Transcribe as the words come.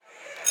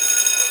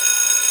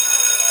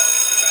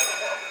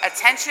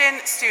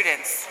Attention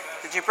students,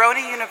 the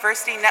Jabroni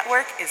University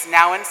Network is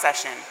now in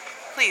session.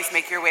 Please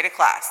make your way to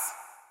class.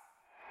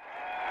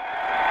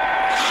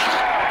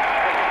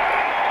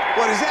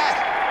 What is that?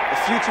 The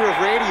future of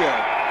radio,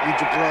 you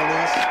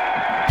jabronis.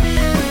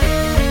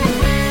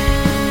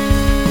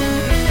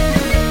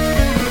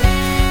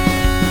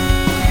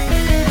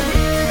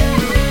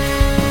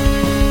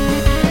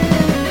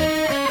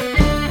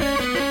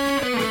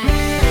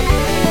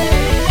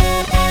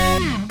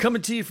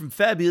 Coming to you from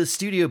fabulous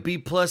Studio B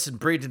Plus in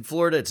Bradenton,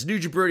 Florida, it's New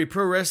Jabroni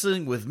Pro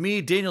Wrestling with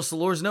me, Daniel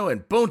Solorzano,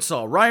 and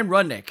Bonesaw, Ryan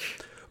Rudnick.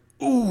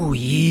 Ooh,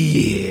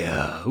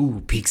 yeah.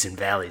 Ooh, peaks and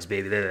valleys,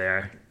 baby. There they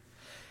are.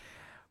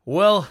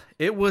 Well,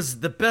 it was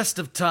the best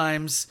of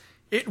times.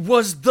 It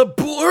was the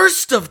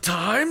worst of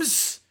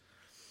times.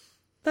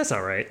 That's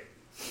all right.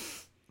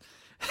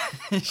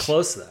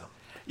 Close, though.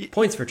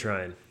 Points for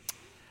trying.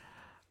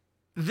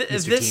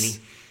 Mr. Teeny.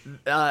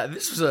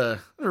 This was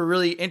a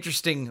really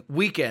interesting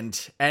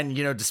weekend, and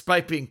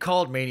despite being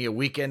called Mania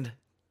Weekend,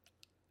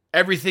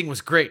 everything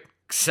was great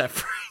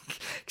except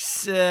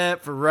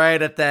for right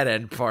at that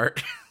end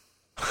part.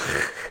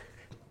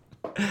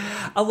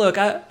 Look,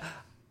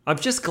 I'm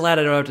just glad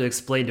I don't have to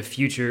explain to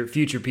future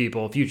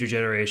people, future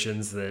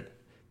generations, that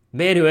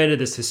man who ended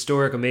this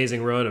historic,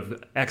 amazing run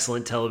of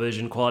excellent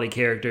television, quality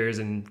characters,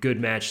 and good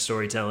match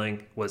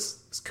storytelling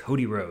was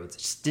Cody Rhodes. It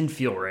just didn't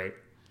feel right.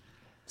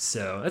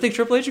 So I think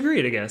Triple H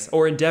agreed, I guess,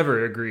 or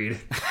Endeavor agreed.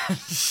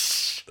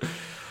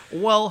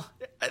 Well,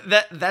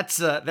 that's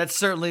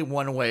certainly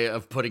one way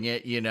of putting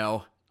it.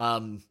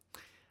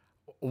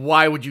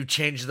 Why would you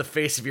change the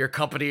face of your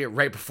company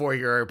right before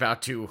you're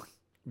about to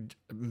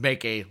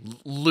make a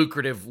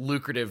lucrative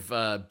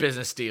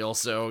business deal?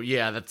 So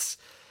yeah,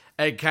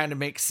 it kind of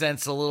makes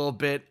sense a little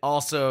bit.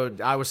 Also,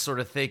 I was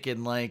sort of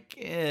thinking like,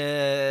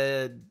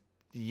 this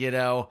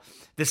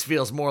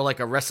feels more like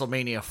a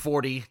WrestleMania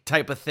 40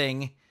 type of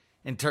thing.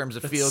 In terms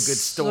of feel-good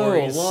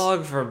stories. So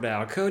long from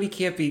now. Cody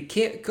can't be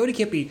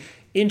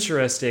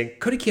interesting.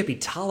 Cody can't be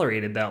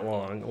tolerated that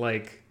long.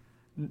 Like,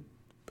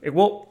 it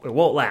won't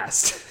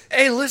last.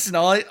 Hey, listen,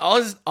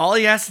 all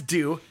he has to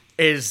do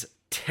is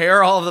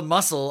tear all of the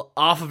muscle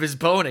off of his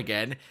bone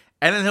again,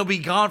 and then he'll be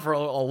gone for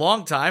a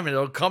long time, and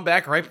it'll come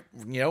back right,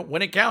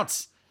 when it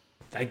counts.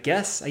 I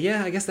guess.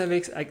 Yeah, I guess that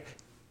makes.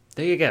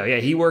 There you go. Yeah,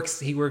 he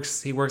works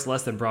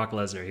less than Brock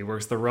Lesnar. He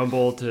works the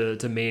Rumble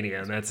to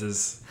Mania, and that's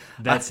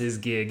his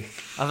gig.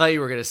 I thought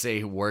you were gonna say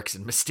he works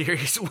in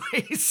mysterious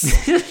ways.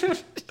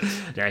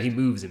 Yeah, he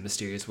moves in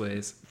mysterious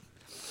ways.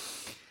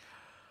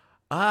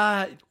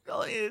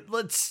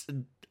 Let's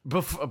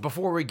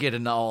before we get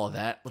into all of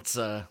that, let's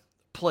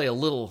play a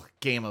little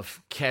game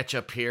of catch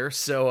up here.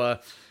 So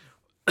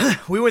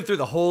we went through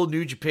the whole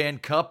New Japan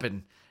Cup,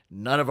 and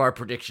none of our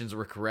predictions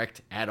were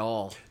correct at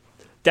all.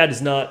 That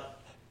is not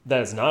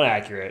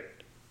accurate.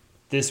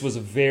 This was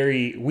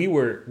we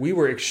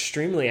were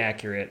extremely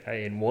accurate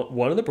in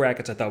one of the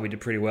brackets. I thought we did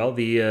pretty well.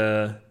 The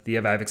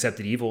I've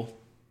accepted evil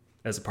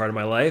as a part of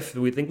my life.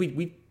 We think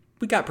we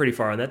got pretty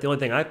far on that. The only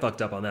thing I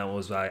fucked up on that one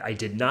was I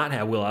did not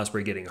have Will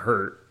Ospreay getting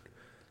hurt,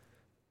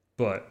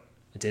 but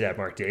I did have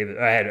Mark Davis.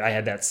 I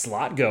had that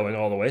slot going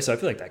all the way, so I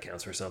feel like that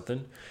counts for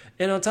something.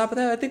 And on top of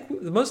that, I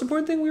think the most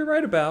important thing we were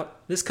right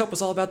about, this cup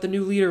was all about the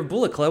new leader of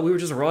Bullet Club. We were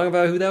just wrong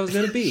about who that was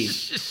going to be.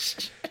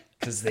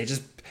 Because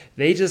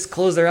they just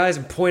closed their eyes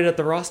and pointed at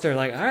the roster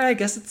like, all right, I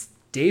guess it's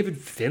David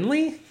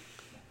Finlay?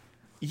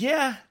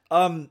 Yeah.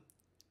 I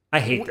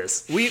hate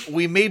this.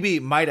 We maybe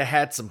might have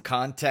had some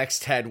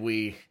context had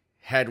we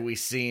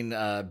seen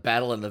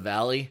Battle in the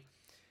Valley,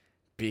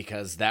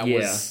 because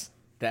that's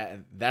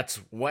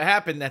what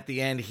happened at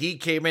the end. He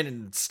came in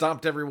and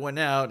stomped everyone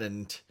out,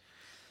 and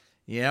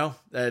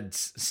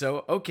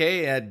so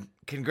okay.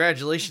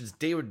 Congratulations,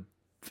 David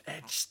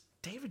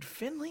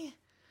Finlay.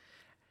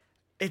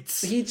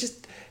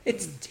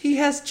 He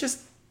has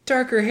just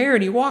darker hair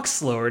and he walks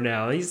slower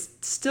now. He's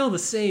still the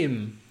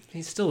same.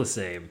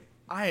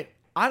 I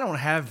don't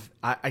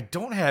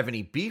have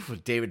any beef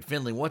with David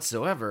Finlay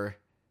whatsoever.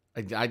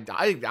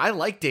 I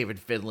like David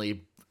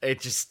Finlay. It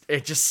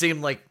just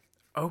seemed like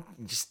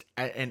just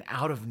an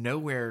out of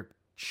nowhere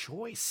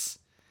choice.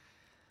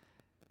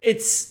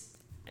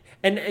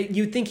 And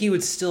you'd think he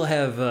would still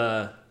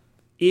have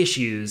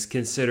issues,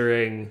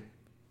 considering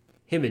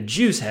him and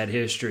Juice had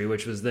history,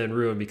 which was then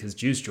ruined because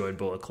Juice joined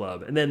Bullet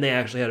Club. And then they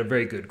actually had a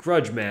very good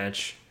grudge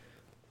match.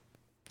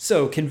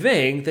 So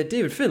conveying that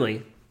David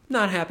Finlay,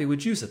 not happy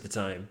with Juice at the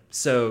time.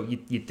 So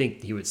you'd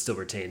think he would still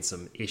retain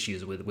some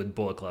issues with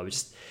Bullet Club.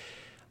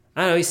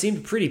 I don't know, he seemed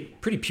a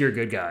pretty pure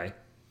good guy.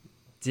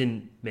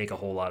 Didn't make a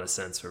whole lot of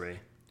sense for me.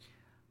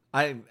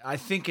 I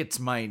think it's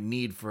my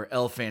need for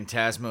El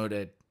Phantasmo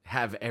to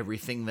have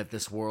everything that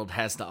this world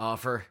has to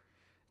offer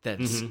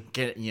that's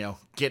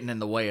getting in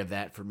the way of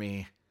that for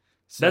me.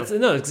 So,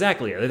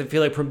 exactly. I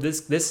feel like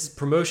this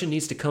promotion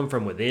needs to come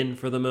from within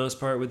for the most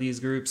part with these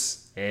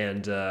groups.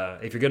 And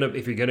if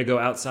you're gonna go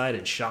outside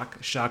and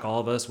shock all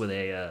of us with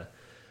a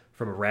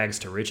from a rags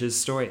to riches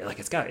story, like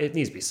it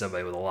needs to be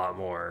somebody with a lot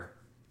more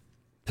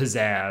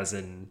pizzazz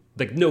and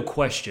like no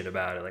question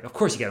about it. Like, of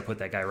course you got to put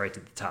that guy right to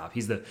the top.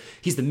 He's the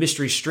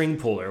mystery string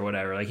puller or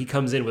whatever. Like, he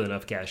comes in with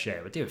enough cachet,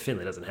 but David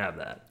Finlay doesn't have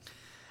that.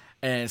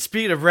 And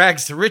speaking of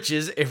rags to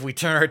riches, if we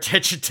turn our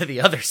attention to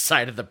the other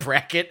side of the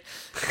bracket,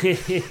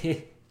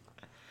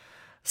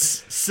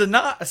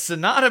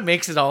 Sonata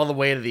makes it all the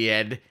way to the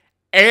end,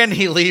 and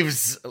he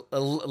leaves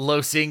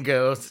Los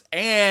Ingos,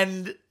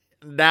 and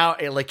now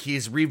like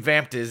he's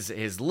revamped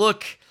his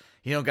look.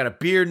 He don't got a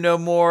beard no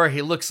more.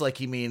 He looks like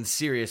he means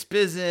serious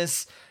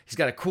business. He's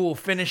got a cool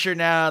finisher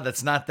now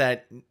that's not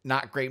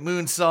great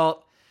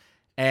moonsault,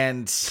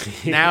 and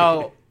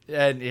now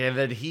and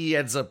then he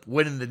ends up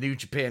winning the New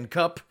Japan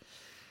Cup.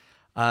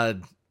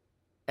 And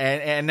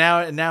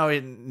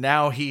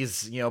now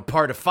he's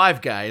part of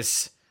Five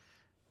Guys,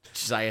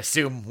 which is I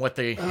assume what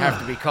they have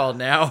to be called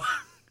now.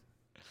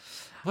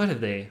 What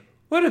have they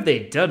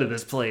done to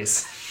this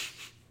place?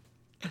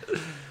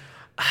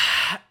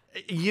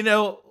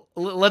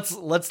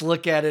 Let's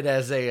look at it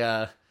as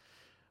a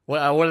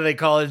what do they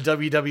call it in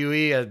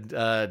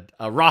WWE,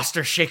 a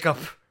roster shakeup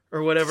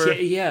or whatever.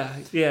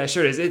 Yeah,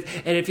 sure it is.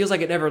 And it feels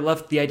like it never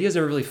left. The ideas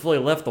never really fully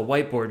left the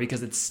whiteboard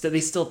because they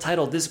still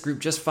titled this group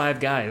just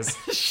Five Guys.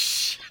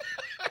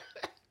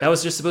 That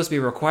was just supposed to be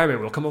a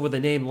requirement. We'll come up with a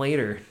name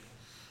later.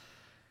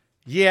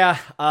 Yeah,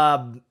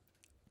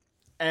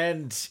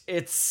 and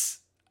it's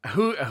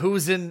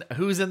who's in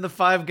the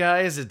Five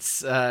Guys. It's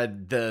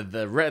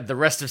the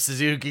rest of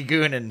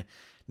Suzuki-gun, and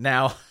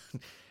now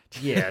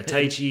yeah,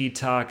 Taichi,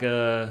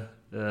 Taka,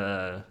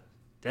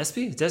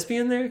 Despy? Is Despy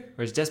in there?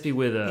 Or is Despy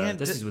with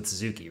Despy's with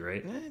Suzuki,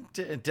 right?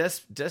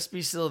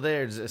 Despy's still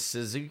there.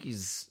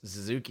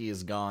 Suzuki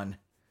is gone.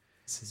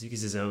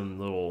 Suzuki's his own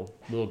little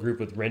group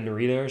with Ren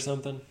Narita or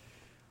something.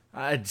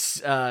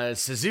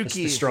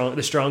 Suzuki,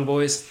 the strong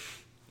boys.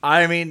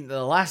 I mean,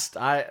 the last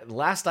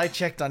I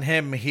checked on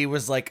him, he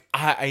was like,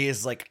 I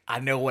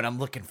know what I'm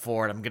looking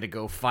for, and I'm gonna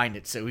go find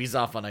it. So he's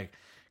off on a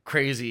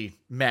crazy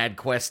mad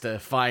quest to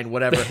find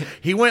whatever.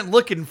 He went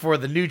looking for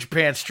the New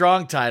Japan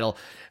Strong title,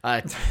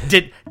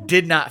 did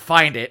not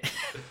find it.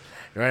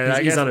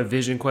 Right, he's on a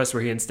vision quest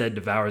where he instead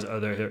devours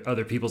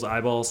other people's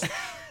eyeballs.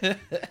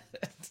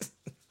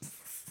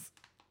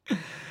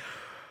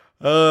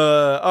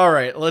 All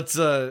right, let's.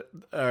 Oh,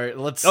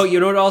 you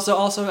know what?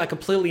 Also, I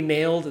completely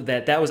nailed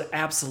that. That was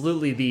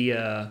absolutely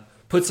the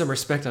put some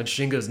respect on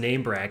Shingo's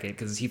name bracket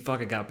because he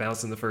fucking got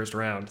bounced in the first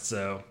round.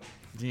 So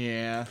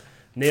yeah,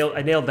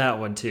 I nailed that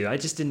one too. I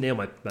just didn't nail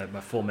my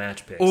full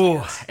match picks.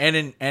 Oh,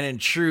 and in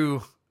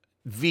true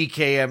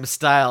VKM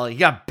style, he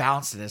got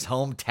bounced in his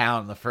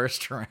hometown in the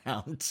first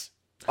round.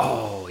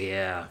 Oh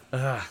yeah.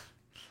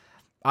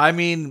 I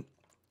mean,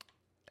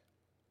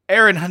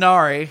 Aaron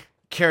Hanare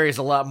carries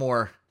a lot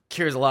more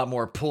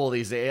pull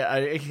these days,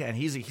 and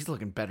he's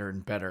looking better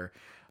and better.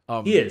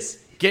 He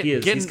is.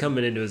 He's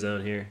coming into his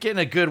own here. Getting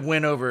a good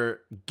win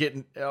over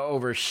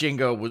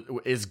Shingo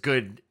is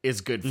good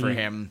for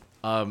him.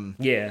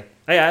 Yeah,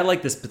 I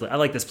like this. I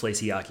like this place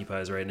he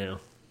occupies right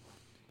now.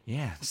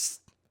 Yeah, he's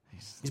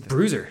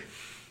Bruiser.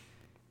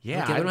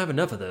 Yeah, I don't have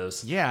enough of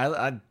those.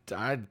 Yeah,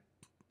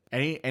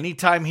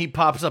 anytime he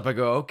pops up, I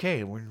go,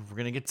 okay, we're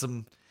gonna get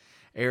some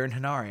Aaron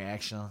Hanare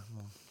action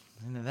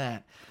into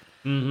that.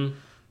 Mm-hmm.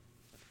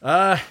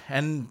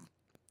 And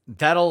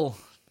that'll,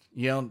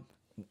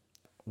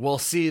 we'll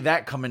see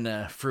that come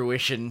into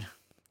fruition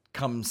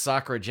come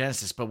Sakura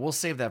Genesis, but we'll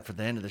save that for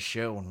the end of the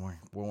show when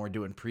we're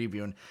doing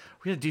previewing.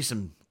 We're gonna do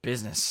some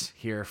business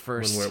here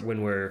first.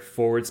 When we're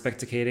forward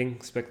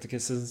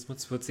spectacuses.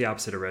 What's the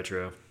opposite of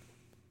retro?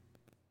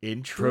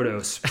 Intro?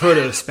 Proto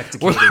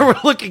spectacating. We're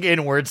looking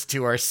inwards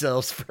to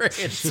ourselves for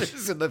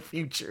answers in the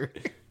future.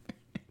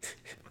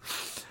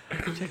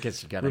 I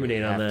guess you gotta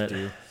ruminate on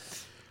that.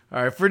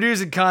 All right, for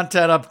news and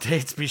content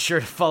updates, be sure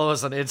to follow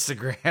us on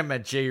Instagram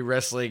at JU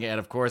Wrestling and,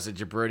 of course, at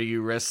Jabroni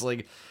U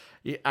Wrestling.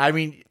 I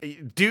mean,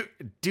 do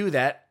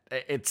that.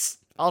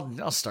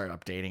 I'll start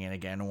updating it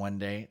again one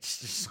day. It's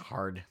just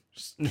hard.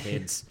 Just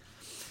kids.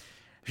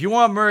 If you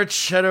want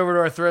merch, head over to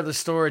our Threadless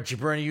store at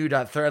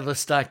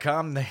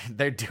jabroniu.threadless.com.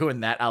 They're doing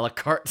that a la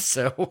carte,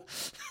 so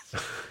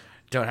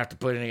don't have to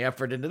put any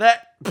effort into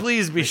that.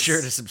 Please be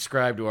sure to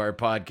subscribe to our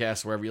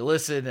podcast wherever you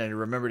listen, and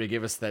remember to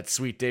give us that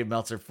sweet Dave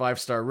Meltzer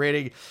 5-star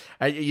rating.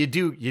 You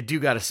do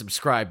got to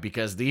subscribe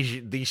because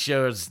these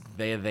shows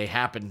they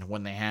happen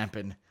when they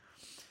happen.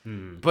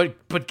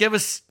 But give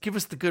us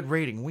the good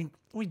rating.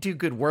 We do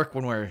good work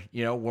when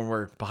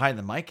we're behind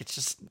the mic. It's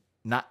just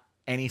not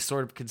any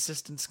sort of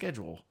consistent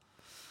schedule.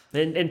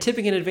 And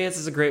tipping in advance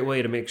is a great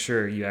way to make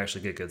sure you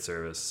actually get good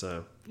service.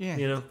 So,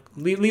 yeah.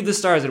 Leave the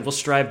stars and we'll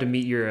strive to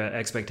meet your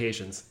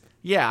expectations.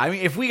 Yeah, I mean,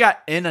 if we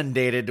got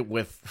inundated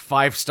with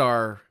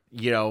 5-star,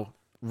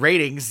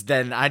 ratings,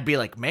 then I'd be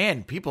like,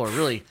 man, people are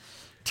really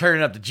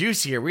turning up the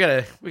juice here. We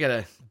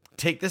gotta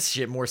take this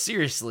shit more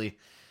seriously.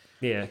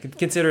 Yeah,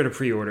 consider it a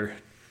pre-order.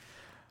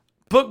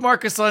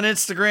 Bookmark us on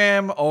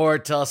Instagram or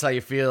tell us how you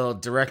feel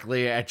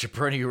directly at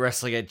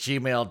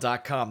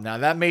jabroniwrestling@gmail.com. Now,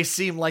 that may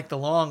seem like the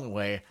long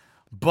way,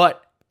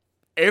 but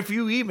if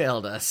you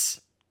emailed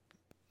us,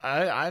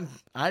 I'd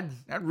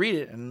read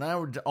it, and I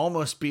would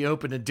almost be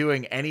open to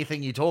doing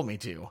anything you told me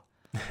to.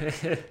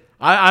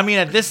 I mean,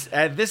 at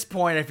this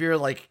point, if you're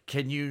like,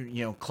 can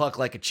you cluck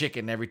like a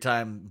chicken every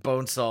time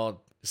Bonesaw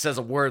says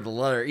a word, the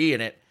letter E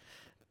in it,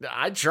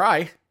 I'd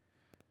try.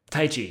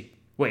 Tai Chi.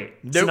 Wait,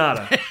 Nope.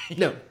 Sonata.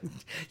 No.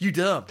 You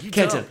dumb. You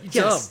Kenta. dumb. You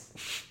Yes.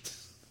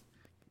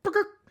 dumb.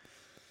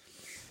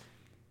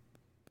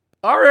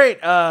 All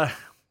right.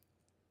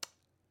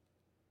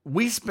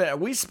 We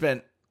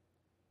spent.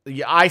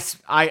 Yeah,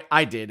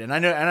 I did, and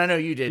I know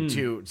you did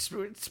too.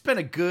 It's been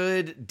a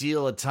good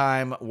deal of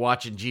time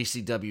watching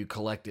GCW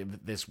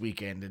Collective this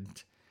weekend,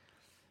 and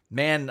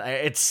man,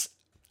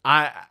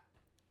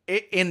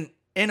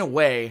 in a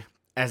way,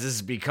 as this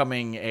is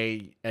becoming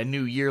a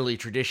new yearly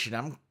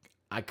tradition,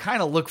 I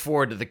kind of look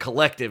forward to the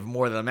Collective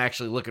more than I'm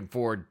actually looking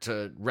forward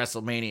to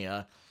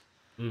WrestleMania.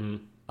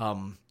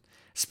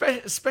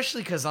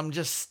 Especially because I'm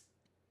just.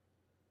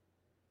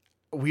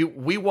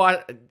 We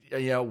watch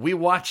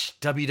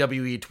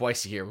WWE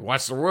twice a year. We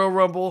watch the Royal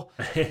Rumble,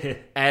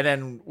 and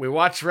then we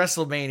watch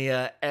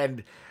WrestleMania.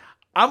 And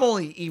I'm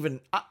only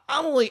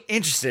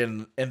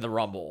interested in the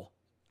Rumble.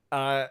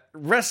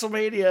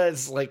 WrestleMania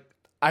is like,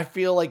 I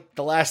feel like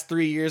the last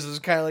 3 years was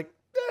kind of like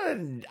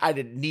I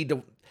didn't need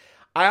to.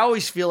 I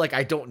always feel like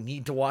I don't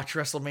need to watch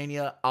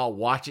WrestleMania. I'll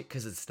watch it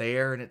because it's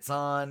there and it's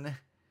on.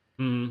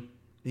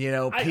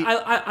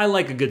 I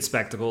like a good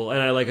spectacle, and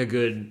I like a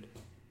good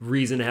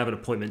reason to have an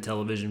appointment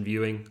television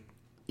viewing.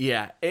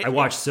 Yeah, I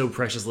watch so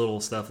precious little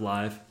stuff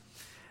live.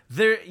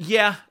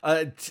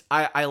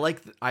 I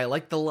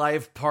like the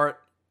live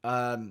part.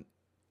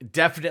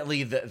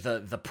 Definitely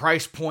the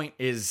price point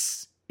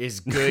is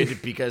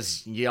good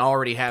because you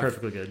already have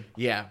Perfectly good.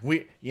 Yeah,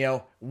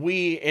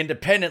 we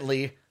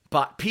independently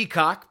bought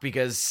Peacock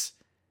because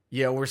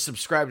we're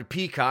subscribed to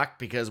Peacock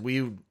because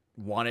we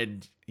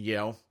wanted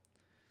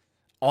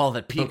all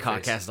that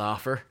Peacock has to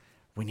offer.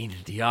 We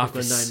needed The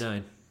Office. Brooklyn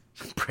 99.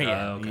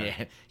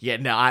 Okay.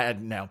 No, I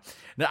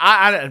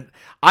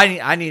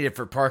need it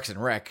for Parks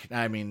and Rec.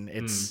 I mean,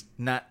 it's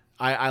not.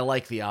 I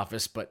like The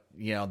Office, but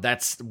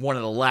that's one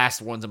of the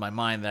last ones in my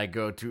mind that I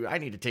go to. I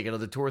need to take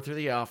another tour through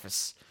The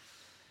Office.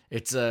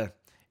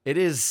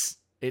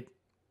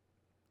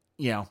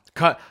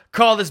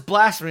 Call this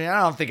blasphemy.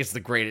 I don't think it's the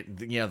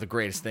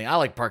greatest thing. I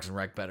like Parks and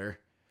Rec better.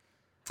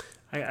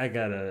 I'm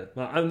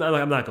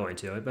not going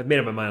to. I've made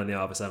up my mind on The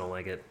Office. I don't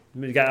like it.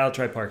 I'll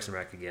try Parks and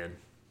Rec again.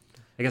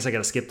 I guess I got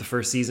to skip the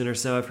first season or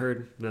so. I've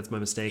heard that's my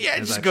mistake. Yeah,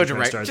 just go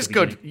direct. Just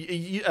go.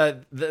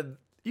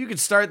 You can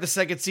start the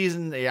second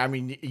season. I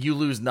mean, you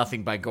lose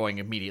nothing by going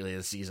immediately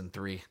to season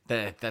 3.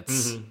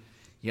 That's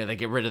they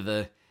get rid of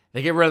the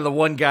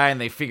one guy and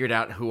they figured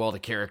out who all the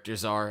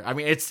characters are. I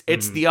mean, it's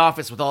The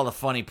Office with all the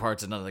funny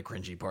parts and none of the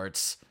cringy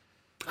parts.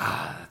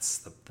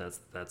 That's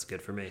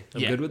good for me.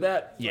 I'm good with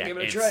that. Yeah, I'll give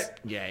it a try.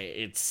 Yeah,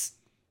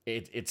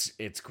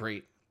 it's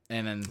great.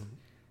 And then,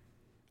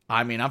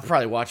 I mean, I've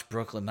probably watched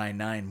Brooklyn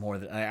Nine-Nine more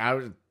than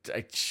I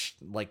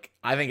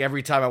think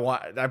every time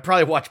I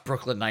probably watch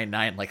Brooklyn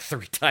Nine-Nine like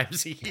 3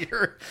 times a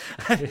year.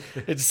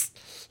 It's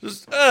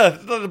just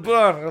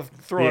I'll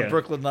throw on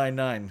Brooklyn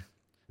Nine-Nine.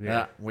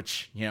 Yeah,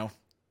 which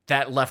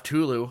that left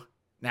Hulu.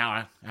 Now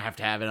I have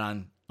to have it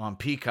on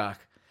Peacock.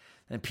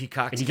 And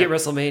Peacock, and you get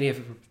WrestleMania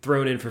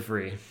thrown in for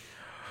free,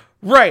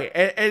 right?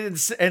 And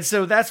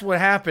so that's what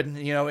happened.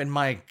 In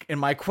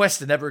my quest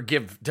to never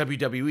give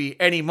WWE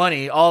any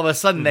money, all of a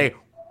sudden they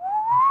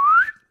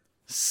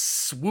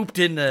swooped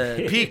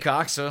into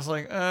Peacock. So it's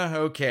like,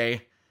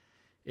 okay,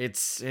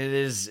 it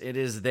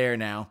is there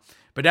now.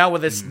 But now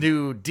with this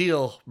new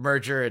deal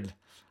merger, and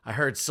I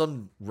heard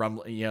some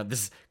rumbling.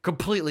 This is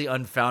completely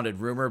unfounded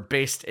rumor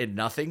based in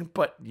nothing.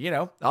 But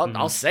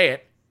I'll say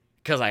it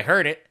because I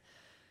heard it.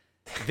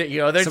 Somebody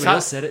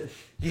else said it.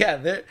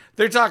 Yeah,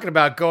 they're talking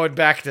about going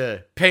back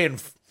to paying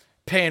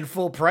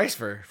full price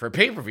for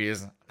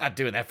pay-per-views. Not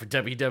doing that for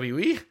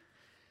WWE.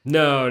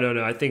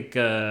 No. I think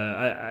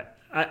I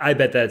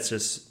bet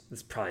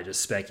it's probably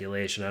just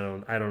speculation.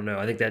 I don't know.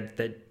 I think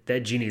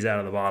that genie's out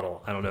of the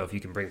bottle. I don't know if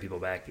you can bring people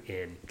back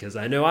in because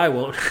I know I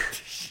won't.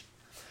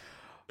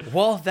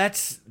 Well,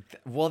 that's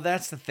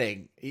the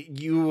thing.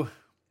 You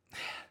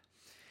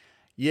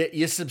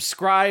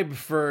subscribe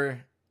for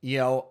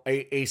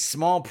a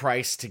small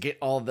price to get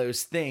all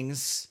those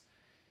things.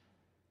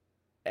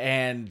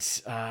 And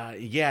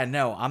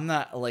I'm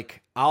not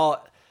like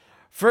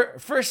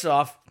first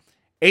off,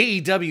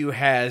 AEW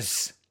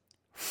has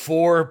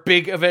 4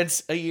 big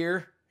events a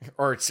year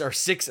or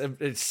 6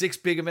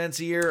 big events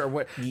a year or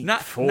what?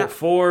 Not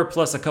four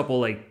plus a couple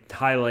like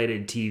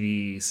highlighted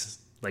TVs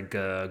like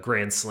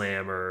Grand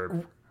Slam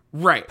or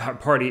right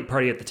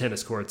party at the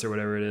tennis courts or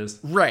whatever it is.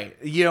 Right.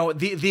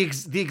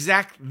 The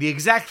exact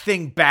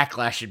thing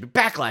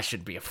Backlash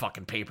should be a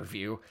fucking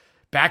pay-per-view.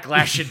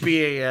 Backlash should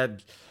be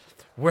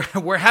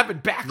we're having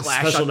Backlash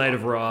special night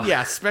of Raw.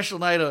 Yeah, special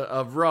night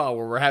of Raw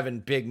where we're having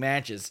big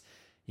matches.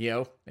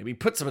 Maybe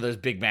put some of those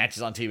big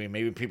matches on TV.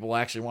 Maybe people will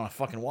actually want to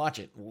fucking watch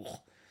it.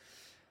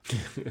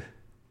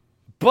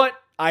 But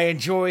I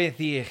enjoy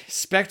the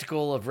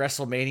spectacle of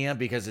WrestleMania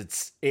because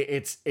it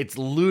is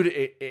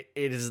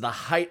the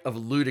height of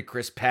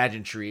ludicrous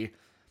pageantry,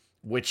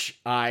 which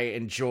I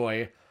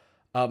enjoy.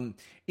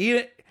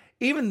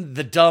 Even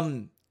the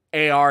dumb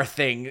AR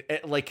thing,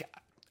 like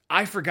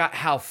I forgot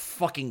how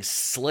fucking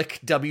slick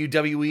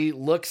WWE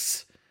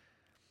looks.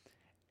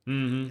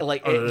 Mm-hmm.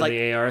 Like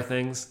the AR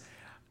things.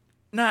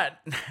 Not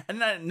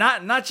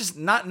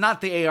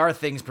the AR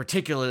things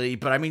particularly,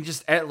 but I mean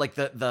just like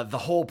the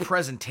whole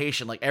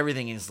presentation, like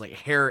everything is like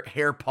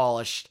hair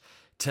polished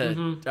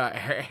to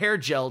hair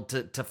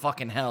gelled to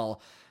fucking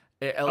hell.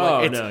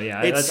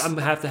 I'm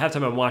half the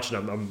time I'm watching,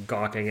 I'm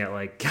gawking at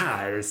like,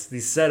 God,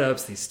 these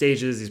setups, these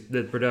stages,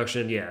 the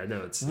production. Yeah,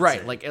 no, it's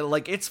right. insane.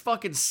 Like it's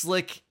fucking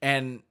slick,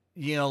 and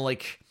you know,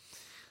 like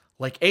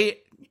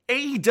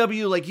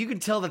AEW, like you can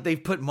tell that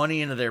they've put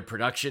money into their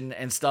production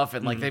and stuff,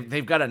 and like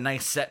they've got a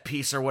nice set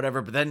piece or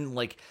whatever. But then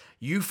like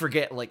you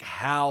forget like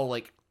how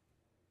like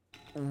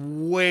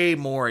way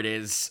more it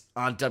is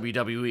on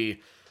WWE,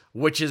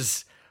 which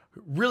is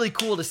really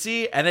cool to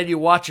see. And then you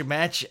watch a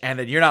match, and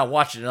then you're not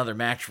watching another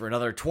match for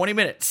another 20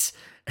 minutes.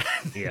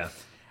 Yeah,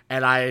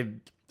 and I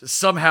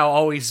somehow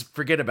always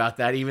forget about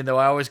that, even though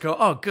I always go,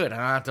 "Oh, good,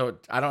 I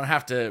don't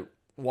have to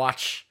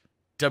watch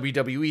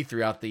WWE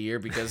throughout the year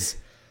because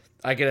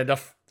I get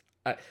enough."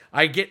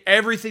 I get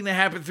everything that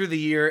happened through the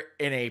year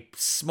in a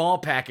small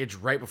package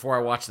right before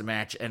I watch the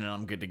match, and then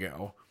I'm good to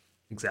go.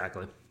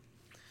 Exactly.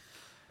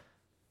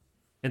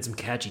 And some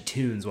catchy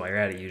tunes while you're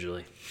at it,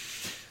 usually.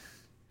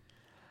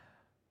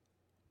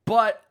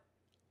 But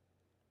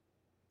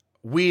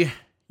we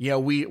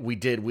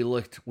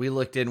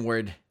looked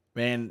inward,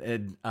 man.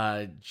 And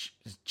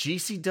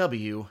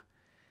GCW,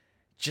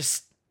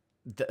 just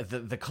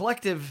the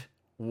collective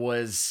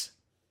was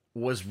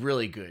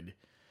really good.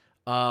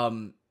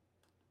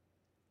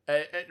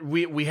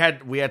 We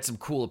had some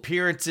cool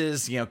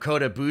appearances. You know,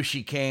 Kota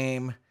Ibushi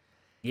came.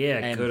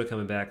 Yeah, Kota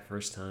coming back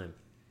first time.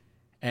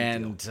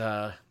 And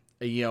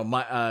you know,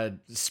 my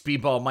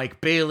Speedball Mike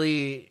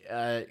Bailey.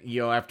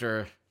 You know,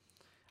 after,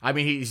 I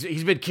mean,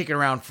 he's been kicking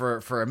around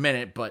for a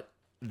minute, but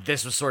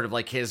this was sort of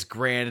like his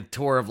grand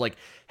tour of like,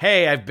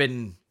 hey, I've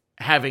been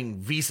having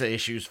visa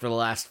issues for the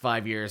last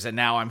 5 years, and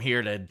now I'm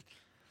here to,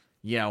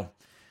 you know.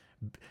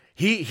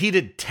 He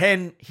did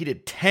 10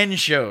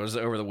 shows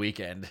over the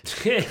weekend.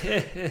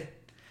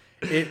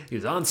 He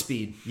was on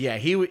speed. Yeah,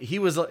 he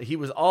was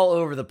all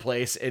over the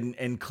place,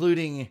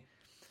 including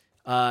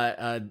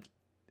at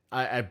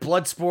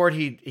Bloodsport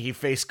he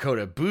faced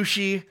Kota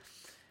Ibushi.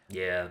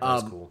 Yeah, that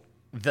was cool.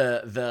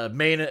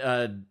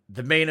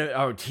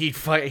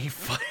 He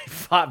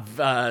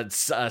fought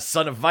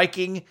Son of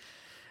Viking,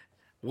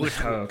 which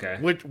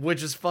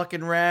which is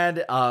fucking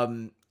rad.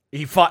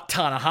 He fought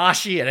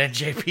Tanahashi at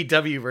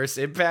NJPW versus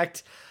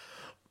Impact,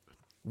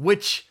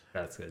 which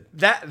that's good.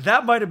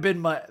 That might have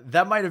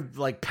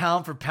like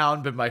pound for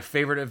pound been my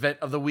favorite event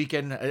of the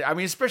weekend. I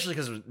mean, especially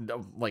because it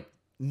was like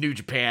New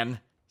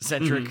Japan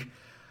centric. Mm-hmm.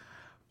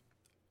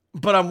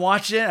 But I'm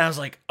watching it and I was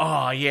like,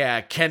 oh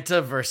yeah,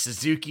 Kenta versus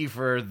Suzuki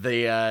for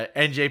the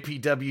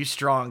NJPW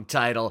Strong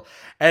title,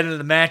 and then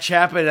the match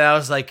happened, and I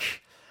was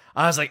like,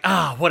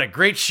 what a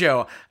great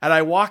show. And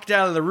I walked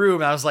out of the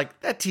room and I was like,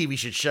 that TV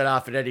should shut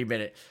off at any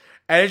minute.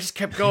 And it just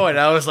kept going.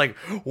 I was like,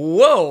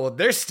 whoa,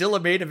 there's still a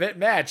main event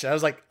match. I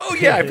was like, oh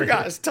yeah, I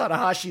forgot. It's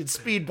Tanahashi and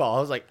Speedball. I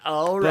was like,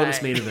 all right.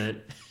 Bonus main event.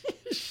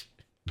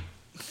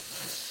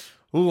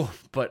 Ooh,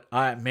 but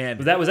man.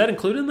 Was that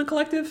included in the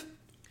collective?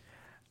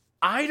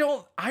 I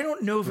don't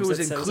know if it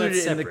was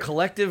included in the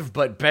collective,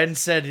 but Ben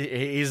said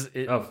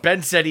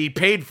Ben said he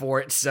paid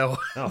for it, so.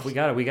 Oh, we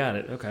got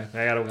it. Okay.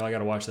 I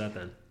gotta watch that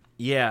then.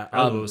 Yeah.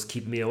 It was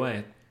keeping me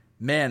away.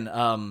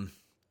 Man,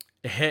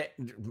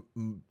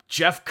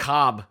 Jeff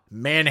Cobb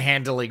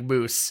manhandling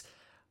Moose,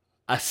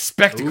 a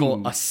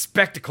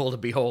spectacle to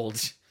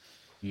behold.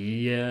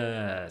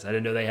 Yes, I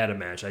didn't know they had a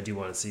match. I do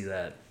want to see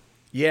that.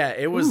 Yeah,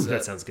 it was.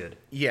 That sounds good.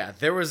 Yeah,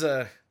 there was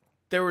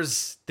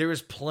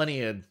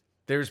plenty of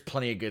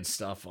good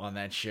stuff on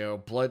that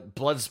show.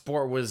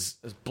 Bloodsport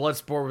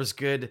was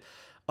good.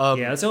 Yeah,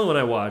 that's the only one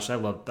I watched. I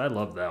loved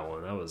that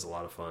one. That was a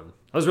lot of fun.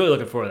 I was really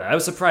looking forward to that. I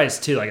was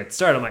surprised too. Like at the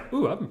start, I'm like,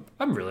 ooh,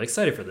 I'm really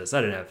excited for this.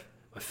 I didn't have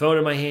my phone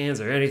in my hands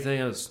or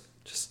anything. I was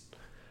just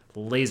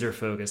laser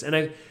focused, and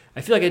I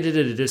feel like I did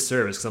it a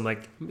disservice because I'm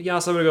like, yeah,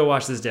 so I'm gonna go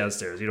watch this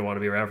downstairs. You don't want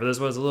to be around for this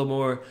one. It's a little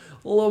more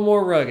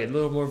rugged, a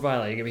little more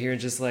violent. You're gonna be hearing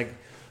just like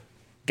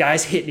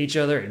guys hitting each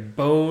other and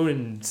bone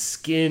and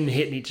skin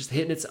hitting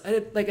it.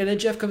 And then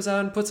Jeff comes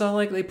out and puts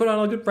on they put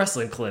on a good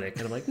wrestling clinic,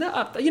 and I'm like,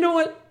 nah, you know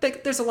what?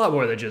 There's a lot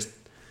more than just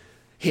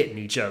hitting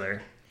each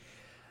other.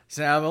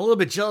 So I'm a little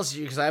bit jealous of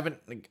you because I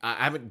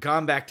haven't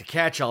gone back to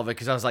catch all of it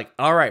because I was like,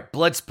 all right,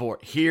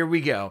 Bloodsport, here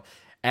we go,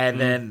 and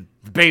then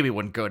the baby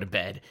wouldn't go to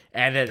bed,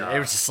 and then it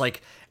was just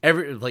like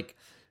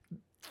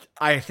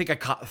I think I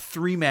caught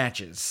 3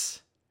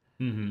 matches.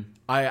 Mm-hmm.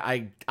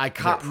 I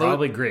caught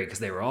probably great because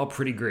they were all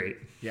pretty great.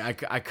 Yeah,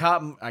 I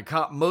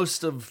caught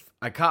most of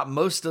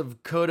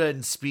Kota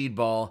and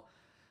Speedball.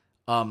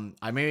 I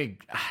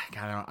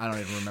don't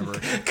even remember.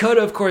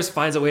 Kota, of course,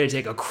 finds a way to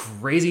take a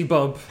crazy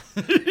bump,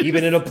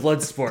 even in a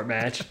blood sport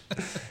match,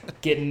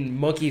 getting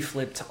monkey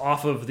flipped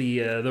off of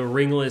the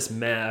ringless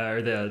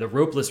or the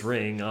ropeless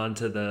ring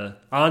onto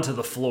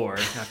the floor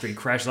after he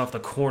crashes off the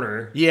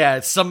corner. Yeah,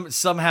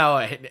 somehow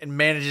it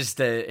manages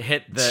to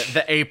hit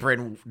the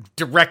apron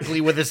directly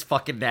with his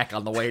fucking neck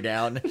on the way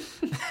down.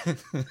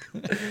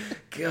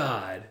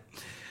 God,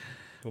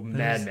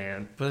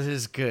 madman. But it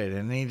is good,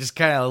 and he just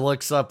kind of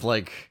looks up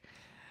like,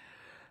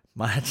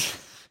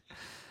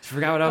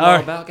 Forgot what I'm all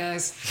about,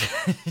 guys.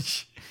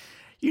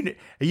 You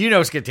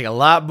know it's gonna take a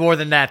lot more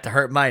than that to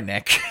hurt my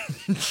neck.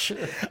 And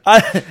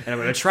I'm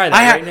gonna try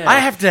that right now. I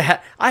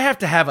have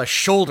to have a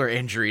shoulder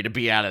injury to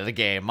be out of the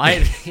game.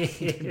 My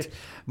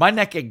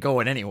neck ain't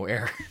going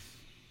anywhere.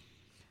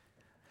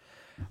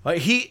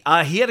 He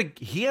had a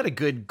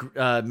good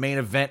main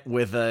event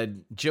with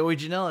Joey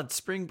Janela at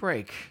Spring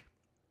Break.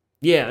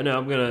 Yeah,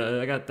 no,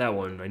 I got that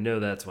one. I know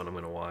that's one I'm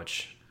gonna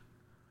watch.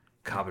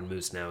 Cobb and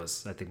Moose now I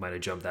think might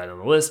have jumped that on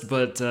the list,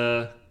 but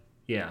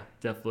yeah,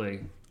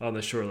 definitely on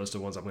the short list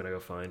of ones I'm gonna go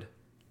find.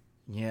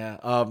 Yeah,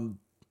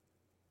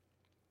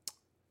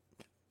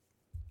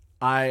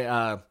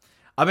 I've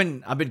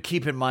been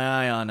keeping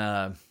my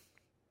eye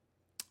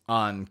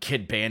on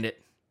Kid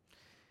Bandit,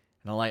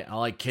 and I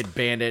like Kid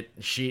Bandit.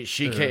 She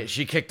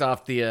kicked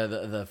off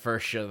the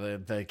first show,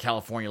 the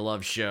California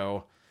Love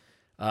show,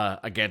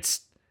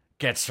 against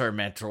her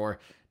mentor.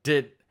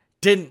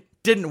 Didn't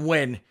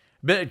win.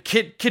 But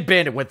Kid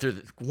Bandit went through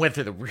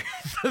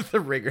the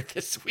ringer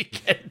this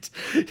weekend.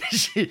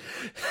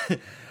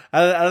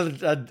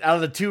 Out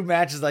of the two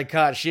matches I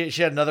caught, she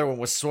had another one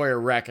with Sawyer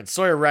Wreck, and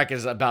Sawyer Wreck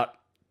is about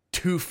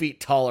 2 feet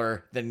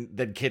taller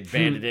than Kid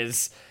Bandit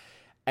is,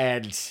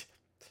 and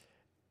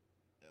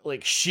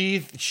like she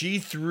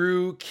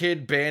threw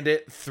Kid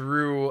Bandit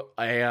through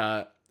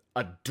a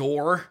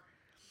door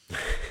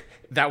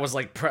that was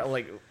like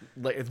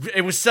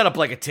it was set up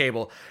like a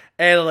table.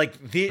 And like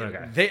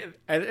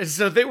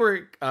so they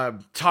were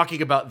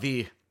talking about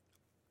the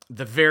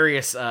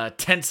various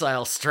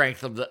tensile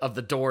strength of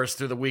the doors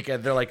through the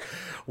weekend. They're like,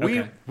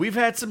 we've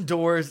had some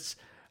doors,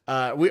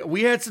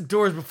 we had some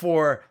doors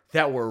before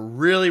that were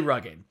really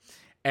rugged,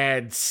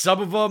 and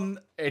some of them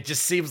it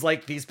just seems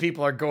like these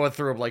people are going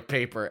through them like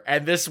paper.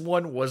 And this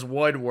one was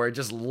one where it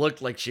just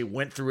looked like she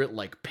went through it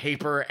like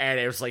paper,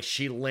 and it was like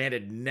she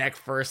landed neck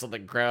first on the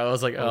ground. I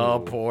was like,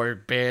 oh, poor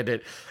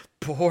Bandit.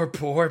 Poor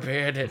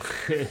Bandit.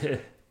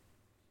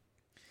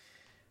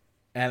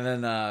 And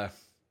then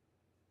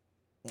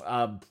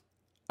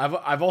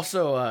I've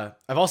also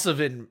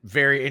been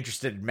very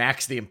interested in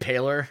Max the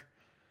Impaler.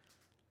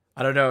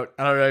 I don't know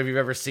if you've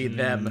ever seen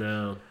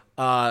them.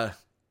 No.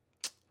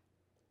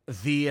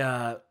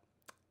 The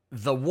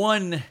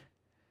one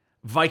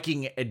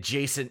Viking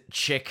adjacent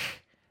chick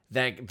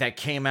that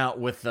came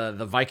out with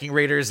the Viking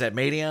Raiders at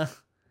Mania.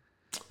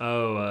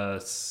 Oh,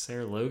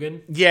 Sarah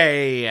Logan?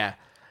 Yeah.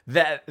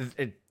 That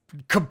it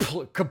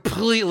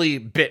completely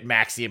bit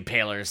Max the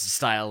Impaler's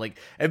style. Like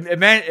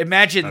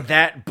imagine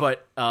that,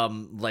 but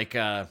like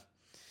Mad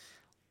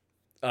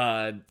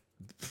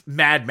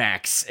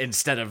Max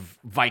instead of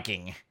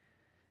Viking.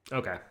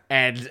 Okay.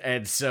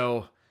 And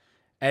so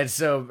Max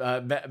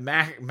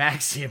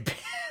the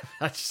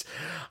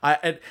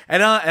Impaler.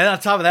 And on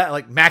top of that,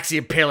 like Max the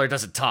Impaler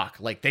doesn't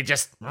talk. Like they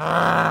just.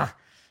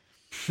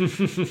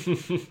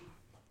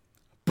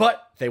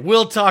 But they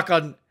will talk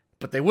on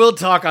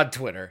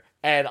Twitter,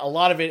 and a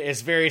lot of it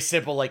is very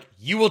simple. Like,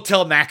 you will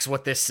tell Max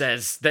what this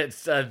says. That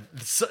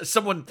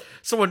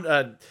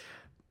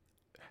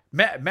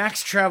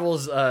Max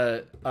travels.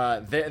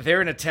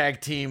 They're in a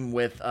tag team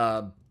with.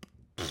 Oh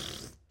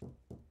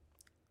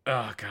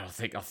God, I'll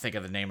think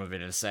of the name of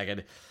it in a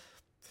second.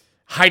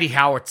 Heidi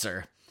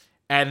Howitzer.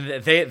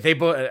 And they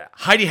both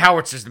Heidi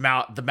Howitzer's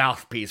the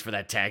mouthpiece for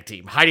that tag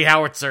team. Heidi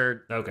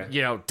Howitzer,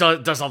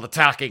 does all the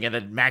talking, and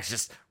then Max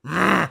just.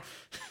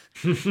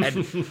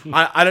 And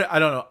I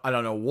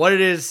don't know what it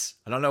is.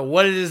 I don't know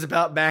what it is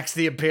about Max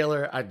the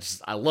Impaler.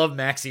 I love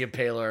Max the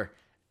Impaler,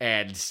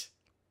 and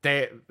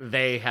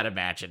they had a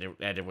match, and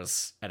it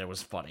was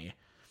funny.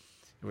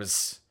 It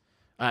was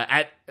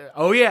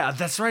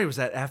that's right. It was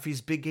at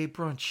Affy's Big Gay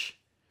Brunch,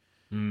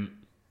 and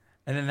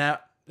then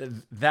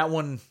that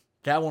one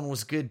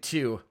was good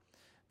too.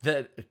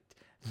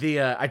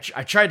 I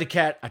tried to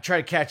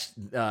catch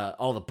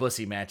all the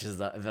pussy matches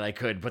that I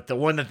could, but the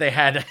one that they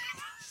had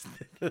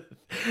that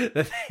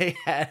they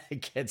had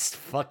against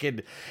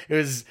it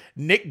was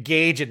Nick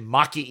Gage and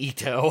Maki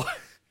Ito.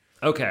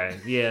 Okay,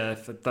 yeah,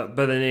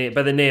 by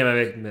the name, I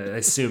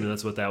assume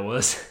that's what that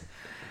was.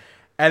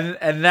 And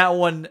that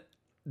one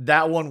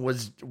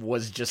was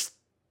just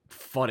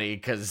funny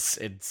because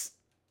it's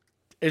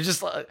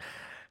just.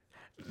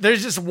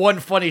 There's just one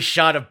funny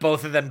shot of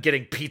both of them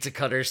getting pizza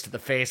cutters to the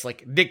face.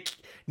 Like Nick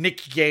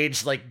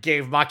Gage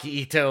gave Maki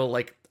Ito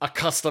like a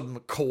custom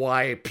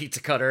kawaii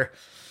pizza cutter.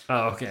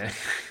 Oh, okay.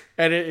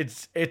 And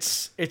it's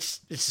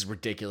just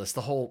ridiculous.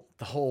 The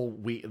whole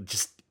week,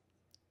 just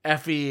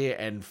Effie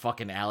and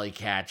fucking Alley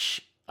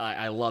Catch.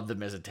 I love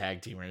them as a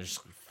tag team. They're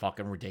just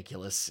fucking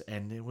ridiculous.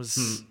 And it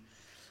was,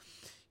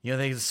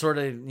 they sort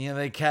of,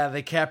 they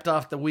capped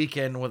off the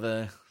weekend with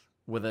a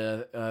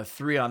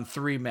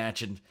 3-on-3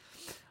 match. And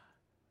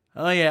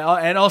oh yeah,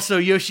 and also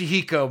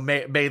Yoshihiko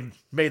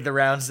made the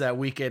rounds that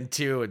weekend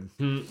too. And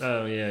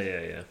oh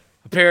yeah.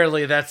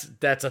 Apparently that's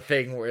a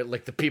thing where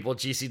like the people at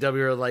GCW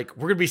are like,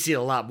 we're gonna be seeing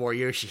a lot more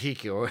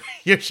Yoshihiko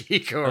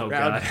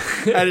around.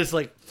 And it's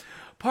like,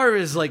 part of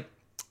it is like,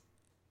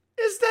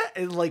 is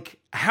that like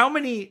how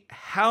many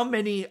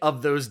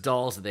of those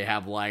dolls do they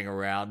have lying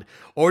around,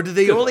 or do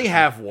they only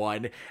have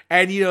one?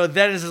 And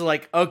then it's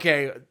like,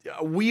 okay,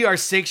 we are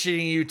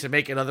sanctioning you to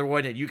make another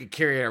one, and you can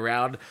carry it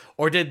around,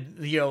 or did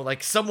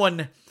like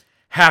someone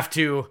have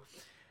to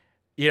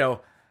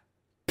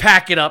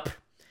pack it up,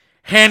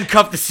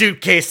 handcuff the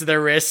suitcase to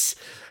their wrists,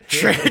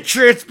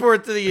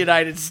 transport to the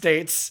United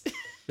States?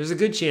 There's a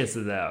good chance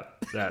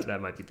that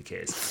might be the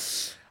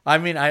case. I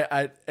mean,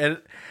 and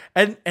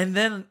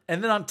then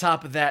on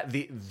top of that,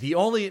 the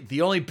only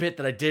bit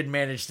that I did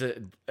manage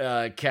to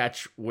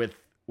catch with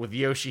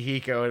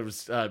Yoshihiko, it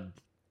was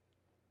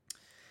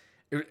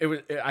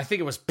I think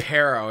it was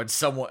Pero and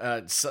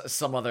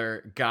some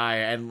other guy,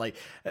 and like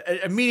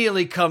it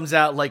immediately comes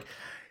out like,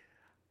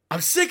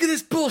 I'm sick of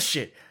this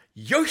bullshit.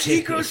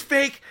 Yoshihiko's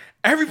fake.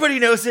 Everybody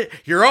knows it.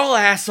 You're all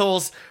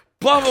assholes.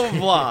 Blah blah blah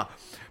blah.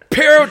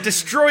 Pero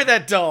destroy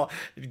that doll.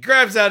 He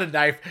grabs out a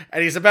knife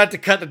and he's about to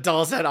cut the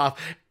doll's head off.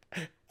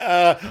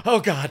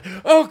 Oh god,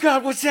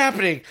 what's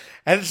happening?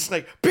 And it's just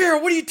like,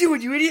 Pero, what are you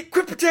doing, you idiot?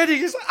 Quit pretending.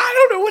 He's like,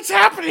 I don't know what's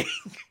happening.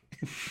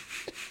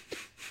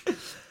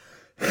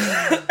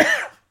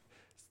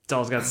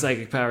 Doll's got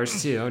psychic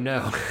powers too. Oh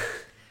no.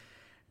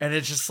 And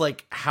it's just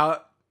like,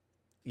 how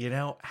can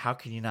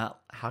you not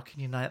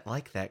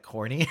like that,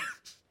 corny?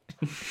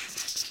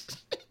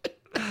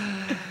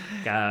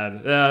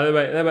 God,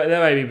 that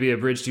might be a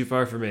bridge too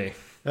far for me.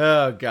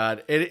 Oh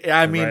God,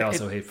 I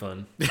also hate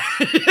fun.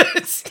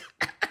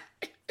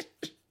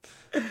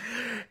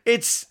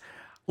 It's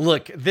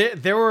look,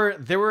 there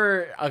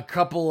were a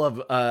couple of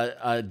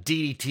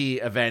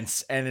DDT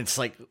events, and it's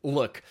like,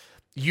 look,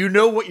 you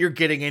know what you're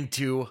getting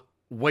into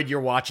when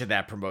you're watching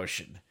that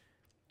promotion.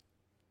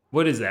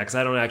 What is that? Because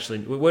I don't actually.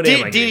 What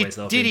am I getting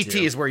myself into?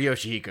 DDT is where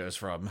Yoshihiko's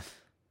from.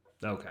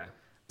 Okay.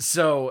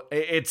 So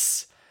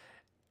it's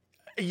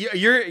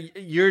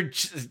you're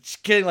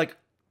just kidding. Like,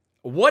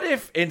 what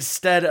if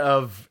instead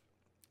of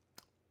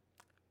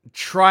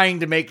trying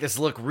to make this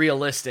look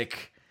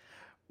realistic,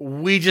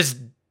 we just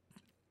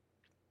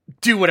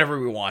do whatever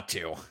we want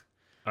to?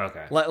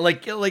 Okay.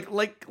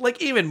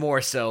 Like even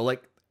more so.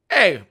 Like,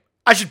 hey,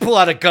 I should pull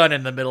out a gun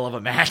in the middle of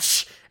a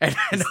match and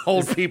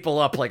hold people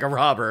up like a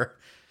robber.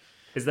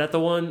 Is that the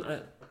one?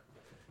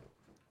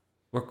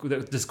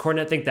 Does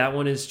Cornette think that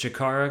one is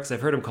Chikara? Because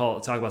I've heard him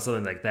talk about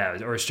something like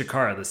that. Or is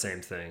Chikara the same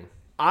thing?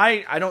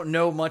 I don't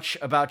know much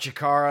about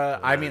Chikara.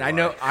 I mean, I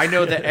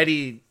know that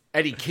Eddie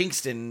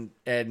Kingston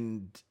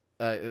and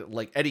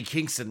Eddie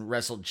Kingston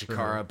wrestled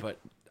Chikara, but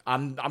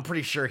I'm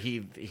pretty sure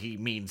he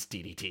means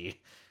DDT.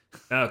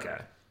 Okay.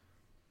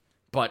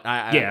 But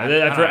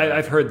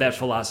I've heard that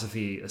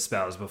philosophy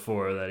espoused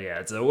before. That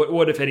it's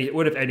what if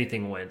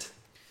anything went.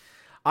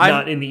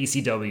 Not in the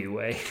ECW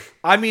way.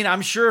 I mean,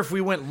 I'm sure if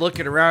we went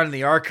looking around in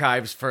the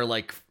archives for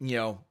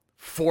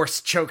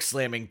forced choke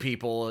slamming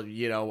people,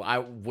 I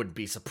wouldn't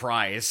be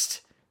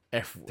surprised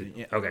if.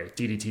 Okay,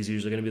 DDT's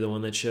usually going to be the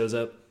one that shows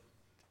up.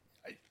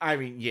 I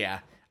mean, yeah.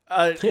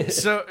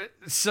 So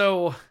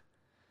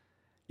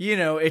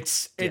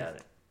it's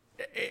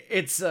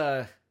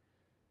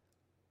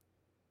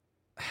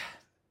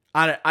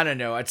I don't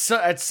know.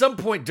 At some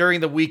point during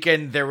the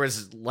weekend, there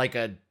was like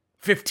a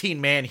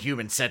 15-man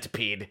human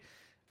centipede.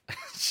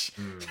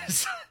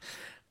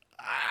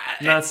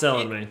 Not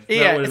selling me.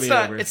 Yeah,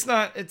 it's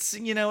not.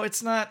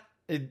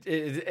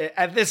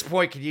 At this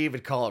point, can you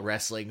even call it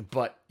wrestling?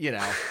 But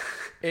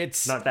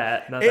it's not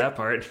that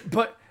part.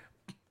 But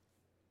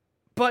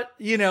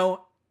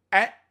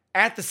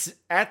at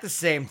the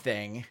same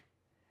thing,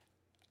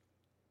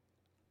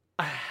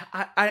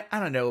 I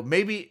don't know.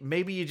 Maybe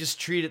you just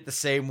treat it the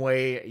same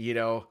way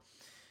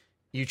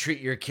you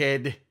treat your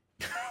kid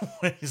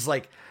when he's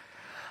like,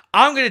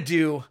 I'm gonna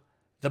do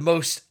the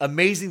most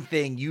amazing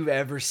thing you've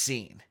ever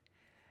seen.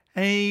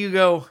 And you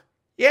go,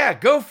 yeah,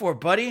 go for it,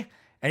 buddy.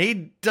 And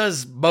he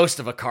does most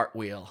of a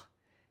cartwheel.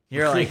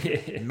 You're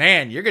like,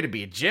 man, you're going to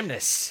be a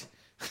gymnast.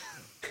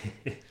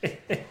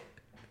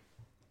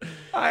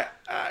 I'm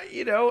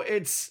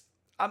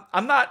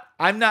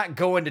not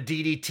going to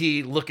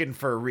DDT looking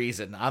for a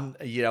reason.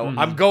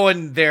 I'm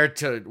going there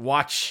to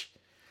watch.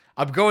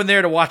 I'm going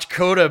there to watch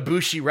Kota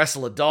Ibushi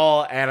wrestle a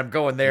doll, and I'm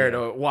going there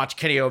to watch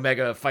Kenny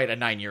Omega fight a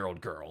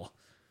 9-year-old girl.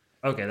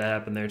 Okay, that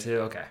happened there too.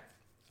 Okay.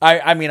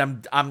 I mean,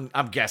 I'm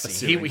guessing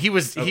Assuming. he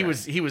was in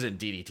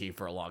DDT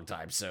for a long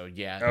time, so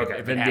yeah. Okay,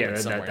 if it happened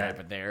somewhere, it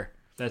happened there.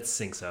 That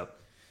syncs up.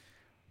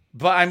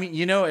 But I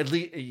mean, at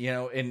least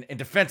in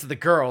defense of the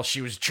girl,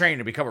 she was trained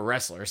to become a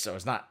wrestler, so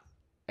it's not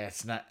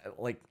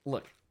like,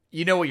 look,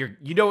 you know what you're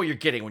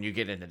getting when you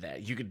get into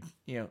that. You could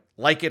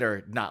like it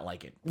or not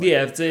like it. But,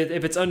 yeah, if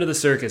it's under the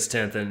circus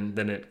tent,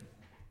 then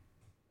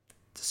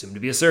assumed to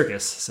be a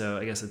circus. So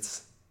I guess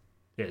it's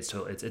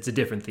a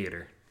different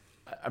theater.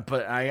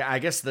 But I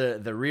guess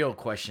the real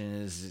question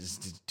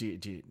is do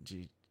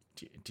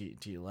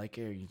you like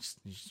it, or you just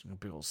a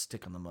big old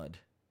stick on the mud?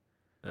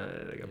 I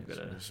think I'm just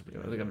gonna stick.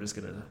 I'm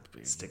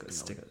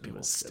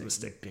gonna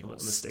stick.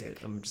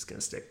 I'm just gonna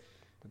stick.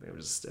 I think I'm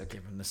just stick.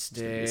 Give him the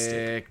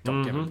stick.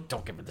 Don't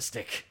give him the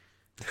stick.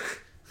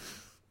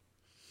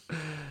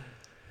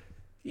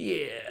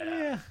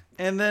 Yeah.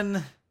 And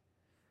then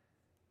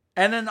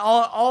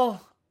all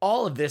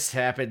of this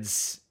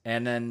happens,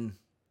 and then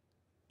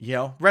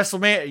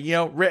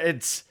WrestleMania.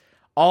 It's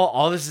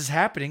all this is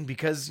happening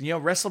because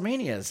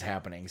WrestleMania is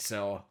happening.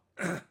 So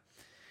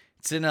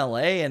it's in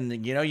LA,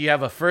 and you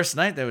have a first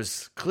night that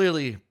was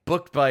clearly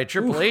booked by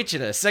Triple H,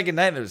 and a second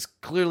night that was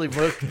clearly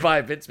booked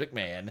by Vince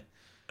McMahon.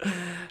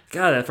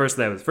 God, that first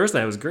night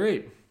was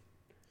great.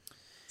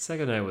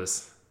 Second night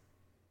was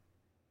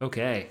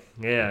okay.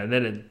 Yeah, and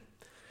then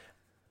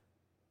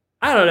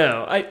I don't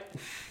know.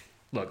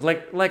 Look,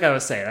 like I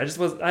was saying, I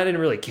didn't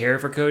really care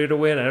for Cody to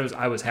win.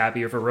 I was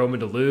happier for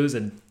Roman to lose,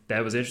 and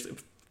that was interesting.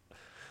 I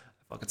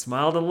fucking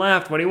smiled and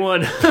laughed when he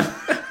won.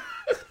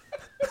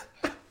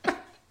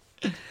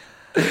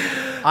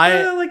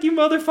 Like you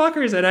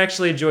motherfuckers, I'd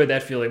actually enjoyed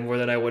that feeling more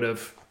than I would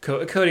have.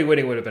 Cody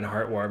winning would have been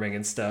heartwarming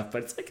and stuff,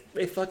 but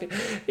it's like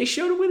they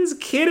showed him with his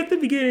kid at the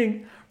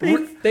beginning.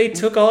 They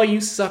took all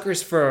you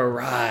suckers for a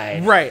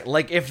ride. Right,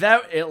 like if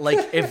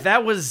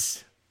that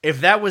was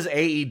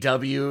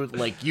AEW,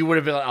 like you would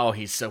have been like, oh,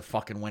 he's so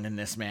fucking winning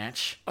this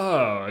match.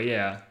 Oh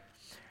yeah.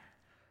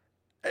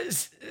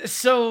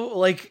 So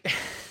like,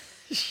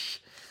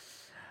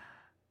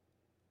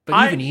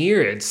 but even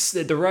here,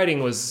 the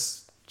writing was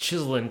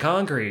chiseling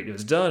concrete. It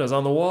was done. It was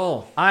on the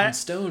wall. In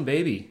stone,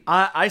 baby.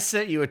 I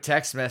sent you a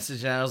text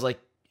message and I was like,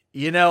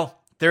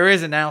 there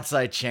is an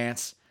outside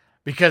chance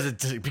because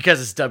it's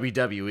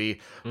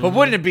WWE. But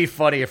wouldn't it be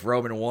funny if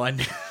Roman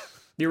won?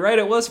 You're right.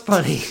 It was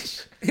funny.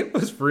 It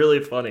was really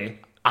funny.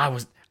 I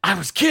was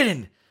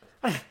kidding.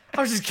 I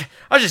was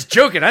just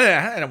joking.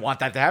 I didn't want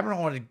that to happen.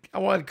 I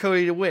wanted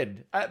Cody to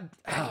win.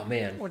 Oh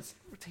man, we're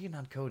taking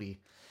on Cody.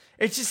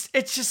 It's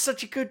just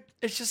such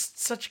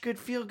a good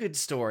feel good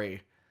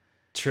story.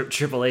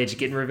 Triple H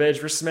getting revenge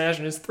for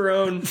smashing his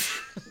throne.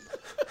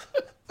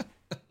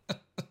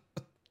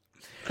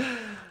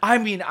 I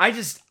mean, I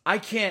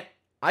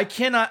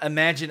cannot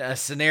imagine a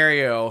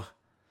scenario.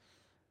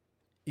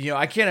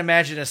 I can't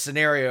imagine a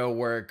scenario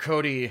where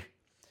Cody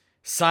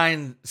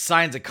signs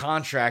a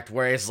contract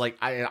where it's like,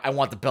 I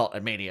want the belt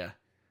at Mania.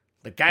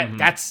 Like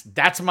that,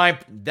 that's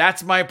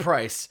my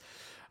price.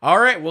 All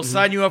right, we'll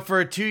sign you up for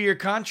a 2-year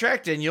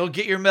contract, and you'll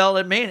get your belt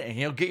at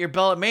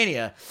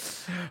Mania.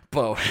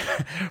 But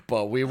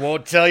we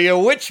won't tell you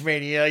which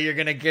Mania you're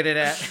gonna get it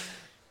at.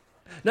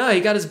 No,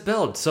 he got his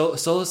belt. Solo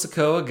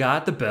Sikoa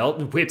got the belt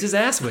and whipped his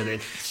ass with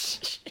it.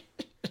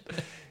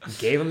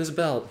 Gave him his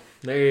belt.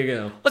 There you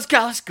go. Let's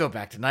go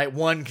back to night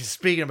one. Because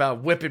speaking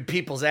about whipping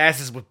people's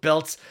asses with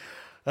belts,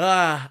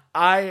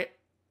 I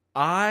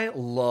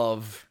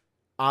love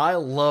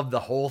the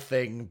whole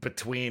thing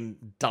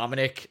between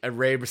Dominic and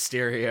Rey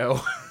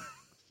Mysterio.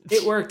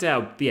 It worked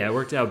out. Yeah, it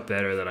worked out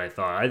better than I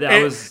thought.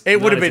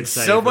 It would have been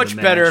so much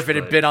better if it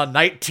had been on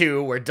night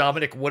 2 where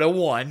Dominic would have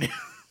won.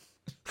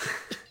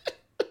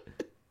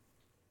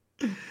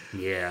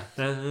 Yeah,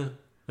 that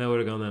would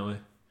have gone that way.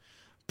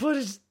 But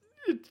it's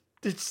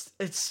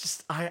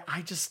just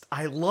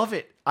I love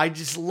it. I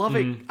just love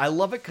it. I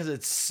love it because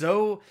it's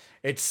so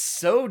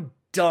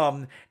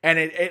dumb.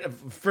 And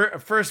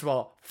first of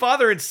all,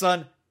 father and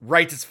son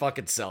writes its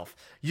fucking self.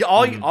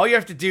 All you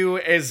have to do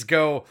is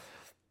go,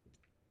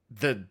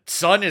 the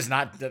son is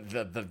not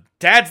the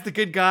dad's the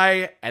good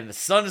guy and the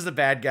son is the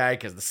bad guy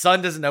because the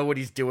son doesn't know what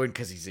he's doing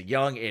because he's a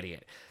young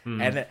idiot.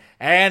 And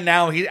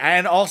now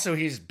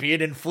he's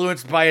being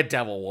influenced by a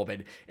devil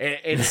woman.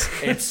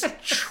 It's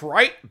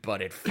trite,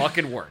 but it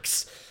fucking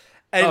works.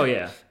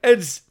 And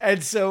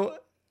so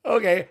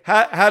okay,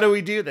 how do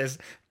we do this?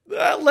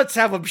 Let's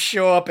have them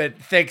show up at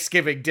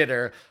Thanksgiving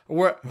dinner.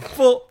 We're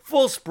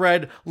full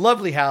spread,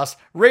 lovely house.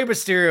 Rey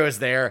Mysterio is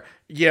there,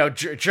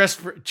 just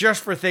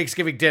for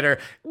Thanksgiving dinner,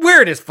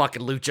 wearing his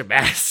fucking lucha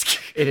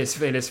mask. It is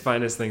his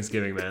finest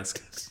Thanksgiving mask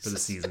for the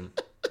season.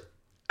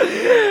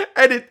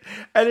 And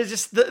it's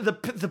just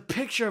the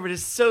picture of it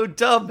is so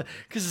dumb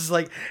because it's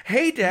like,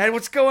 hey dad,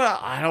 what's going on?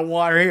 I don't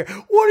want to hear.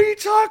 What are you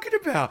talking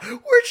about?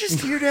 We're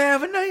just here to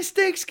have a nice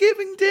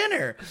Thanksgiving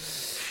dinner.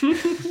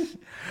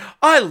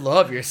 I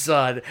love your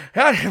son.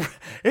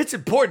 It's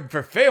important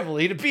for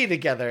family to be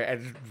together.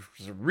 And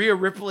Rhea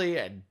Ripley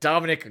and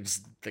Dominic are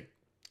just the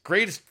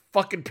greatest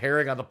fucking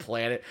pairing on the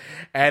planet.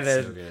 And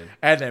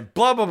then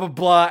blah blah blah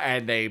blah,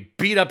 and they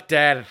beat up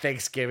dad at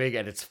Thanksgiving,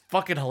 and it's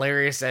fucking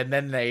hilarious. And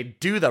then they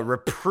do the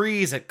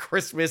reprise at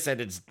Christmas, and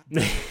it's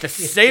the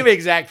same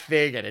exact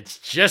thing, and it's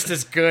just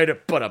as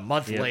good, but a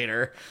month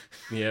later.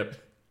 Yep.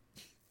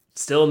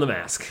 Still in the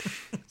mask.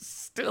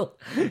 Still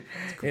in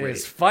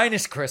his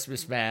finest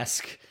Christmas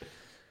mask.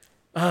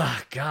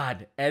 Oh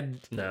God. And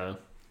no.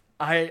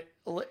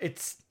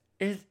 it's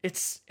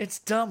it's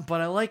dumb,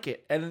 but I like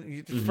it.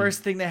 And the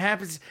first thing that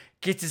happens,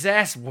 gets his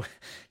ass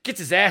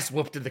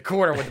whooped in the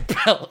corner with the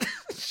belt.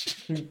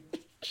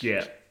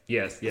 Yeah.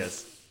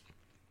 Yes.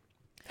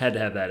 Had to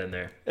have that in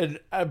there. And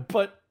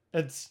but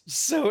it's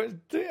so and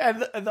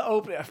the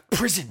opening,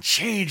 prison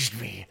changed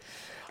me.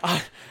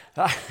 I'm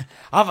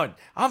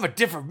a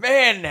different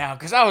man now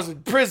because I was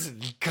in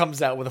prison. He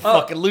comes out with a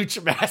fucking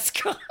lucha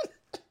mask on.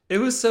 It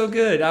was so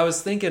good. I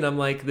was thinking, I'm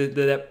like,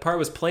 that part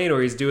was playing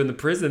where he's doing the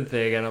prison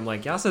thing, and I'm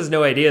like, Yas has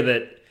no idea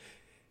that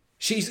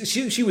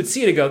she would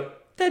see it and go,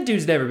 that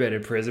dude's never been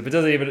in prison, but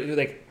doesn't even,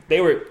 like, they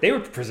were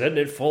presenting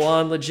it full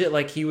on legit,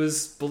 like he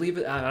was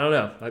believing. I don't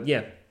know.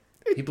 Yeah,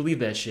 he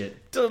believed that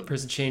shit.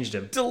 Prison changed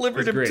him.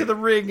 Delivered him to the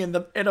ring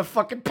in a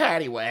fucking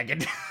paddy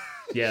wagon.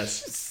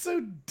 Yes. It's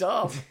so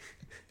dumb.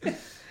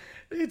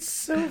 It's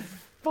so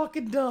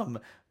fucking dumb.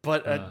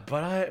 But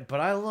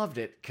I loved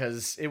it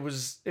because it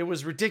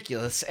was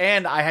ridiculous,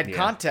 and I had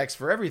context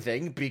for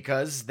everything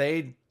because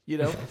they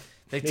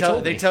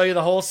tell you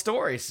the whole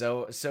story,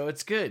 so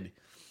it's good.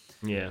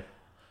 Yeah.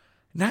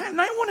 Night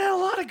one had a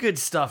lot of good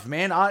stuff,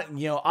 man.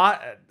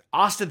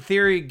 Austin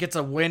Theory gets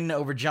a win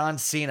over John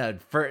Cena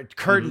for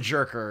curtain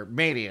jerker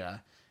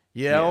Mania.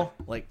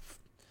 Like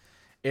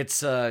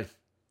it's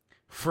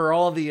for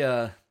all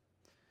the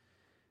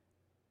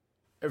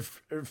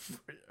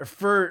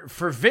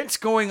for Vince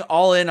going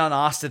all in on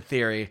Austin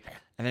Theory,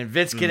 and then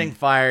Vince getting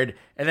fired,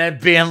 and then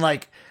being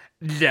like,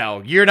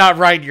 "No, you're not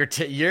riding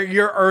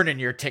you're earning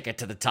your ticket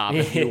to the top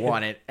if you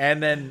want it."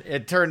 And then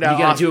it turned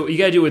out you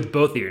gotta do it with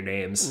both of your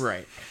names,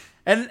 right?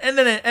 And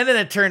then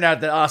it turned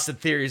out that Austin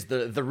Theory is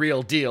the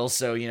real deal.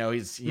 So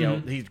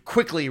he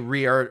quickly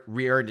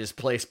re-earned his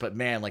place. But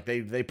man, like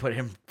they put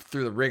him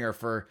through the ringer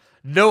for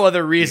no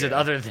other reason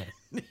other than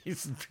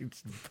he's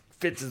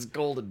Vince's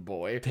golden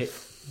boy.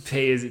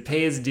 Pay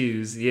his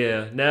dues.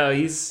 Yeah. No,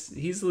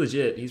 he's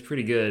legit. He's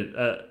pretty good.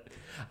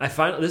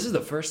 This is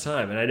the first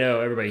time, and I know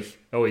everybody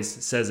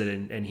always says it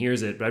and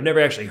hears it, but I've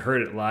never actually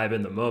heard it live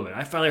in the moment.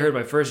 I finally heard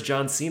my first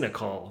John Cena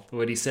call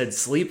when he said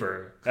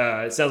 "sleeper."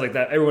 It sounds like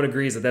that. Everyone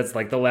agrees that that's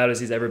like the loudest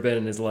he's ever been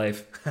in his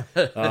life.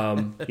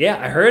 Yeah,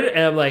 I heard it,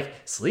 and I'm like,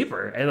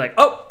 "Sleeper," and like,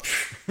 oh,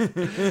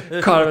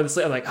 caught him in the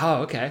sleep. I'm like,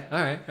 oh, okay,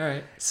 all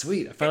right,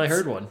 sweet. I finally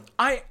heard one.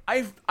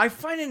 I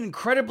find it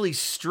incredibly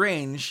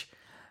strange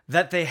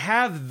that they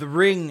have the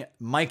ring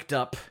mic'd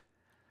up,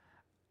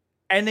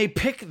 and they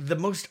pick the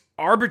most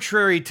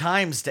arbitrary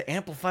times to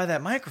amplify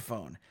that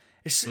microphone.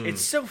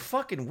 It's so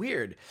fucking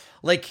weird.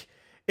 Like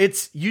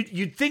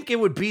you'd think it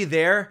would be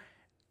there,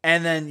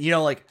 and then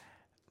like,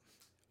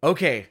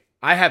 okay,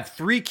 I have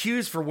 3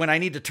 cues for when I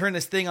need to turn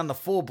this thing on the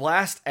full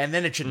blast, and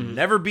then it should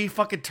never be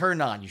fucking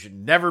turned on. You should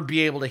never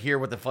be able to hear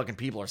what the fucking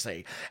people are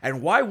saying.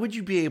 And why would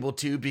you be able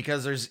to?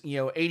 Because there's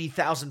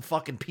 80,000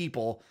 fucking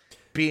people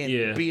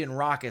being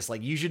raucous.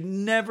 Like you should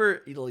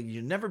never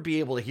be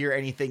able to hear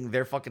anything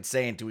they're fucking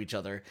saying to each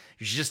other.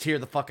 You should just hear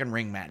the fucking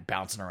ring mat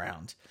bouncing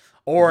around.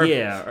 Or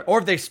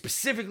if they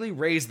specifically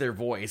raise their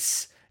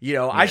voice,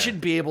 I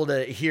should be able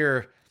to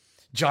hear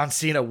John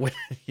Cena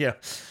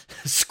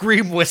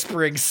scream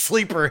whispering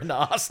 "sleeper" into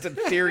Austin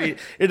Theory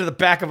into the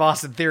back of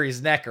Austin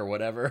Theory's neck or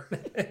whatever.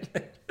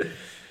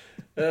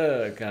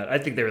 Oh god, I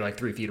think they were like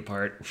 3 feet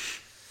apart.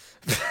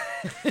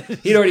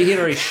 He'd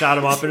already shot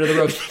him off into the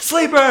road.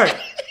 Sleeper.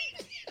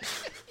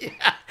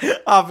 Yeah,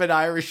 off an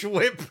Irish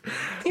whip.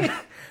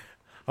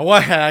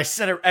 I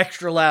said it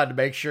extra loud to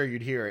make sure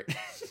you'd hear it.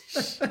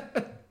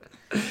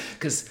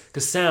 Because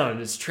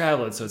sound is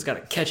traveling, so it's got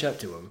to catch up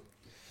to him.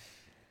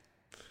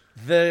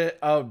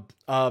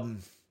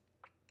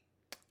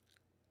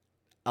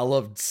 I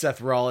loved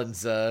Seth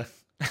Rollins'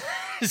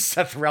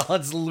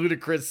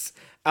 ludicrous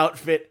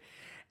outfit,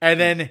 and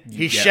then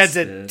he sheds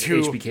it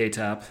to HBK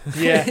top.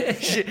 Yeah,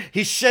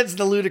 he sheds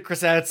the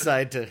ludicrous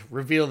outside to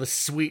reveal the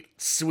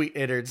sweet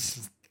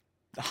innards.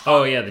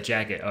 Oh yeah, the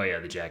jacket. Oh yeah,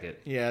 the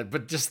jacket. Yeah,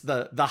 but just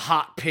the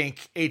hot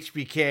pink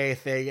HBK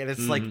thing, and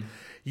it's like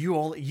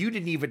you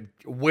didn't even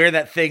wear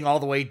that thing all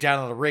the way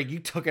down to the ring. You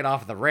took it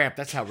off the ramp.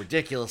 That's how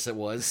ridiculous it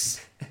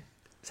was.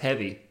 It's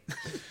heavy.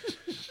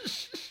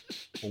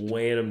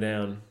 Weighing him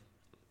down.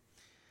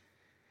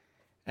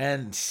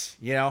 And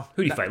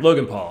who do you fight?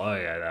 Logan Paul. Oh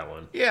yeah, that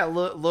one. Yeah,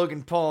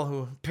 Logan Paul,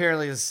 who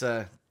apparently has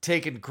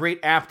taken great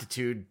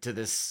aptitude to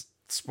this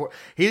sport.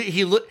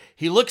 He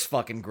looks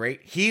fucking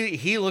great.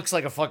 He looks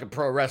like a fucking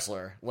pro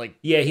wrestler. Like,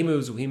 yeah, he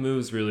moves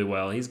really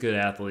well. He's a good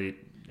athlete,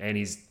 and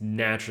he's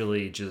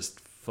naturally just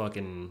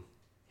fucking.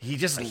 He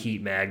just a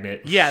heat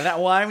magnet. Yeah,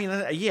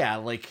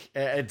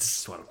 it's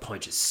just want to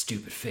punch his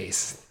stupid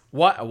face.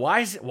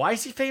 Why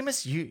is he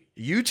famous?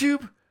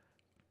 YouTube?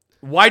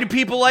 Why do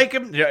people like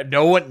him?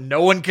 No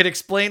one could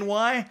explain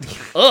why.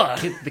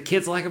 The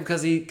kids like him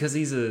because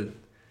he's a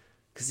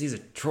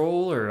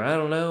troll, or I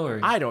don't know,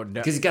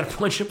 because he's got a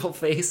punchable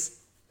face.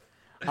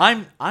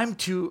 I'm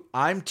too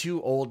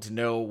old to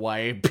know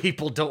why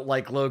people don't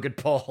like Logan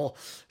Paul.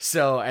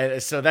 So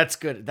that's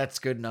good. That's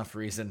good enough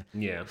reason.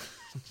 Yeah.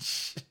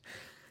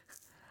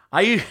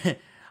 I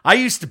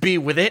used to be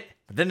with it,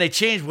 but then they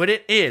changed what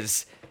it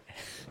is.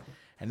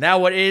 And now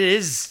what it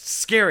is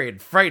scary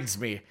and frightens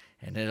me,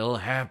 and it'll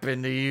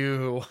happen to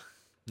you.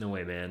 No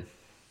way, man.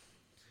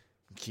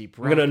 Keep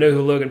We're gonna know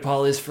who Logan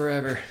Paul is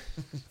forever.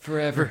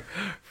 Forever.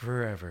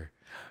 Forever.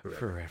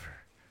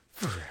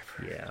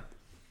 Yeah.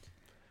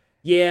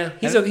 Yeah,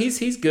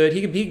 he's good.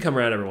 He can come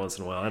around every once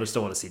in a while. I just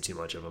don't want to see too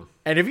much of him.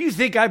 And if you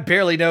think I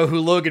barely know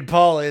who Logan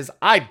Paul is,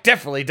 I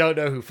definitely don't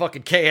know who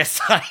fucking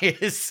KSI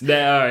is.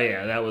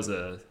 That was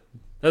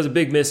a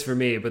big miss for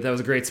me, but that was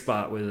a great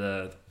spot with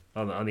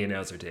on the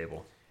announcer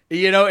table.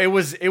 You know, it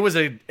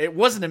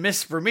wasn't a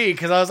miss for me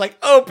because I was like,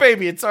 oh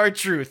baby, it's our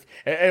truth.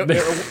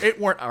 It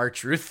weren't our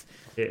truth.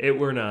 It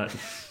were not.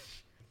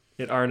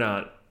 It are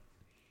not.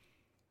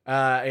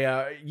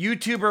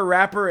 YouTuber,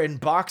 rapper, and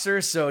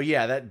boxer. So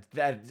yeah,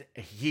 that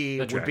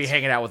would be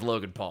hanging out with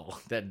Logan Paul.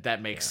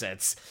 That makes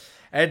sense.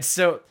 And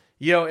so,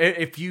 you know,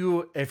 if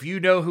you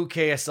know who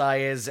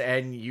KSI is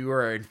and you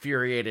are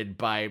infuriated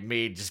by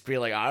me just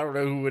being like, I don't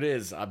know who it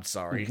is, I'm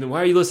sorry. Then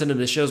why are you listening to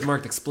this? Show's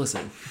marked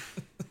explicit.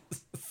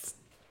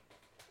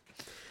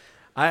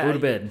 Go to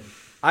bed.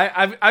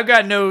 I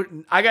got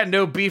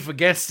no beef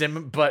against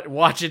him, but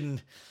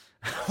watching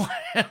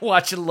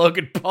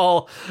Logan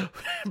Paul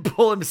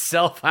pull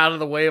himself out of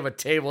the way of a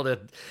table to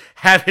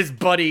have his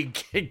buddy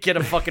get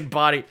a fucking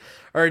body,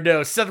 or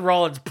no, Seth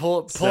Rollins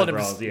pulling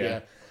him.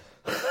 Yeah.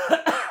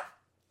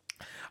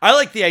 I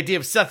like the idea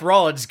of Seth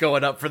Rollins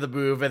going up for the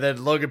move and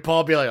then Logan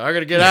Paul be like, I'm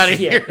gonna get out of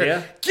here.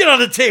 Yeah. Get on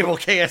the table,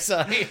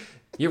 KSI.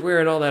 You're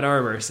wearing all that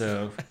armor,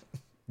 so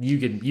you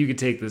could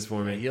take this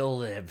for me. You'll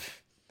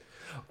live.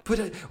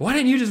 But why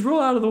didn't you just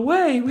roll out of the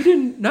way?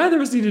 Neither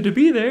of us needed to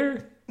be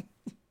there.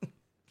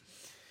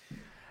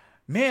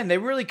 Man, they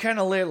really kind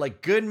of laid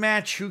like good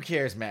match, who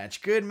cares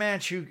match, good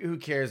match, who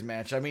cares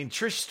match. I mean,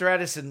 Trish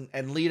Stratus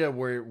and Lita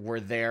were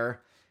there,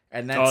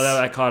 and that's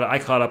I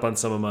caught up on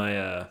some of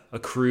my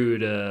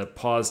accrued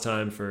pause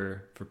time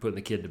for putting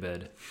the kid to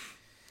bed.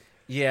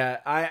 Yeah,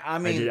 I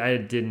mean, I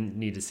didn't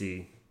need to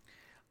see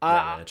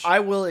that match. I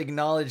will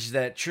acknowledge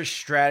that Trish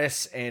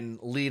Stratus and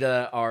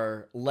Lita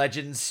are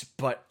legends,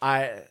 but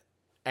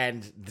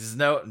there's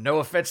no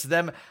offense to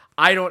them,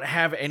 I don't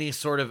have any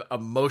sort of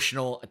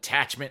emotional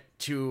attachment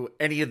to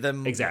any of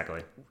them.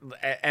 Exactly.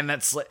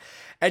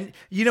 And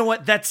you know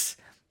what?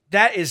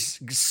 That is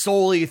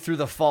solely through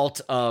the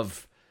fault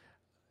of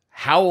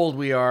how old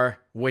we are,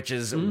 which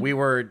is we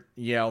were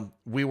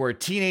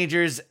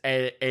teenagers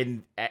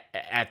and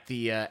at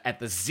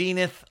the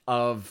zenith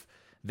of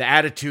the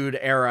Attitude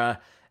Era,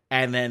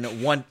 and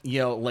then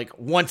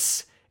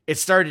once it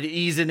started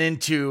easing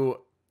into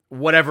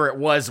whatever it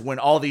was when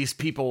all these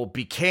people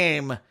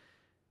became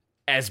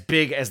as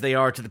big as they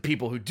are to the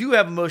people who do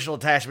have emotional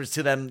attachments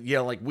to them, you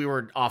know, like we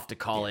were off to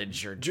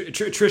college or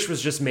Trish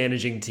was just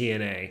managing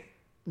TNA,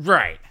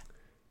 right?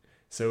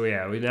 So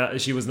yeah,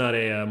 she was not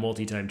a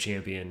multi-time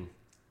champion,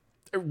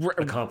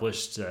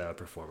 accomplished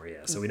performer.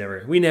 Yeah, so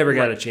we never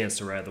got a chance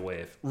to ride the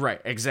wave. Right,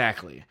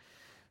 exactly.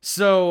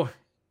 So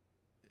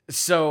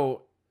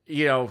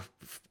you know,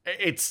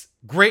 it's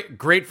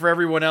great for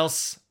everyone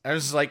else. I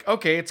was just like,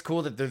 okay, it's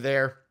cool that they're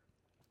there,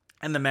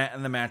 and the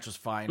match was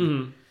fine.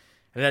 Mm-hmm.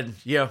 And then,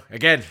 you know,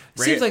 again,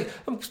 seems like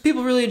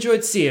people really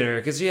enjoyed seeing her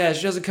because, she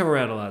doesn't come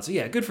around a lot. So,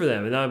 yeah, good for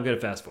them. And now I'm going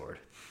to fast forward.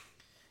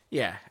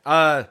 Yeah.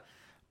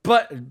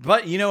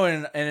 But you know,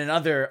 in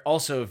another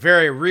also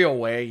very real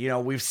way, you know,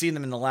 we've seen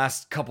them in the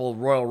last couple of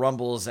Royal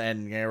Rumbles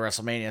and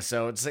WrestleMania.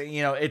 So it's,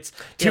 you know, it's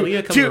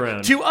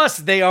to us,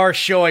 they are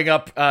showing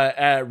up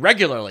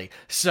regularly.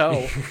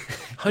 So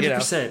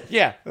 100%.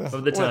 Yeah.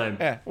 Of the time.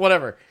 Yeah.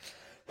 Whatever.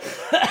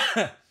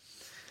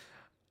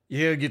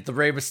 You get the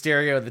Rey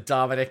Mysterio, the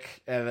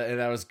Dominic, and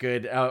that was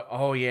good.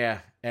 Oh yeah,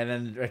 and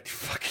then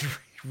fucking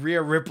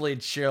Rhea Ripley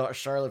and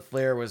Charlotte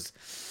Flair was,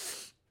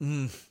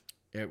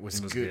 it was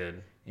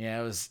good.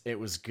 Yeah, it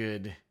was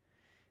good,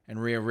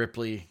 and Rhea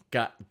Ripley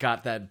got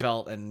that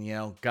belt, and you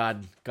know,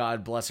 God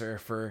bless her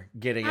for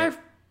getting it.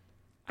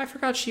 I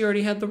forgot she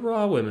already had the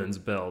Raw Women's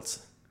belt,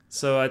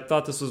 so I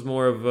thought this was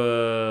more of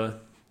a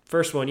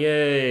first one,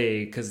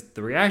 yay, because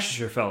the reaction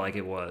sure felt like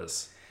it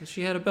was.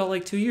 She had a belt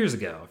like 2 years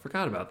ago. I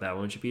forgot about that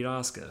when she beat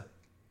Asuka.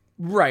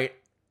 Right,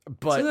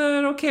 but so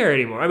I don't care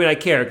anymore. I mean, I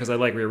care because I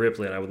like Rhea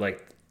Ripley, and I would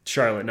like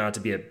Charlotte not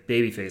to be a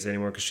babyface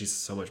anymore because she's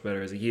so much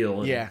better as a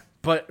heel. Yeah,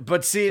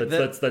 but see,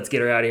 let's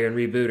get her out of here and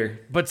reboot her.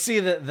 But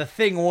see, the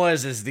thing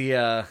was once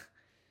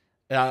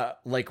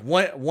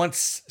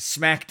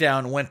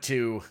SmackDown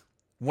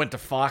went to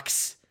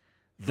Fox,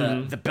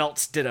 the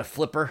belts did a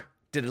flipper,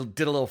 did a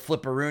little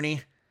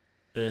flipperoonie.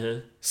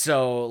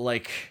 So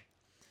like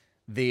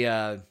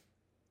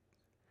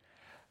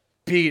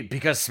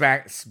because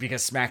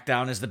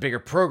SmackDown is the bigger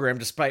program,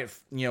 despite,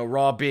 you know,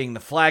 Raw being the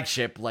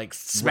flagship, like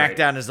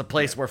SmackDown is the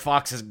place where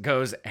Fox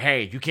goes,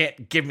 hey, you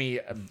can't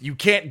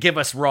give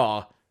us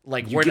Raw,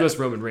 like give us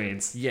Roman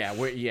Reigns.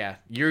 Yeah,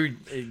 you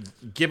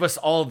give us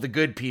all of the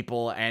good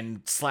people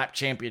and slap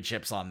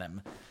championships on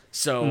them.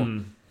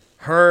 So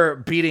her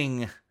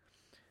beating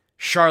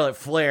Charlotte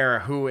Flair,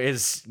 who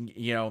is,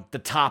 you know, the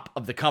top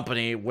of the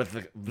company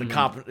with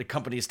the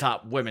company's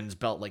top women's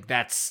belt, like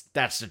that's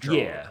the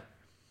draw.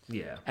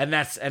 Yeah. And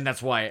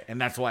that's why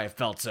it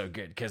felt so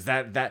good, because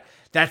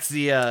that's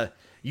the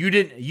you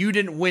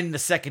didn't win the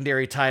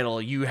secondary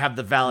title. You have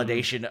the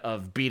validation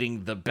of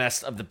beating the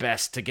best of the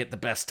best to get the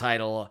best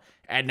title,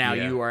 and now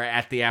you are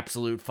at the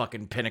absolute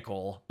fucking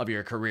pinnacle of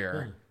your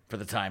career for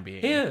the time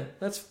being. Yeah,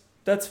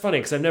 that's funny,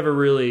 because I've never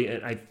really,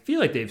 and I feel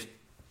like they've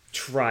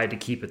tried to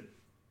keep it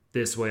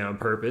this way on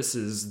purpose,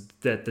 is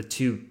that the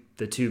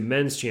two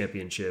men's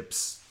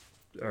championships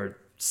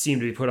seem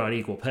to be put on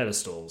equal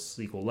pedestals,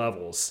 equal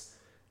levels.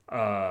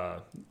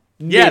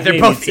 They're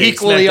both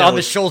equally on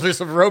the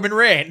shoulders of Roman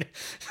Reigns.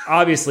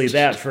 Obviously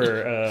that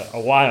for a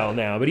while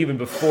now, but even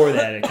before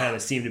that, it kind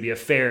of seemed to be a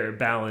fair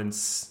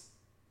balance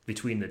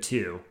between the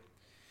two.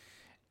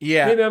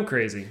 Yeah, maybe I'm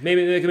crazy.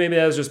 Maybe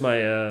that was just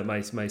my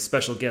my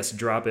special guest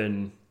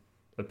drop-in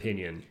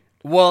opinion.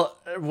 Well,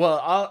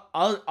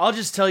 I'll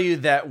just tell you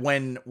that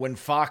when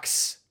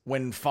Fox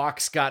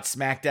got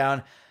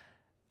SmackDown,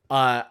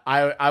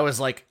 I was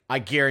like, I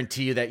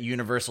guarantee you that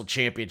Universal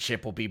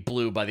Championship will be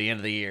blue by the end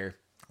of the year.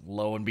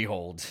 Lo and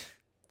behold.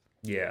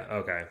 Yeah.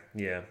 Okay.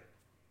 Yeah.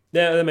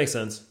 Yeah, that makes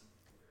sense.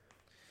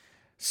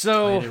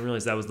 So I didn't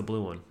realize that was the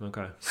blue one.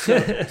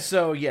 Okay.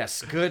 So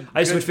yes, good.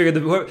 I just figured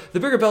the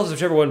bigger belt is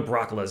whichever one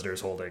Brock Lesnar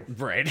is holding.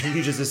 Right.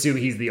 You just assume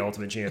he's the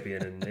ultimate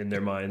champion in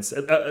their minds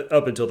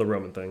up until the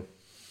Roman thing.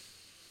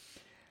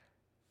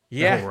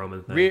 Yeah. The whole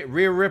Roman thing.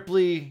 Rhea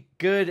Ripley,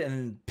 good,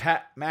 and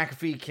Pat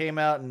McAfee came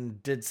out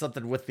and did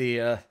something with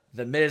the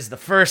Miz, the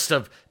first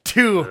of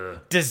two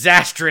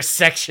disastrous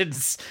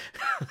sections.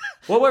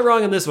 What went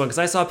wrong in this one? Because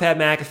I saw Pat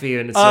McAfee,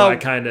 and so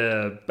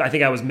I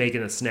think I was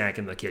making a snack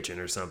in the kitchen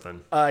or something.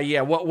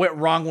 Yeah, what went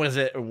wrong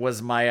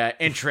was my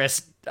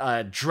interest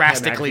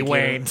drastically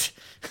waned.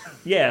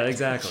 Yeah,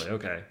 exactly.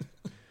 Okay.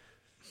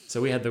 So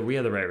we had the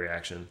right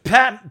reaction.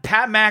 Pat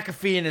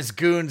McAfee and his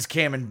goons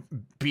came and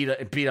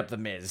beat up the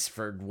Miz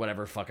for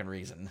whatever fucking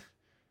reason.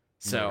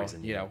 So,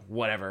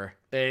 whatever.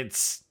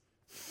 It's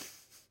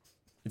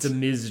a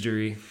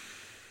mystery.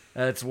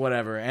 It's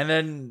whatever.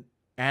 And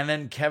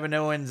then Kevin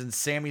Owens and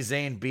Sami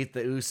Zayn beat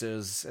the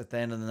Usos at the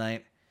end of the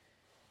night.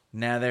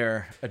 Now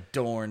they're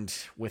adorned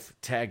with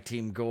tag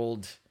team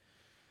gold.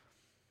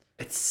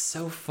 It's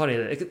so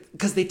funny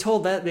because they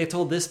told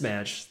this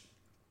match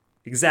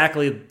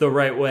exactly the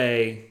right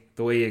way,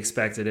 the way you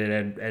expected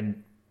it,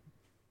 and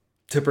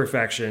to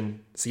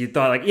perfection. So you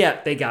thought, like,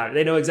 yeah, they got it.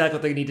 They know exactly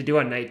what they need to do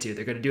on night 2.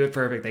 They're going to do it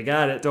perfect. They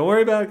got it. Don't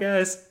worry about it,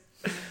 guys.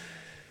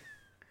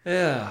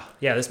 Yeah,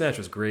 this match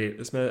was great.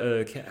 This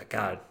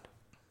God,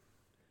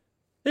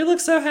 they look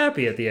so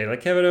happy at the end.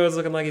 Like Kevin Owens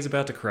looking like he's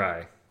about to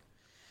cry.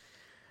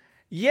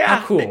 Yeah,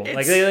 how cool!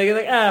 Like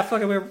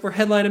fuck it, we're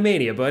headlining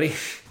Mania, buddy.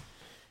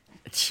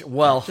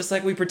 Well, just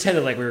like we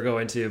pretended like we were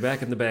going to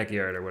back in the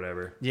backyard or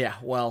whatever. Yeah,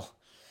 well,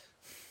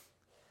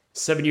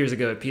 7 years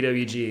ago at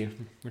PWG,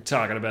 we're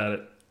talking about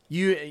it.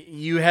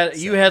 You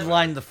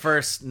headlined the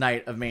first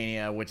night of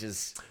Mania, which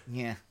is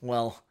it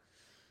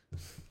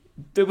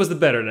was the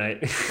better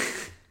night.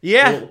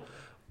 Yeah, well,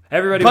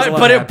 everybody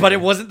was but it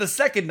wasn't the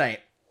second night.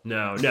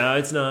 No,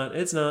 it's not.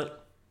 It's not.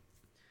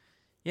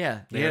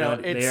 Yeah, they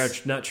are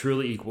not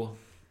truly equal.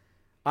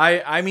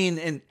 I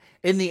mean,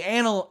 in the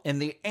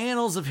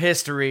annals of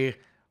history,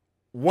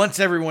 once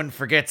everyone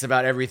forgets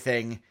about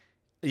everything,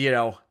 they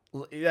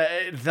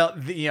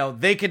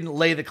can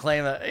lay the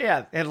claim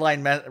that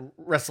headline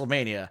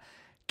WrestleMania.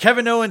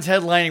 Kevin Owens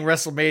headlining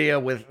WrestleMania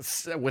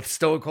with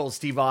Stone Cold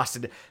Steve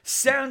Austin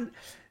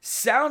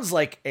sounds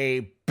like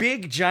a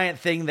big giant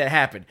thing that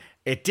happened.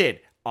 It did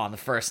on the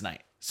first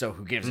night. So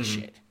who gives a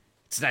shit?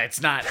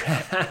 It's not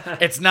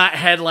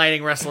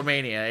headlining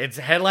WrestleMania. It's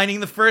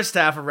headlining the first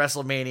half of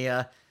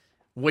WrestleMania,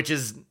 which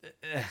is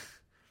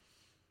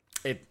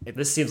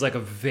This seems like a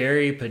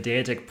very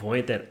pedantic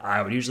point that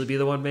I would usually be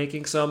the one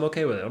making, so I'm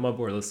okay with it. I'm on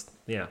board.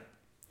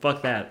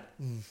 Fuck that.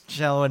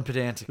 Shallow and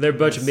pedantic. They're a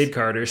bunch of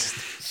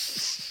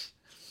mid-carders.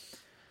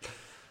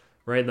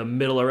 Right in the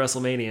middle of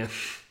WrestleMania.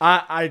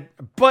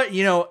 But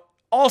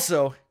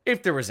also,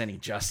 if there was any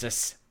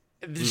justice,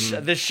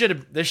 this should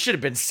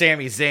have been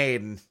Sami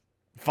Zayn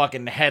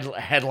fucking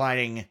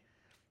headlining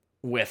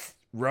with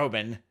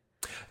Roman.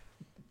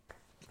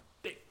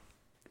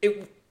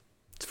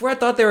 It's where I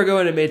thought they were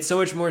going. It made so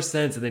much more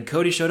sense, and then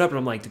Cody showed up, and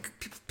I'm like,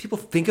 do people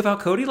think about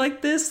Cody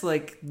like this?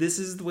 Like, this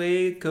is the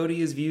way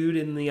Cody is viewed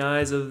in the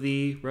eyes of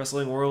the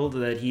wrestling world,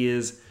 that he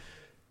is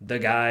the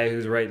guy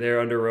who's right there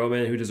under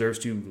Roman, who deserves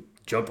to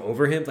jump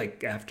over him,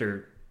 like,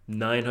 after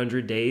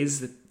 900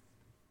 days. It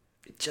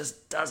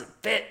just doesn't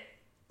fit.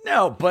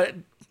 No, but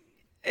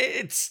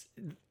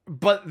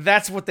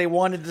that's what they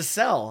wanted to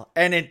sell,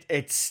 and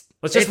it's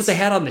just what they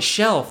had on the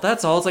shelf.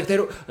 That's all. It's like they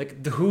don't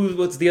like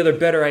what's the other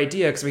better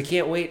idea? Because we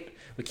can't wait.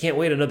 We can't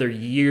wait another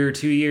year,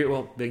 2 years.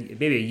 Well,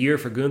 maybe a year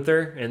for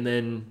Gunther, and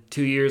then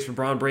 2 years for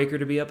Braun Breaker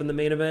to be up in the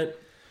main event.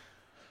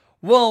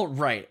 Well,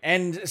 right,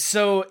 and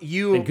so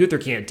and Gunther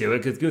can't do it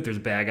because Gunther's a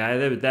bad guy.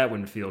 That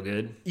wouldn't feel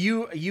good.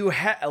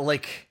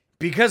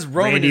 Because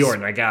Roman Randy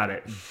Orton, I got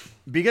it.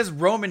 Because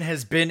Roman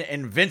has been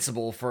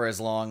invincible for as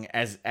long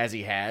as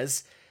he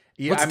has.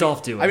 Yeah, What's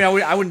Dolph doing? I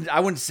mean,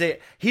 I wouldn't say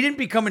he didn't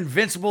become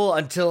invincible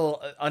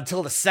until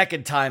the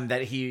second time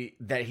that he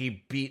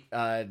beat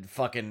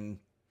fucking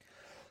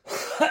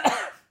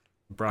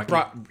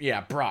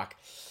Brock.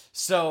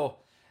 So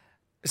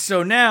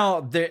now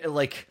they're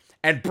like,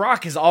 and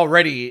Brock is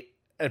already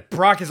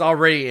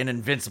an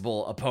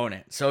invincible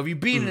opponent. So if you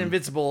beat an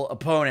invincible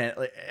opponent,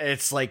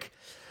 it's like,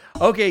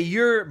 okay,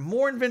 you're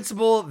more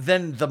invincible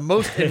than the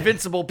most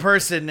invincible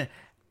person,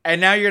 and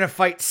now you're gonna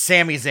fight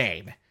Sami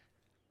Zayn.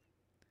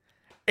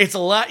 It's a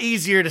lot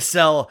easier to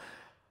sell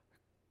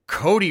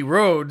Cody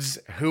Rhodes,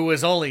 who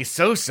was only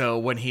so-so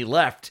when he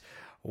left,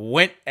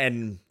 went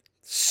and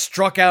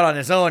struck out on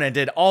his own and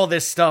did all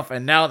this stuff,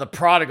 and now the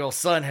prodigal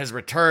son has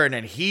returned,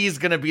 and he's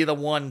gonna be the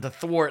one to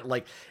thwart.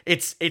 Like,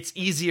 it's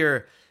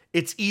easier.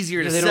 It's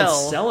easier to they sell. They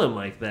don't sell him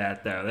like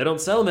that, though. They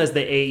don't sell him as the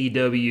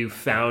AEW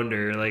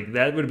founder. Like,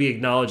 that would be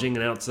acknowledging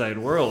an outside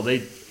world.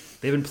 They've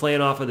been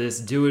playing off of this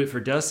 "do it for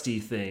Dusty"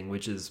 thing,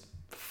 which is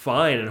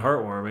fine and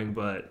heartwarming,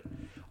 but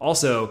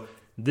also,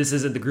 this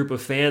isn't the group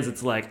of fans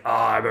that's like, oh,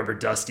 I remember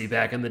Dusty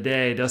back in the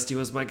day. Dusty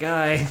was my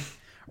guy.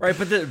 Right,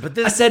 but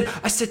this...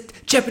 I said,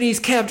 Japanese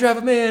cab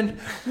driver man,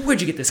 where'd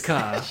you get this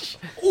car?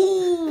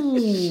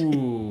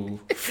 Ooh,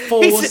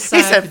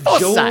 Forsyth,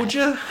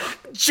 Georgia.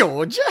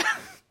 Georgia?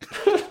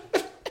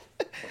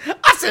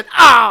 I said,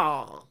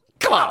 oh,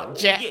 come on,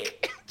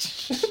 Jack.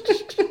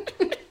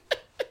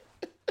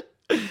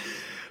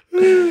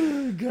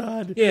 Oh,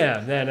 God.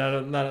 Yeah,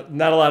 man,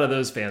 not a lot of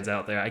those fans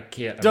out there. I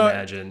can't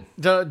imagine.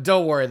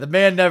 Don't worry. The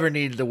man never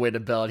needed to win a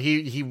belt.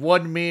 He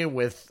won me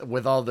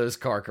with all those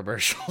car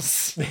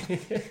commercials.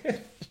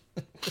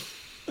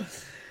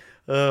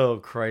 Oh,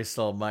 Christ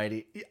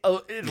almighty.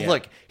 Oh,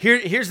 look,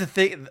 here's the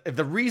thing.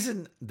 The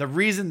reason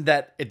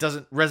that it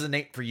doesn't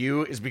resonate for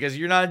you is because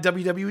you're not a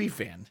WWE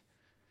fan.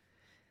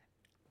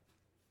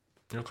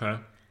 Okay.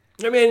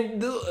 I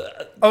mean,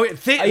 I'm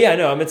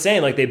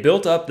saying, like, they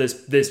built up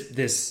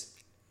this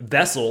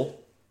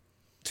vessel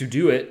to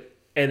do it,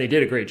 and they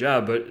did a great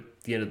job. But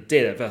at the end of the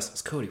day, that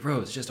vessel's Cody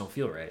Rhodes. It just don't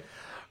feel right.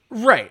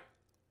 Right.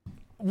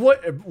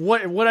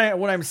 What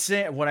I'm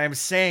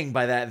saying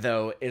by that,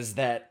 though, is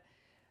that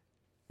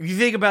if you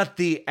think about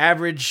the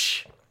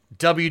average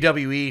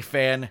WWE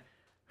fan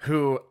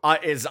who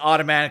is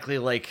automatically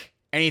like,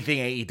 anything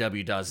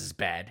AEW does is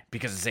bad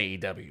because it's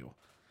AEW.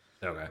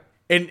 Okay.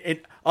 And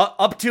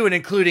up to and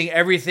including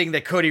everything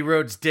that Cody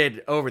Rhodes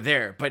did over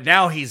there, but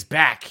now he's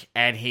back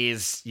and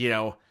he's,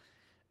 he's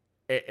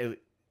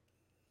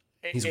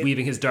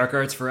weaving his dark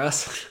arts for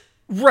us.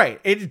 Right.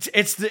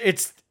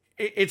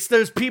 It's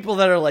those people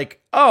that are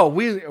like, oh,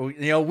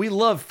 we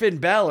love Finn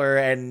Balor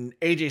and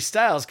AJ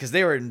Styles because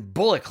they were in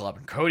Bullet Club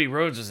and Cody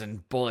Rhodes was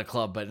in Bullet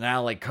Club, but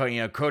now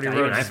Cody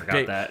Rhodes is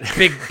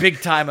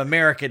big time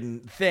American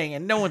thing,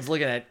 and no one's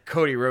looking at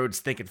Cody Rhodes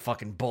thinking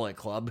fucking Bullet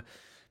Club.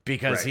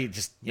 Because he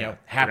just,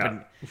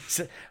 happened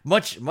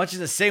much in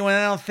the same way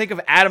I don't think of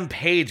Adam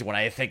Page when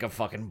I think of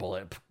fucking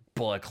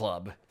Bullet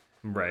Club.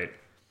 Right.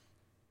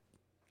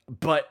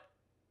 But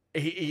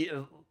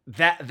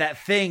that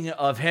thing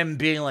of him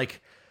being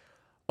like,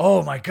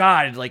 oh my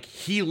God, like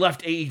he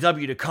left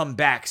AEW to come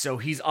back, so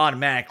he's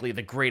automatically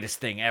the greatest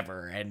thing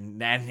ever.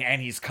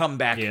 And he's come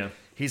back. Yeah.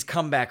 He's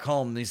come back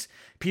home. These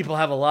people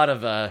have a lot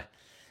of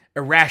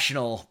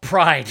irrational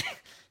pride.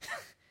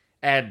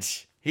 And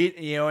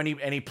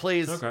he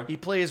plays he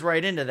plays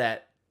right into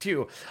that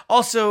too.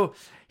 Also,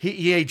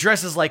 he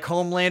dresses like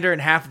Homelander,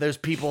 and half of those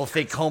people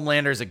think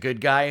Homelander's a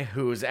good guy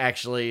who is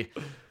actually,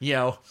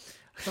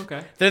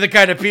 okay. They're the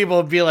kind of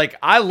people who'd be like,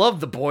 I love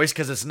The Boys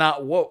because it's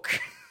not woke.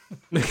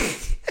 And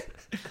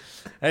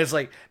it's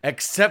like,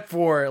 except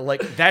for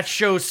like that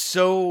show's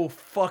so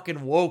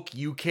fucking woke,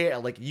 you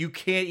can't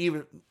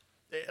even.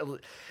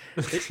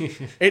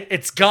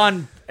 It's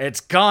gone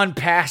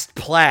past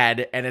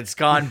plaid, and it's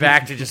gone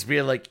back to just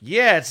being like,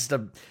 yeah, it's just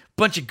a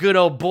bunch of good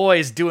old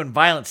boys doing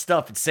violent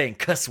stuff and saying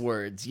cuss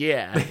words.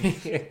 Yeah.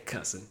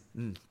 Cussing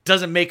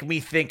doesn't make me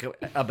think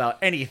about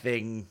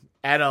anything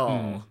at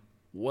all.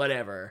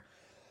 Whatever.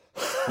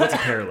 What's a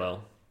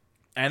parallel?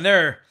 And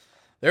they're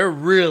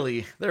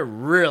really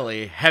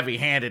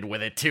heavy-handed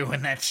with it too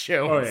in that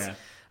show. Oh yeah.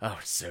 Oh,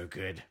 it's so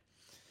good.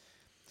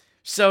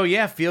 So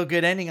yeah, feel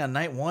good ending on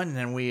night one, and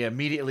then we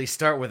immediately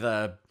start with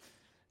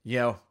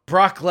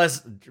Brock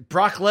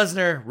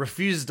Lesnar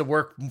refuses to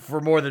work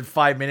for more than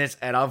 5 minutes,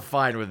 and I'm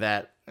fine with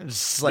that.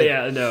 It's like,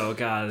 yeah, no,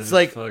 God, it's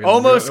like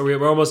almost.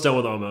 We're almost done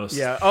with almost.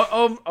 Yeah,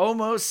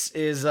 almost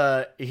is.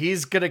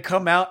 He's gonna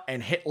come out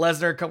and hit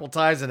Lesnar a couple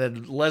times, and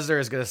then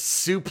Lesnar is gonna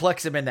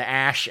suplex him into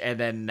ash, and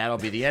then that'll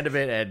be the end of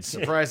it. And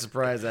surprise,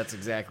 surprise, that's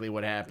exactly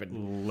what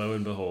happened. Lo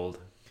and behold.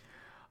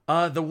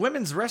 The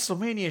women's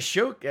WrestleMania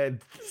show,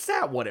 is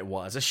that what it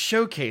was? A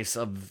showcase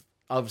of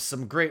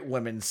some great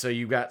women. So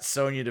you got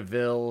Sonya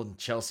Deville,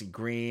 Chelsea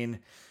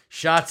Green,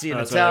 Shotzi and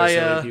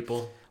Natalya,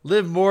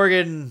 Liv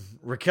Morgan,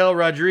 Raquel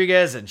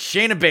Rodriguez, and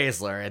Shayna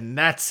Baszler. And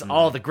that's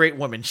all the great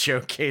women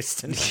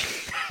showcased.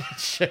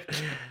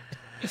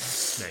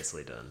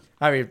 Nicely done.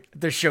 I mean,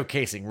 they're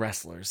showcasing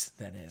wrestlers,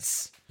 that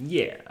is.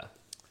 Yeah.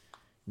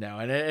 No,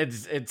 and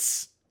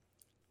it's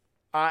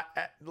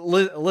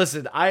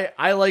Listen,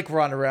 I like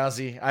Ronda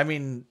Rousey. I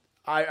mean,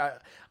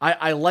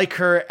 I like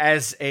her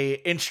as a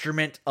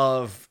instrument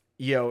of,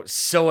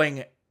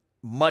 sowing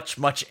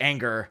much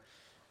anger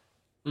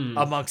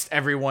amongst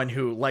everyone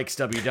who likes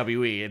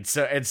WWE, and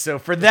so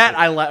for that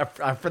I like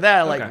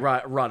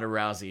Ronda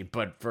Rousey,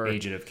 but for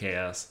Agent of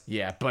Chaos,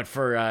 but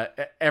for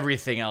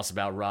everything else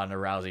about Ronda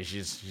Rousey,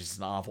 she's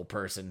an awful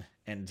person,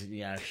 and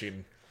she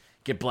can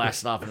get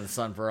blasted off in the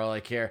sun for all I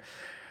care.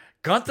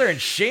 Gunther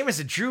and Sheamus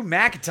and Drew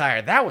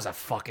McIntyre, that was a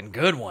fucking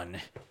good one.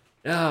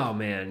 Oh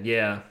man,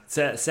 yeah.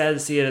 Sad to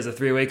see it as a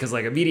 3-way because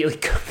immediately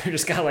Gunther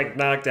just got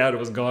knocked out and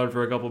was gone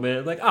for a couple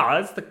minutes.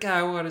 That's the guy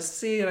I want to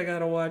see, and I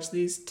gotta watch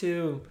these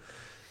two.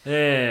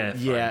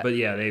 Yeah. But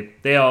yeah,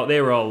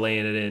 they were all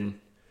laying it in.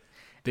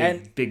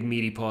 Big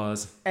meaty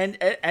paws. And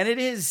it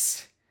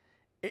is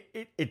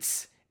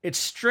it's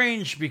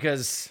strange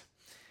because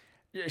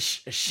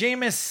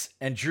Sheamus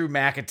and Drew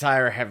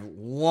McIntyre have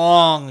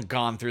long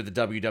gone through the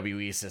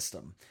WWE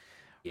system.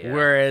 Yeah.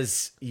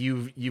 Whereas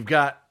you've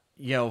got,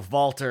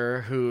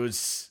 Walter,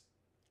 who's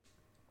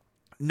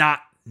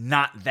not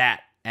that.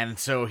 And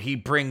so he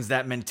brings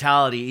that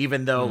mentality,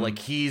 even though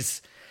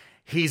he's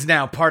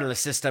now part of the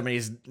system, and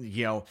he's,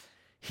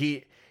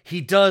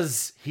 he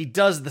does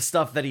the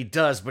stuff that he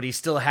does, but he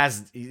still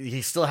has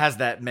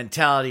that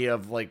mentality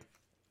of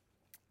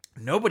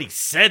nobody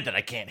said that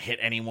I can't hit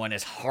anyone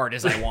as hard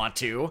as I want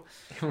to,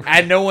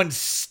 and no one's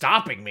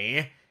stopping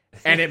me,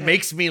 and it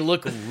makes me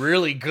look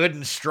really good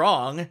and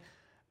strong.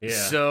 Yeah.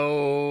 So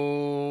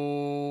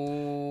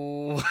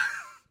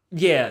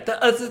yeah,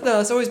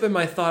 that's always been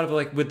my thought of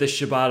with the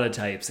Shibata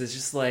types. It's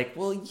just of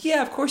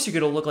course you're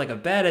gonna look like a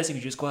badass if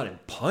you just go out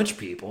and punch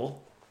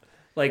people.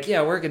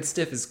 Working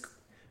stiff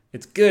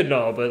it's good and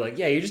all, but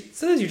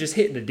sometimes you're just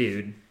hitting a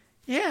dude.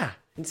 Yeah.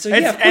 And so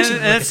of course you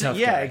look like a tough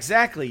guy.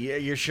 Exactly.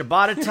 Your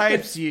Shibata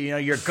types,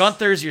 your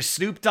Gunthers, your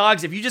Snoop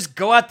Dogs. If you just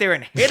go out there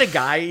and hit a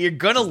guy, you're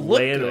gonna look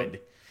good.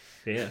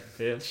 Yeah,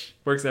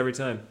 works every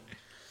time.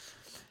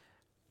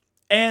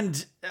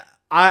 And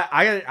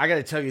I got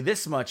to tell you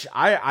this much.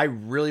 I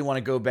really want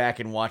to go back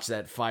and watch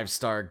that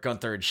 5-star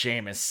Gunther and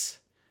Sheamus.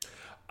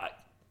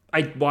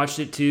 I watched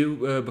it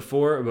too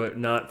before, but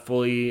not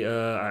fully.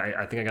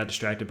 I think I got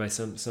distracted by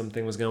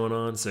something was going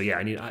on. So yeah,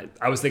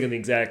 I was thinking the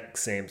exact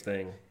same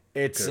thing.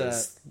 It's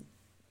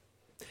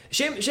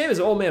Sheamus is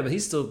an old man, but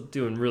he's still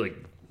doing really.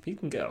 He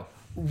can go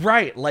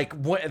right.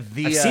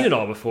 I've seen it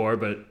all before,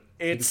 but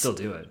he can still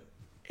do it.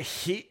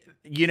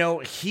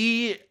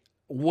 He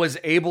was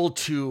able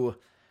to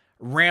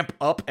ramp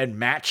up and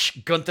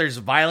match Gunther's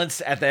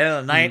violence at the end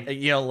of the night.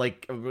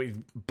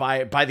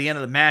 By the end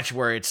of the match,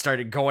 where it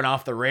started going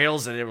off the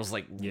rails, and it was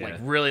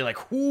really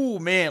ooh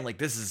man,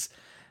 this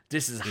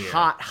is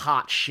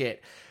hot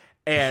shit,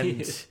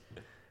 and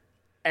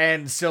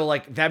and so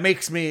that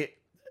makes me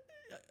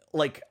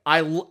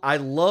I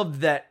love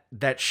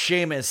that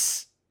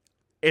Sheamus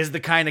is the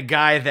kind of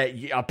guy that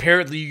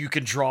apparently you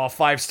can draw a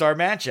 5-star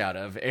match out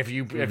of if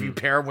you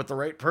pair him with the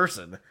right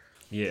person.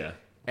 Yeah.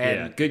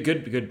 And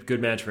good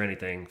match for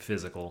anything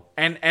physical.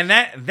 And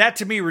that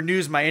to me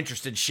renews my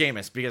interest in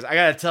Sheamus, because I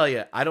gotta tell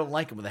you, I don't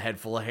like him with a head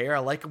full of hair. I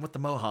like him with the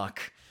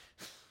mohawk.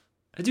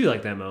 I do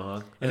like that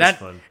mohawk. That's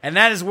fun. And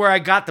that is where I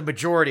got the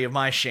majority of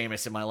my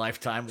Sheamus in my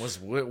lifetime was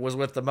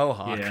with the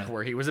mohawk,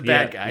 where he was a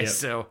bad guy. Yep.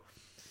 So,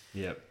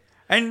 yep.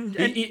 And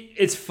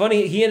it's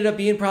funny. He ended up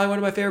being probably one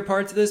of my favorite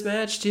parts of this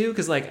match too,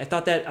 because I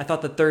thought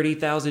the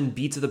 30,000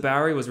 beats of the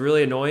Bowery was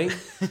really annoying,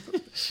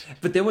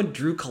 but then when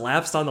Drew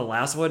collapsed on the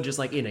last one, just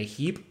in a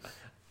heap,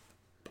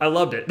 I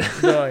loved it.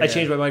 Oh, yeah. I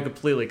changed my mind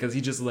completely because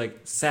he just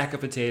sack of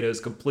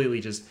potatoes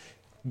completely just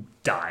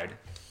died.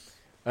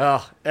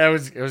 Oh,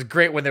 it was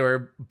great when they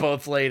were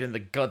both laid in the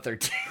Gunther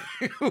too.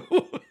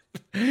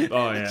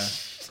 Oh yeah,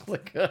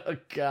 oh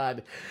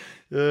god,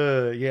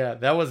 yeah,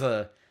 that was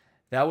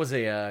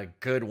a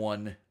good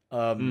one.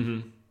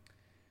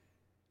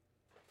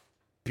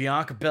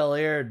 Bianca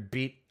Belair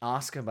beat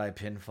Asuka by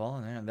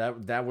pinfall. Man,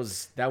 that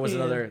was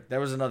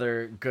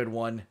another good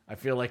one. I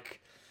feel like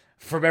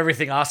from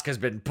everything Asuka's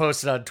been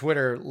posted on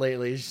Twitter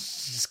lately,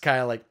 she's just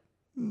kind of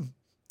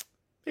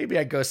maybe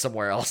I'd go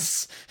somewhere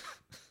else.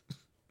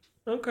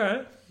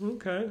 Okay.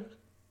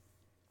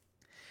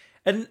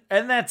 And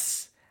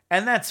that's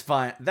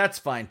fine. That's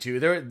fine too.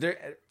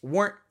 There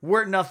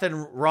weren't nothing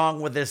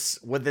wrong with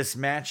this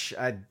match.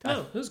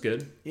 It was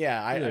good.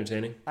 Yeah,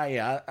 entertaining.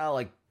 I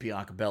like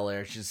Bianca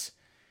Belair.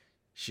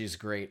 She's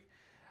great.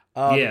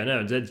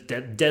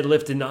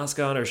 Deadlifting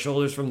Asuka on her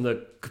shoulders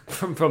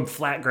from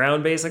flat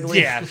ground,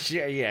 basically. Yeah, she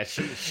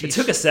it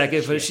took a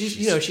second, but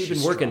she'd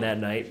been working strong. That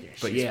night. Yeah,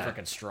 but she's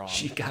freaking strong.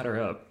 She got her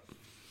up.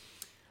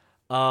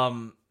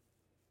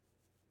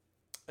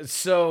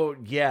 So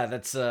yeah,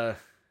 that's I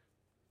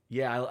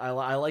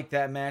like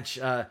that match.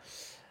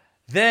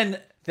 Then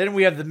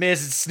we have the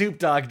Miz and Snoop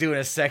Dogg doing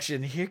a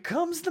section. Here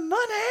comes the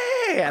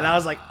money, and I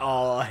was like,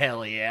 oh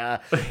hell yeah,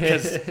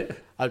 because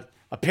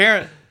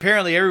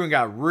apparently everyone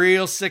got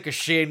real sick of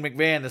Shane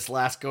McMahon this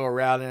last go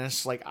around, and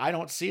it's I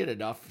don't see it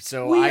enough.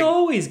 So we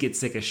always get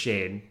sick of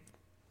Shane.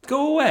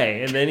 go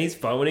away. And then he's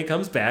fun when he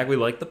comes back. We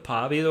like the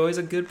pop. He's always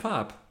a good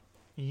pop.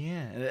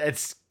 Yeah,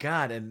 it's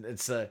God, and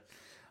it's He's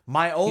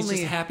just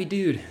a happy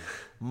dude.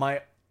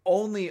 My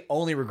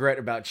only regret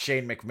about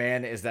Shane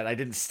McMahon is that I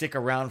didn't stick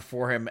around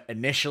for him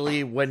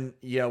initially when,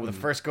 the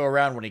first go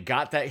around when he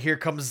got that "Here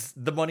Comes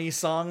the Money"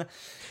 song.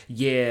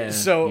 Yeah.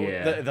 So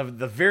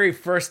the very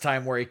first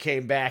time where he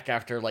came back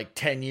after like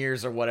 10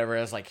 years or whatever,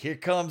 I was like, "Here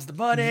comes the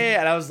money,"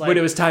 and I was like, when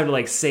it was time to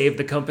like save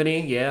the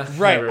company, yeah,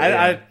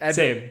 right.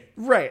 Same.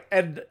 Right,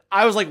 and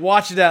I was like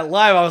watching that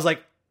live. I was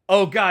like,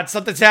 "Oh God,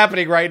 something's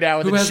happening right now."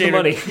 And Who has the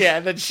money? Yeah,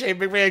 and then Shane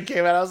McMahon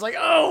came out. I was like,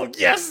 "Oh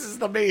yes, this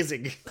is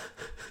amazing."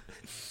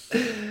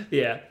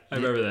 Yeah, I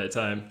remember that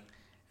time.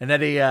 And then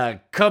he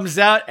comes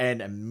out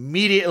and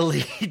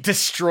immediately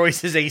destroys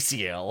his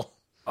ACL.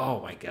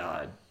 Oh my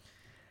God.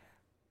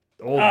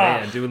 Old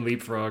man doing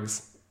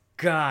leapfrogs.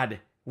 God,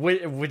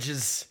 which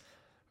is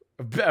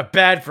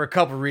bad for a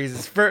couple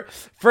reasons.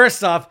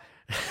 First off,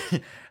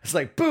 it's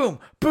like boom,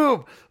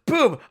 boom,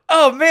 boom.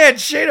 Oh man,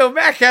 Shane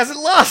O'Mac hasn't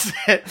lost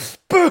it.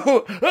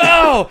 Boom.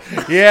 Oh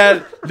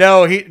yeah.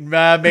 No, he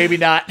maybe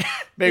not.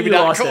 Maybe he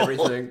not. Lost Cole.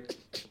 everything.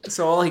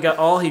 So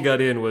all he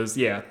got in was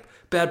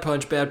bad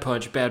punch,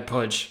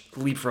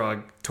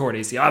 leapfrog, torn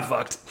ACL. I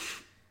fucked.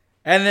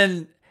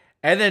 And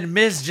then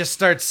Miz just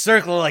starts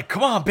circling like,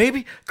 come on,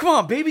 baby,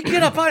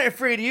 get up! I'm not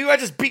afraid of you. I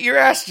just beat your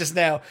ass just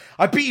now.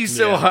 I beat you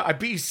so hard. I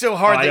beat you so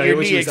hard that your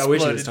knee exploded. I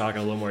wish he was talking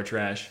a little more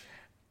trash.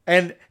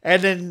 And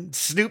then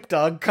Snoop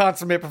Dogg,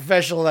 consummate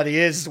professional that he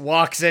is,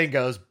 walks in,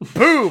 goes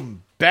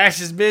boom,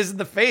 bashes Miz in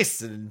the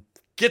face, and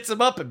gets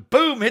him up, and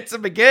boom, hits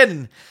him again,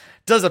 and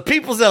does a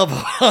people's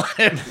elbow on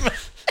him.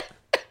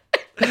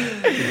 The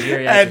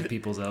geriatric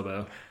people's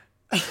elbow.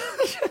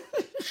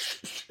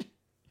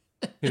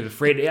 He was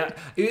afraid. Yeah,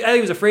 I think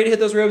he was afraid to hit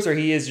those ropes, or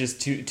he is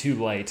just too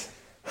light.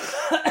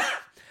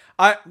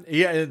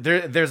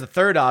 There's a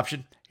third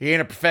option. He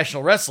ain't a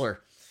professional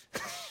wrestler,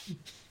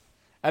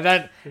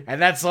 and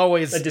that's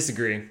always. I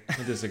disagree.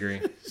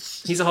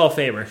 He's a Hall of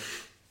Famer.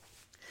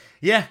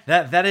 Yeah,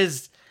 that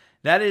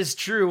is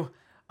true.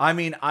 I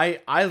mean, I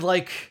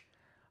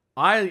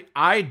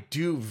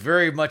do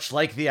very much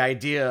like the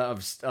idea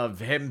of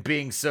him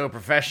being so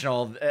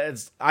professional.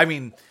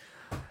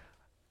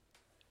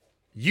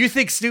 You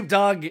think Snoop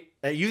Dogg?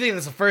 You think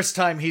that's the first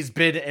time he's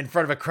been in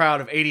front of a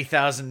crowd of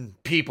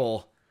 80,000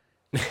 people?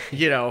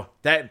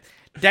 That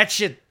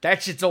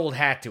shit's old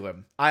hat to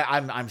him.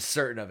 I'm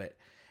certain of it.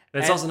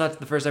 And it's also not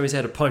the first time he's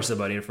had to punch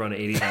somebody in front of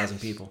 80,000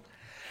 people.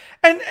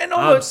 And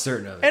I'm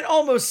certain of it. And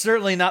almost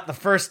certainly not the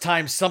first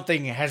time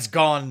something has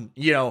gone,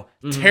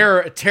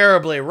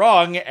 terribly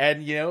wrong,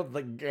 and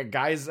the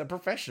guy's a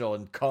professional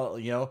and called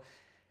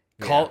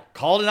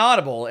an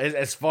audible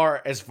as far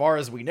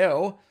as we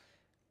know.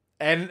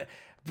 And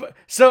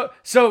so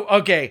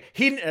okay,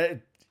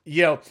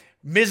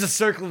 Miz is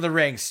circling the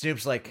ring.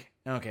 Snoop's like,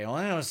 okay, well,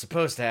 I know what's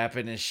supposed to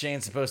happen is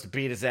Shane's supposed to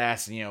beat his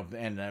ass,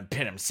 and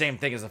pin him. Same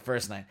thing as the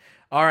first night.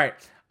 All right,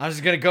 I'm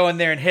just gonna go in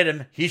there and hit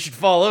him. He should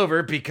fall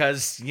over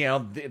because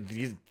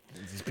these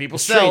people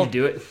sell. To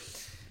do it.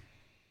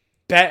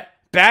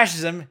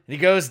 Bashes him, and he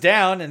goes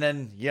down, and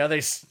then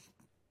they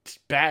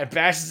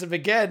bashes him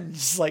again.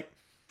 Just like,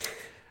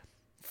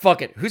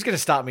 fuck it. Who's gonna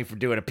stop me from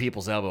doing a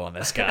people's elbow on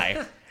this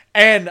guy?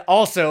 And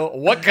also,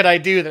 what could I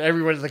do that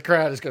everyone in the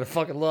crowd is gonna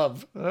fucking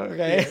love?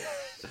 Okay.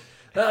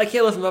 Well, I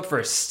can't lift him up for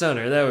a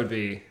stunner. That would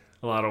be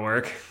a lot of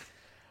work.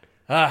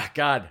 Ah,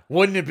 God,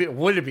 wouldn't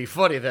it be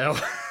funny though?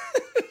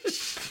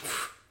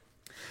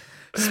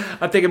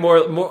 I'm thinking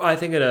more. I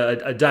think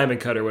a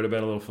diamond cutter would have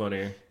been a little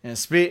funnier. And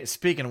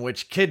speaking of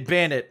which, Kid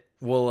Bandit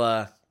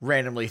will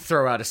randomly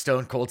throw out a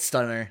Stone Cold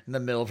Stunner in the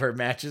middle of her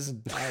matches,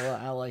 and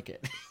I like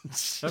it.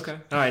 Okay, all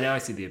right, now I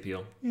see the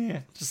appeal.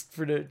 Yeah,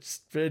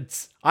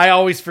 I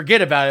always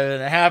forget about it,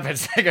 and it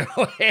happens. I go,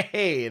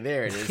 hey,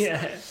 there it is.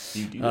 Yeah,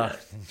 you do that.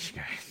 She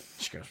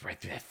goes right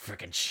through that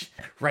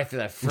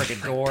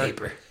freaking door.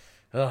 Paper.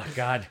 Oh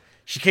God,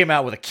 she came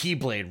out with a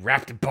keyblade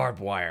wrapped in barbed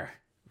wire.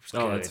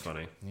 Oh, that's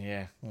funny.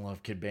 Yeah, I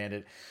love Kid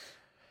Bandit.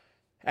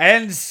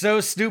 And so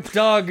Snoop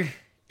Dogg,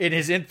 in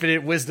his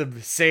infinite wisdom,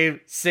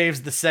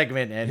 saves the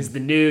segment, and he's the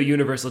new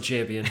Universal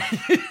Champion.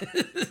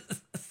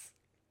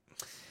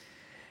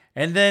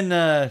 And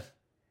then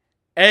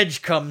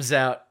Edge comes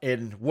out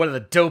in one of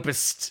the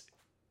dopest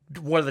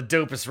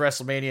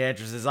WrestleMania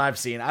entrances I've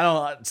seen. I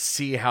don't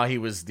see how he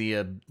was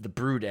the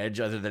Brood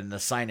Edge other than the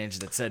signage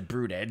that said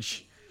Brood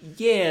Edge.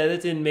 Yeah,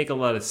 that didn't make a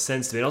lot of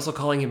sense to me. And also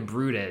calling him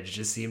Brood Edge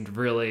just seemed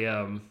really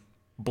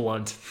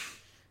blunt.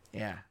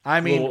 Yeah,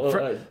 I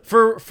mean,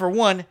 for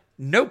one,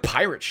 no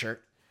pirate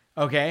shirt.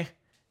 Okay,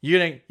 you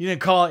didn't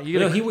call it.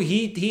 No,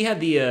 he had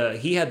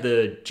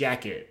the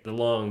jacket, the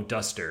long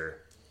duster,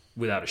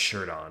 without a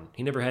shirt on.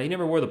 He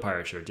never wore the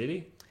pirate shirt, did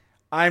he?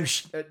 I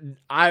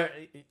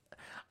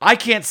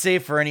can't say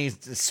for any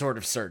sort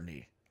of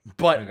certainty,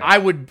 but okay.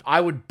 I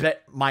would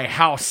bet my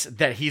house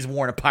that he's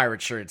worn a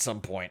pirate shirt at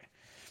some point.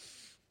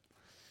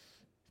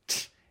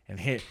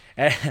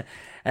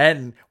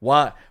 And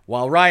while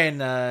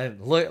Ryan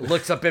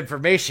looks up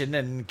information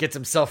and gets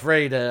himself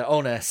ready to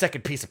own a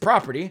second piece of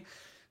property,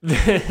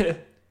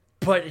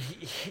 but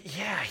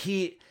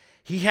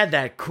he had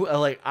that cool,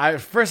 like,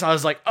 first I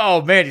was like,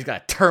 oh man, he's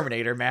got a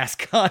Terminator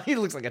mask on. He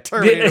looks like a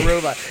Terminator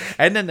robot.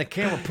 And then the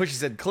camera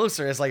pushes in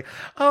closer. It's like,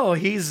 oh,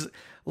 he's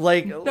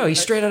like, no,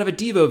 he's straight out of a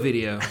Devo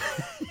video.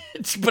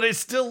 But it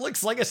still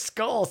looks like a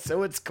skull,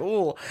 so it's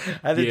cool.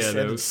 And then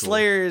that was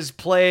Slayer is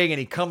playing, and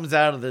he comes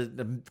out of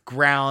the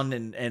ground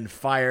and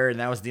fire, and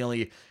that was the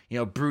only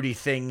broody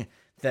thing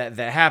that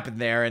happened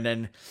there. And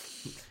then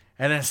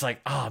it's like,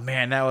 oh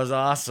man, that was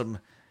awesome.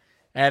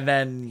 And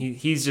then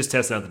he's just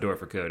testing out the door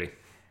for Cody.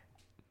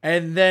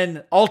 And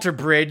then Alter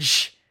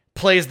Bridge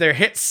plays their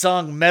hit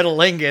song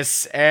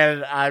Metalingus,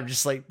 and I'm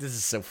just like, this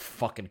is so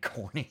fucking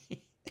corny.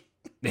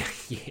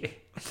 Yeah.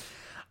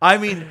 I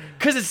mean,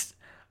 because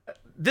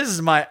this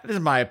is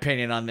my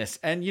opinion on this,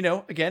 and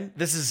again,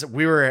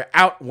 we were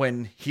out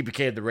when he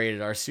became the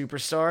rated R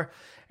superstar,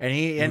 and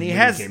he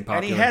has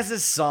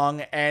this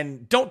song,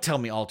 and don't tell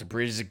me Alter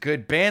Bridge is a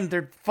good band.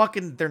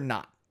 They're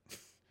not.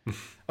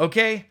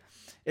 Okay,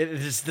 it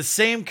is the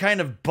same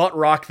kind of butt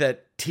rock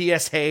that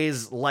T.S.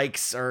 Hayes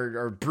likes,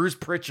 or Bruce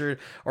Pritchard,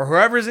 or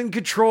whoever's in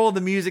control of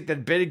the music,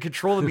 that been in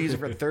control of the music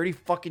for 30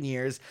 fucking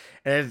years,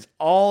 and it's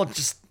all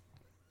just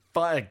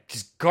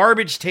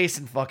garbage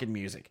tasting fucking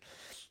music.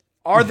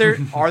 Are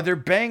there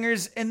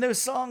bangers in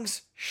those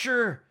songs?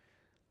 Sure.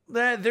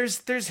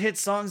 There's hit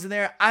songs in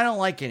there. I don't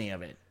like any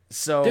of it.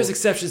 So there's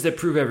exceptions that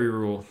prove every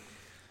rule.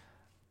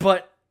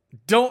 But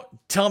don't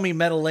tell me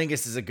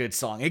Metalingus is a good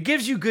song. It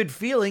gives you good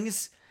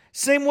feelings,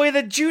 same way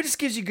that Judas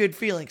gives you good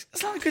feelings.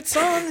 It's not a good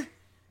song.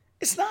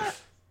 It's not.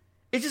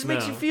 It just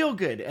makes you feel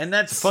good, and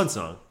that's a fun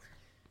song.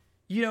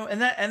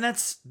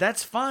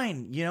 That's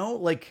fine.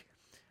 Like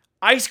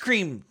ice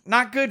cream,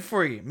 not good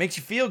for you. Makes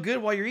you feel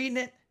good while you're eating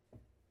it.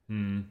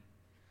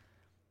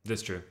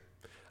 That's true.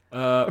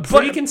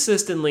 Pretty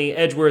consistently,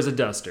 Edge wears a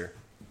duster.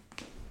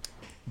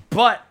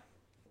 But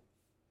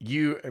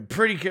you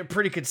pretty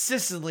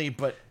consistently.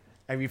 But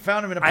have you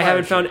found him in a pirate I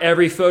haven't shirt? found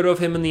every photo of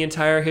him in the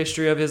entire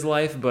history of his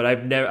life, but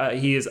I've never.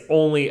 He is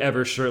only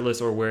ever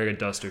shirtless or wearing a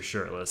duster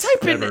shirtless.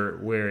 Type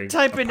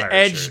in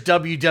Edge shirt.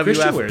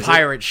 WWF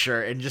pirate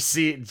shirt and just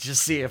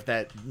see if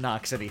that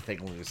knocks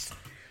anything loose.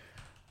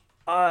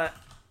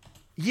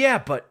 Yeah,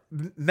 but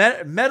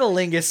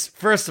Metalingus,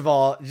 first of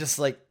all, just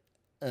like,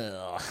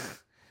 ugh.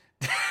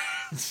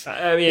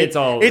 I mean, that's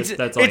all. It's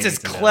as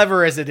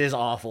clever know. as it is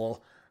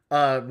awful,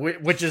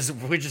 which is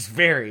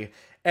very.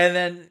 And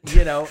then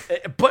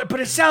but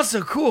it sounds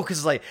so cool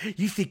because like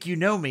you think you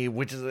know me,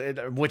 which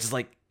is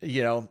like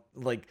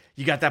like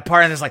you got that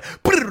part and it's like,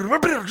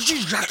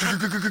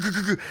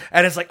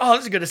 and it's like, oh,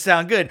 this is gonna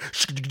sound good.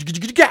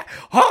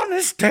 On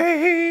this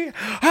day,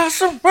 I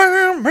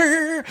surround me.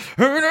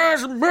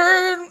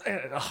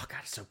 Oh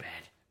god, it's so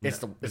bad. It's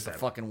the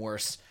fucking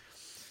worst.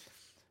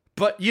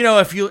 But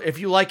if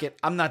you like it,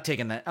 I'm not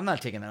taking that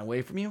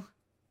away from you.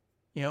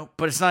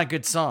 But it's not a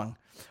good song.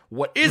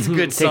 What is a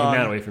good song? Taking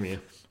that away from you.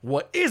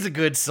 What is a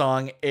good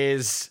song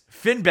is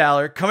Finn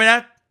Balor coming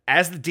out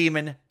as the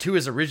Demon to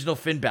his original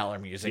Finn Balor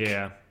music.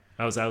 Yeah,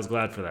 I was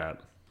glad for that.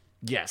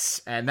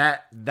 Yes, and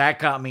that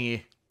got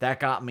me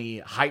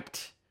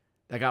hyped.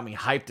 That got me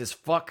hyped as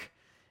fuck.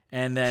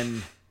 And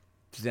then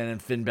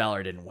Finn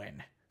Balor didn't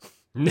win.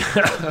 No,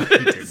 he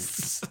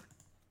didn't.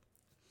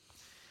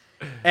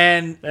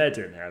 And that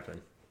didn't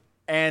happen.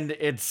 And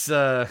it's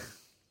I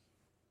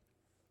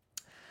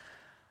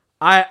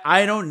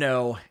don't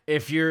know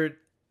if you're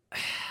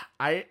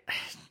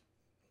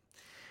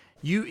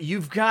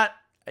you've got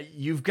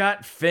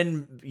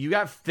Finn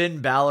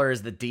Balor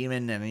as the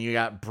Demon, and you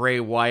got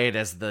Bray Wyatt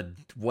as the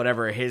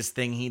whatever his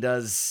thing he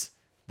does,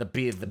 the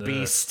Beast,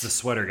 the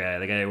sweater guy,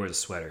 the guy who wears a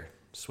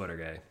sweater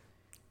guy.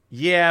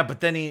 Yeah,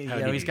 but then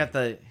he's got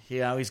the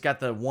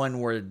one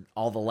where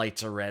all the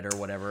lights are red or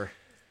whatever.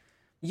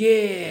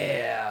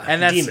 Yeah,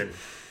 and that's Demon.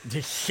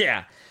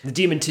 Yeah, the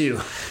Demon 2,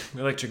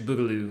 Electric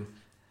Boogaloo.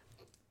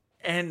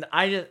 And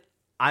I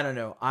don't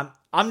know.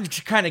 I'm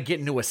just kind of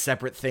getting to a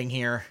separate thing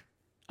here.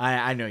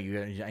 I know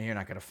you're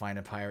not gonna find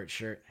a pirate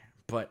shirt,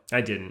 but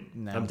I didn't.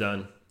 No. I'm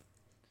done.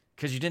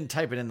 Because you didn't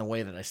type it in the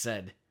way that I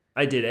said.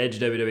 I did Edge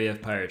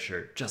WWF pirate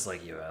shirt, just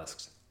like you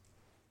asked.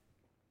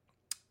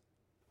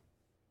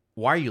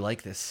 Why are you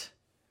like this?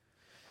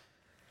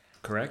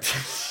 Correct.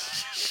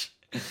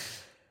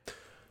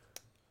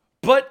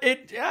 But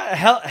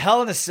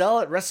Hell in a Cell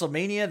at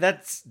WrestleMania.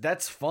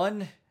 That's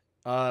fun.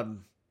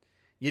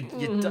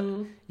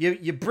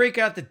 You break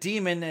out the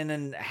Demon and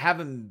then have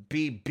him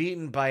be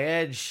beaten by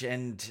Edge,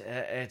 and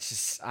it's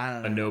just,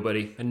 I don't know.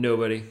 A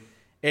nobody.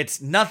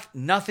 It's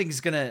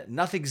nothing's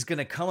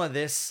gonna come of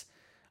this,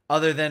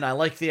 other than I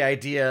like the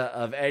idea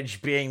of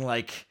Edge being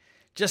like,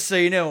 just so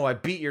you know, I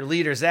beat your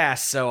leader's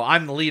ass, so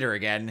I'm the leader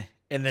again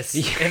in this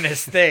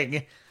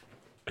thing.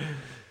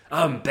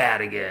 I'm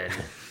bad again.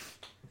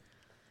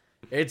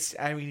 He's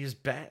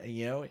bad.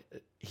 He's going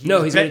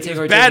to take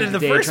our bad in the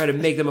first and try to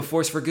make them a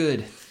force for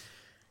good.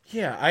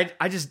 Yeah,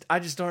 I just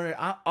don't.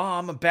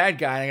 I'm a bad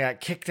guy. And I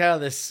got kicked out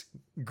of this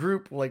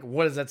group. Like,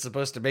 what is that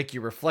supposed to make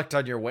you reflect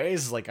on your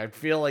ways? Like, I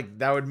feel like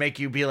that would make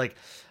you be like,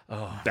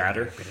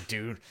 batter.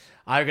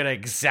 I'm gonna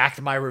exact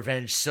my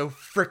revenge so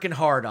freaking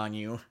hard on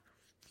you.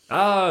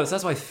 Oh, so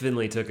that's why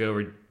Finlay took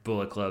over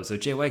Bullet Club, so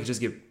Jay White could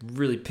just get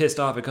really pissed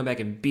off and come back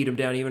and beat him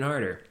down even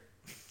harder.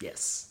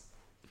 Yes.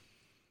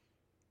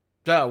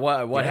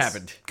 What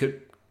happened?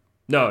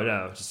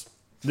 No. Just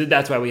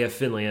that's why we have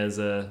Finlay as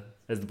the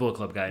Bullet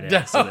Club guy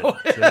now. So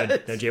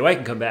that now Jay White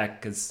can come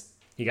back because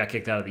he got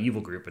kicked out of the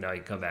evil group, and now he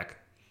can come back.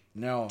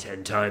 No,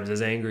 10 times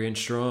as angry and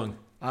strong.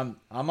 I'm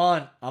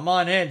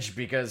on edge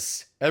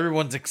because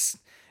everyone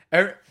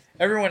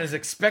is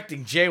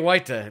expecting Jay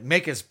White to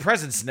make his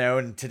presence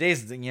known, and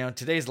today's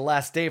the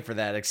last day for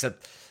that.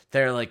 Except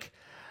they're like,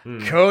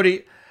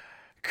 Cody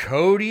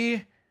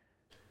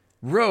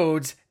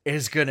Rhodes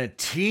is gonna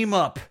team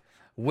up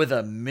with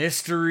a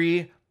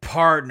mystery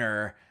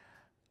partner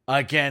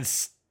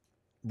against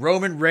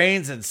Roman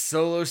Reigns and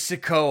Solo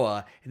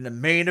Sikoa in the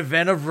main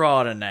event of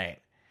Raw tonight,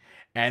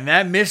 and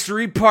that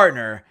mystery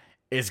partner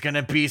is going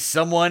to be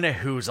someone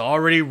who's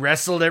already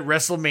wrestled at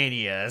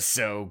WrestleMania.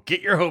 So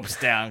get your hopes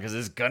down because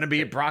it's going to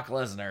be Brock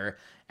Lesnar.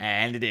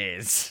 And it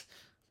is.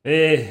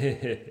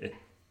 There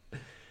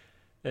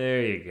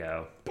you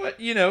go. But,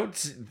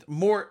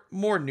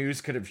 more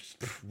news could have...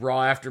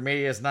 Raw after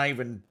Mania is not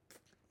even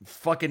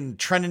fucking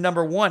trending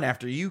number 1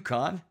 after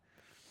UConn.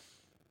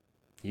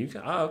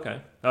 UConn? Oh,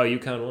 okay. Oh,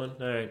 UConn won?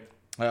 All right.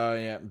 Oh,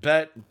 yeah.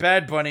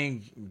 Bad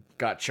Bunny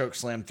got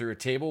chokeslammed through a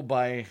table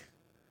by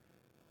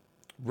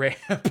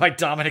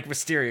Dominic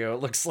Mysterio, it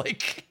looks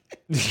like.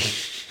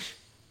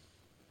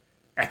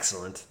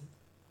 Excellent.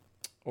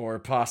 Or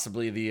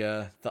possibly the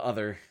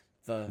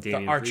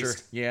Archer.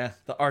 Priest. Yeah,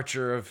 the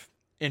Archer of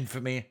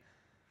Infamy.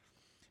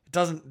 It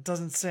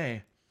doesn't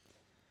say.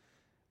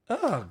 Oh,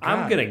 God.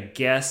 I'm gonna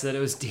guess that it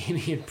was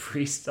Damian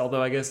Priest,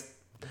 although I guess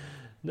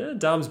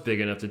Dom's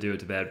big enough to do it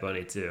to Bad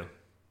Bunny too.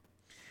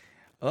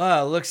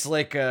 Well, it looks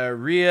like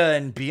Rhea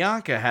and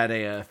Bianca had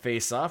a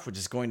face-off, which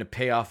is going to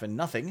pay off in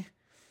nothing.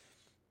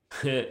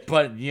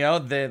 But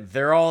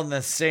they're all in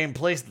the same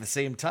place at the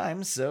same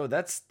time, so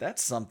that's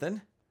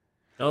something.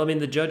 Well, I mean,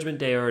 the Judgment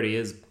Day already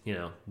is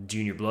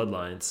Junior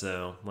Bloodline,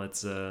 so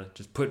let's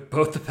just put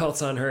both the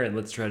belts on her and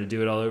let's try to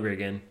do it all over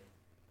again.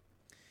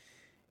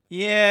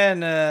 Yeah,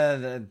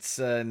 and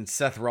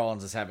Seth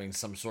Rollins is having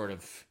some sort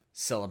of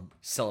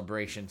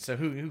celebration, so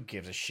who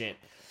gives a shit?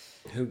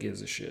 Who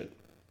gives a shit?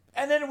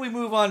 And then we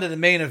move on to the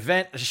main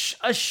event.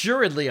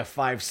 Assuredly a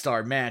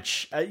 5-star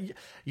match. I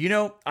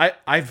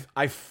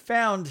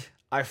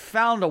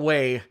found a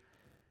way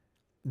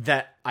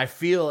that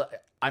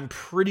I'm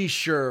pretty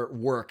sure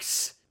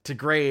works to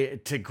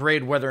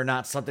grade whether or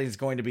not something's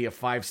going to be a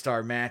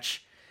 5-star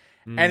match.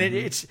 Mm-hmm. And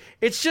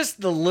it's just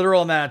the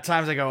literal amount of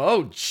times I go,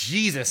 oh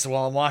Jesus,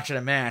 while I'm watching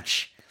a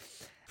match.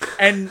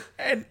 And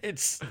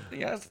it's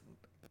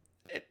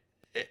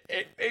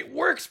It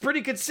works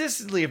pretty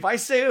consistently. If I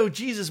say, oh,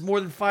 Jesus, more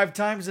than 5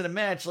 times in a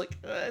match,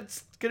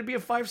 it's going to be a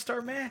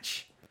 5-star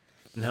match.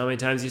 And how many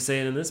times you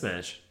say it in this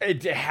match?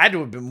 It had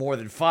to have been more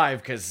than 5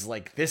 because,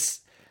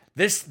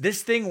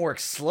 this thing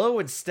works slow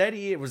and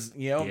steady. It was,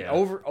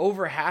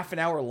 over half an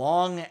hour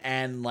long,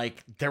 and,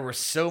 there were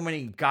so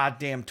many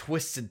goddamn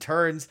twists and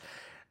turns.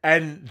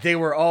 And they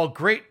were all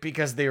great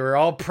because they were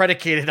all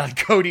predicated on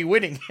Cody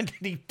winning, and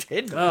he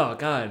did. Oh,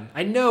 God.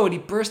 I know, and he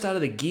burst out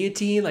of the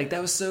guillotine.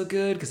 That was so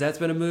good because that's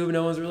been a move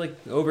no one's really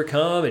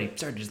overcome, and he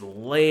started just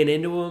laying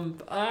into him.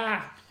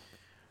 Ah!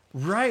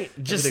 Right.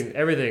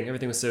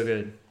 Everything was so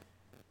good.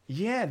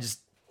 Yeah, just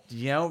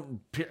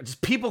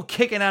people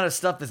kicking out of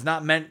stuff that's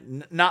not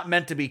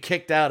meant to be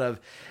kicked out of.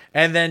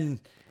 And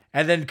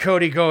then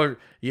Cody go,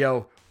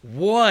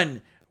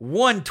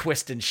 one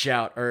twist and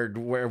shout, or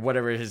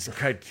whatever his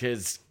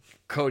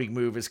Cody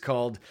move is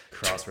called.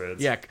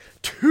 Crossroads. Yeah,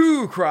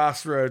 2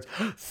 crossroads.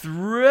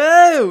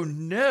 Throw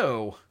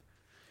no.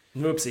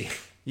 Whoopsie.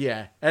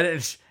 Yeah, and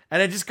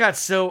it just got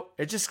so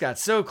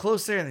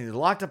close there, and he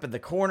locked up in the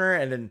corner,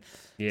 and then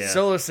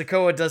Solo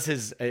Sikoa does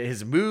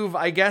his move,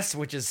 I guess,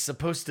 which is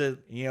supposed to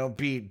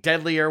be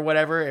deadly or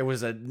whatever. It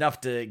was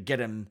enough to get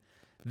him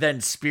then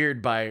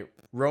speared by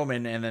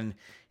Roman, and then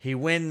he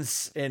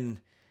wins in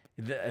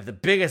the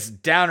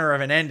biggest downer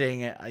of an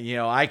ending,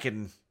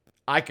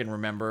 I can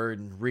remember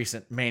in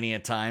recent Mania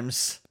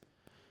times.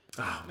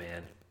 Oh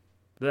man,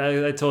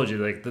 I told you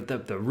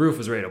the roof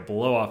was ready to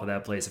blow off of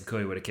that place if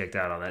Cody would have kicked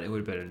out on that. That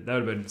would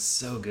have been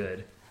so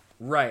good.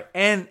 Right,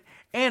 and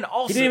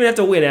also he didn't even have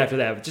to win after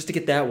that, but just to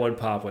get that one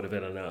pop would have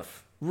been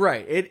enough.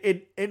 Right,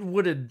 it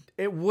would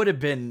have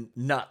been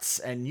nuts.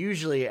 And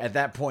usually at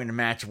that point in a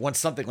match, once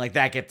something like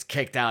that gets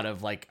kicked out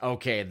of,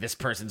 okay, this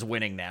person's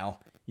winning now.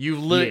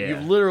 You've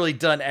literally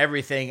done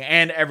everything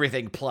and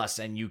everything plus,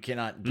 and you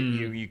cannot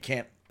you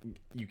can't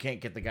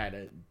get the guy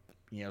to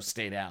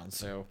stay down.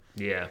 So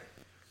yeah,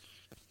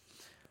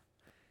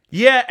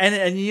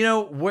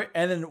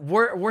 and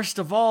worst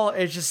of all,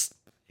 it's just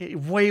he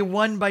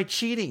won by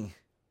cheating.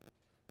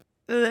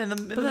 But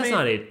that's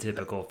not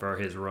atypical for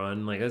his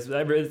run.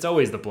 It's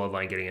always the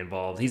bloodline getting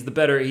involved. He's the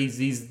better.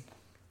 He's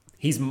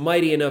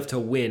mighty enough to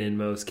win in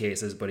most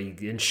cases, but he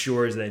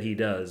ensures that he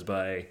does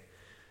by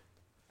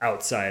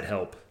outside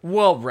help.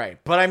 Well, right,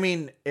 but I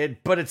mean,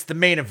 it's the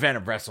main event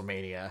of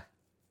WrestleMania.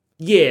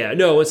 Yeah,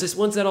 no, it's just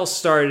once that all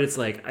started, it's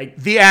like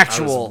The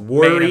actual I was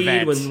worried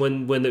main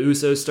event. when the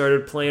Usos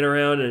started playing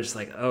around, and it's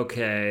like,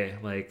 okay,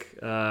 like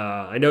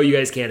I know you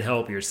guys can't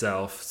help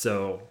yourself,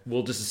 so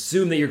we'll just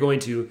assume that you're going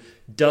to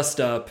dust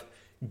up,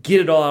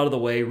 get it all out of the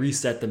way,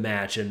 reset the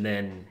match, and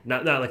then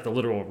not like the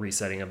literal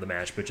resetting of the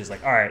match, but just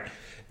like, all right,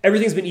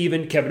 everything's been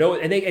even. Kevin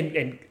Owens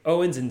and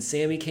Owens and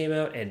Sammy came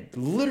out and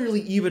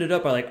literally evened it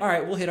up by like, all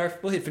right, we'll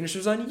hit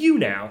finishers on you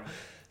now.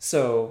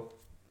 So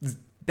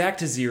back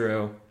to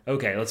zero.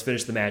 Okay, let's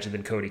finish the match and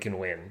then Cody can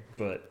win.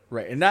 But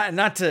Right, and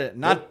not to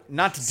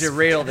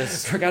derail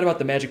this. Forgot about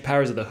the magic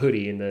powers of the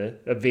hoodie and the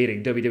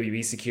evading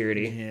WWE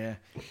security.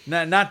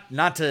 Yeah,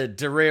 not to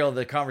derail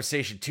the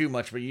conversation too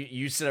much, but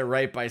you said it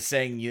right by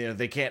saying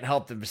they can't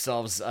help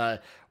themselves,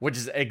 which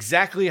is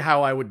exactly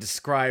how I would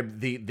describe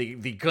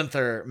the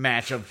Gunther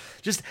match of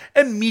just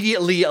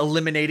immediately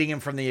eliminating him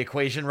from the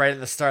equation right at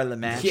the start of the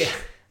match. Yeah.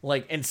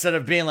 Like, instead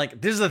of being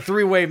like, this is a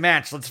 3-way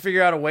match, let's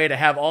figure out a way to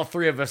have all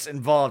three of us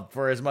involved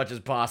for as much as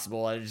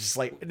possible. And it's just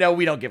like, no,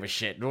 we don't give a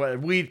shit.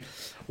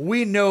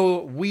 We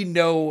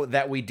know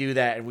that we do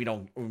that, and we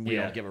don't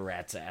give a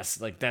rat's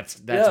ass. Like,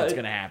 that's what's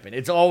gonna happen.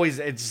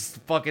 It's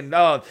fucking,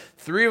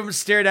 three of them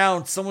stare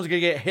down, someone's gonna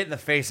get hit in the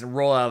face and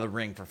roll out of the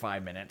ring for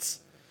 5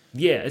 minutes.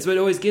 Yeah, it's what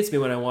always gets me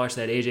when I watch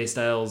that AJ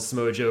Styles,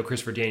 Samoa Joe,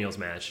 Christopher Daniels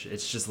match.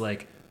 It's just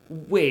like,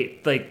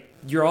 wait, like,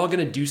 you're all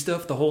gonna do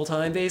stuff the whole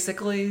time,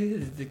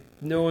 basically.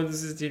 No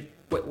one's.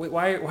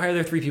 Why are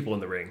there three people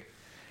in the ring?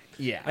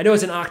 Yeah, I know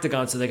it's an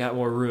octagon, so they got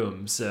more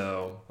room.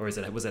 So, or was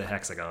it a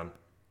hexagon?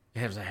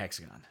 It was a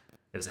hexagon.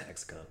 It was a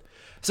hexagon.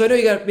 So I know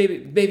you got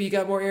maybe you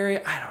got more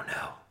area. I don't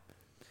know.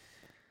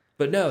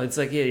 But no, it's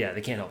like yeah,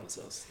 they can't help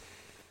themselves.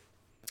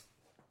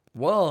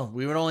 Well,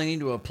 we would only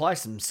need to apply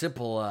some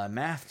simple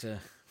math to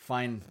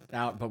find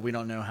out, but we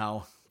don't know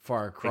how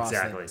far across.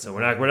 Exactly. So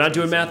we're not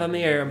doing math on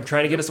the air. I'm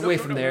trying to get us away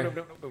from there.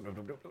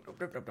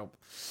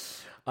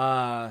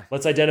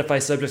 Let's identify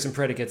subjects and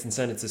predicates and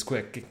sentences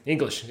quick.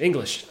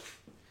 English.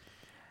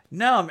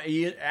 No,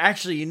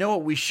 actually, you know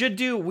what we should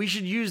do? We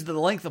should use the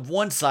length of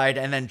one side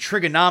and then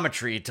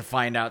trigonometry to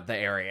find out the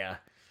area.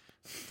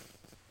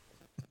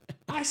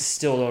 I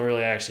still don't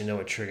really actually know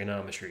what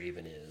trigonometry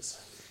even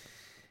is.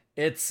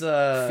 It's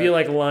I feel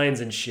like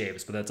lines and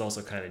shapes, but that's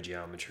also kind of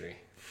geometry.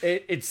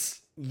 It's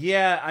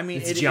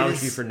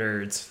geometry for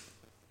nerds.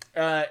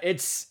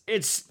 It's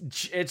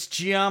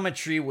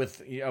geometry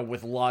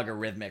with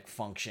logarithmic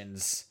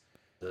functions.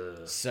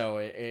 So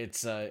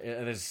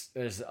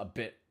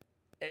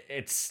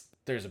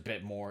there's a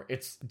bit more.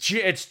 It's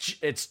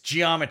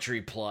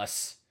geometry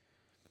plus.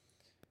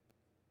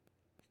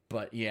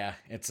 But yeah,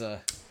 it's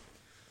a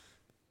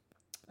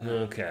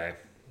okay.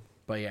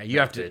 But yeah, you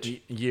have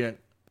to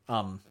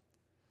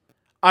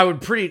I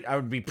would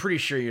be pretty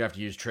sure you'd have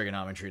to use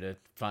trigonometry to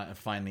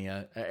find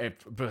the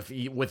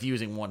with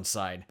using one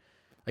side.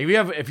 Like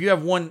if you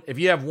have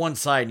one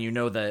side and you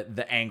know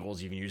the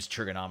angles, you can use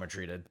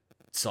trigonometry to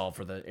solve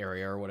for the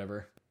area or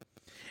whatever.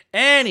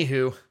 Anywho,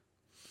 you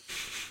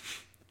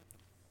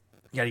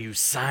gotta use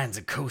sines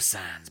and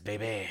cosines,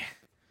 baby.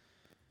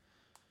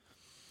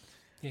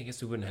 Yeah, I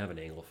guess we wouldn't have an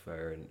angle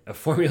for a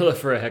formula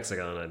for a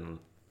hexagon.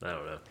 I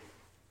don't know.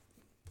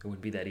 It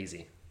wouldn't be that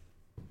easy.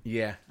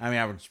 Yeah, I mean,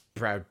 I would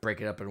probably break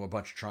it up into a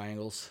bunch of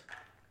triangles.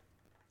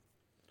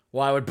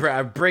 Well, I would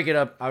break it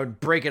up. I would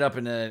break it up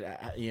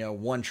into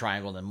one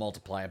triangle and then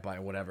multiply it by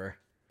whatever.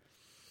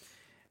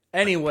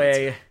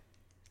 Anyway,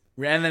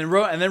 and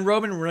then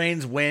Roman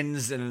Reigns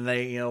wins, and then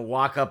they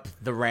walk up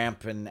the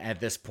ramp, and at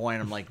this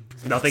point, I'm like,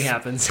 nothing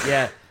happens.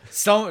 Yeah,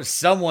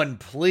 someone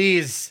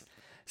please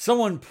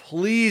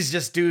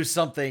just do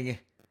something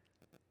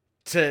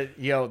to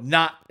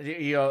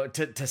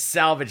to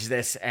salvage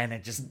this, and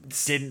it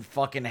just didn't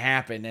fucking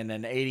happen, and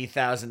then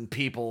 80,000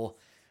 people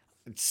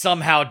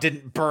somehow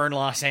didn't burn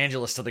Los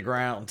Angeles to the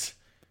ground.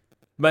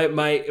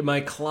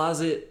 My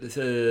closet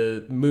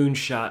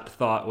moonshot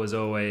thought was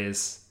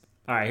always,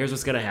 all right, here's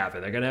what's gonna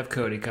happen. They're gonna have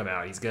Cody come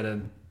out. He's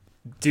gonna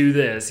do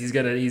this. He's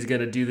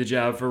gonna do the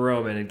job for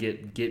Roman and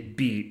get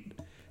beat,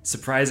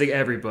 surprising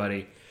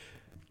everybody.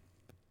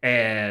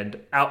 And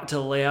out to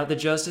lay out the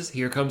justice,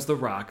 here comes The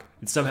Rock.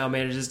 And somehow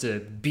manages to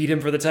beat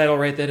him for the title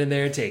right then and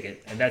there and take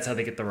it. And that's how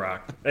they get The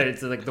Rock. And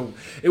it's like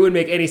it wouldn't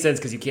make any sense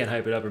because you can't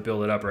hype it up or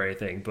build it up or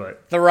anything.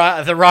 But The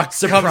Rock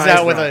comes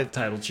out with a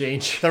title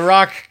change. The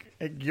Rock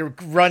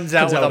runs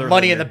out with a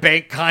Money in the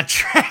Bank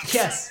contract.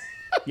 Yes.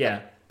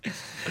 Yeah.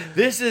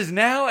 This is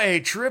now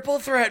a triple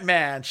threat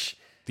match.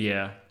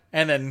 Yeah.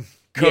 And then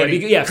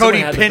Cody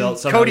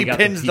pins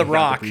The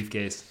Rock. The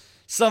briefcase.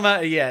 Somehow,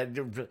 yeah,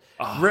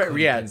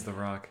 Pins The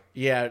Rock.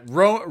 Yeah,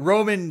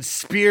 Roman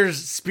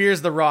spears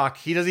The Rock.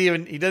 He doesn't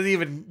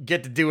even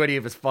get to do any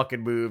of his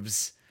fucking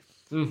moves.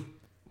 Mm.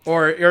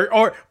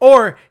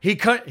 Or he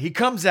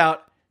comes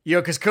out,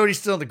 because Cody's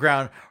still on the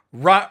ground.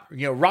 Rock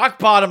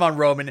bottom on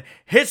Roman,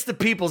 hits the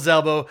people's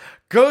elbow,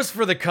 goes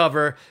for the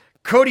cover.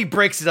 Cody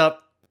breaks it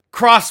up.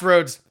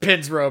 Crossroads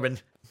pins Roman.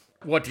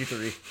 1, 2,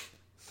 3.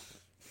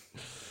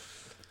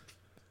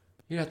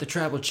 You're not the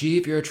tribal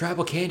chief. You're a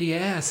tribal candy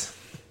ass.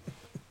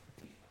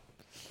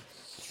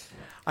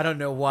 I don't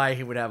know why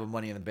he would have a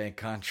Money in the Bank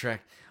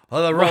contract.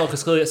 Well,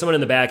 because clearly someone in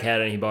the back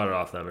had it and he bought it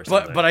off them or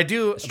something. But I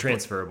do... It's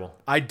transferable.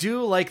 I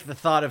do like the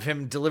thought of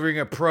him delivering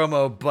a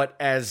promo, but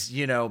as,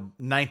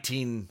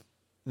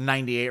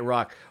 1998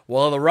 Rock.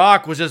 Well, The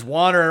Rock was just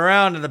wandering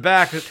around in the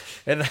back.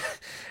 In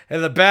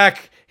the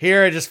back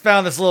here, I just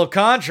found this little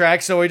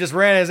contract, so he just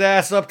ran his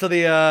ass up to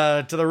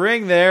the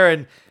ring there,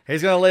 and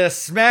he's going to lay a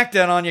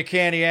smackdown on you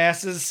candy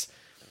asses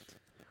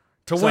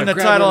to win the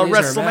title of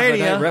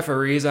WrestleMania.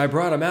 Referees, I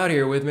brought him out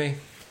here with me.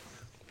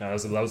 No, that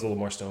was a little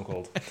more Stone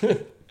Cold.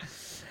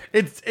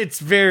 It's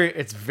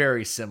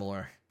very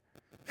similar.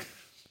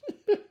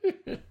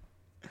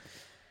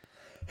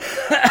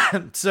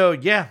 So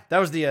yeah, that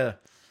was the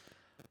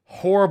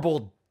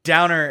horrible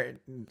downer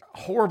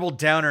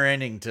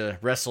ending to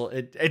Wrestle.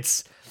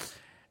 It's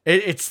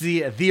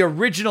the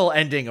original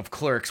ending of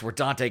Clerks where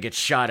Dante gets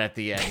shot at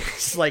the end.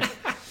 It's like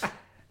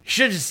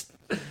should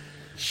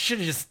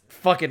have just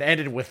fucking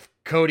ended with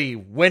Cody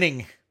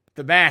winning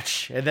the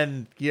match and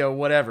then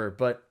whatever,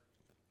 but.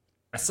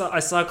 I saw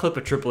a clip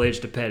of Triple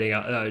H defending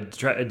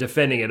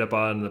it up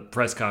on the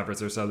press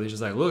conference or something. He's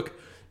just like, look,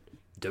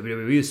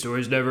 WWE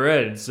stories never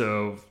end,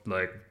 so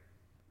like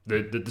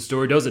the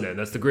story doesn't end.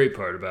 That's the great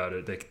part about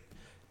it. Like,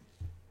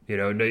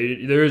 no,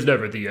 there is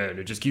never the end.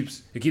 It just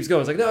keeps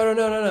going. It's like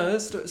no.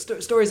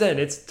 Stories end.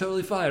 It's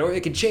totally fine, or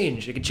it can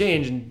change.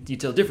 And you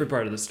tell a different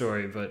part of the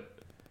story, but.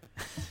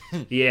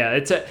 Yeah,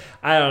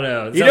 I don't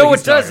know. It's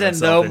what does end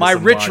though? My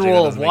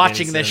ritual of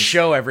watching this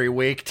show every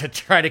week to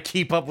try to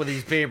keep up with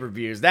these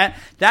pay-per-views.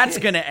 That's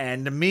gonna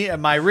end.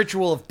 My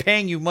ritual of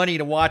paying you money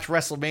to watch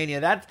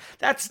WrestleMania.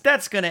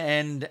 That's gonna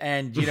end.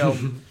 And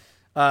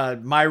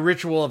my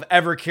ritual of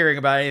ever caring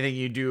about anything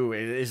you do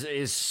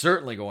is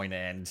certainly going to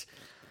end.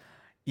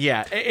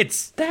 Yeah,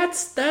 that's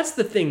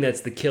the thing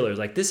that's the killer.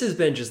 Like this has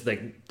been just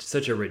like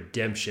such a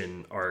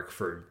redemption arc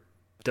for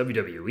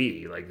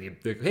WWE. Like,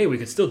 hey, we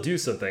could still do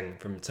something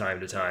from time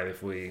to time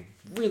if we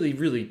really,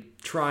 really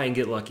try and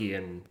get lucky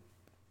and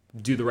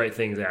do the right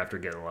things after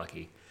getting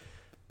lucky.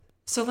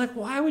 So, like,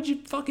 why would you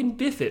fucking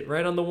biff it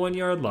right on the 1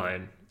 yard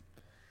line?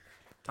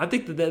 I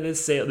think that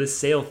this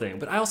sale thing,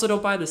 but I also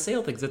don't buy the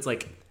sale thing because it's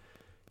like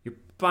you're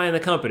buying the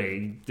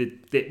company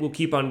that will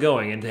keep on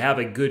going, and to have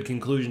a good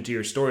conclusion to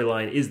your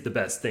storyline is the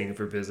best thing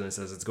for business,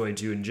 as it's going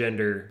to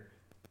engender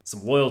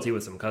some loyalty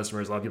with some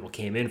customers. A lot of people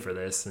came in for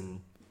this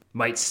and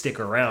might stick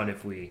around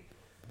if we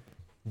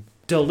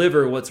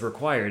deliver what's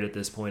required at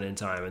this point in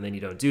time, and then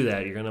you don't do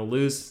that, you're gonna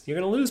lose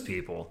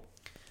people.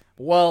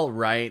 Well,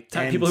 right.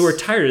 People who are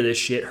tired of this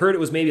shit heard it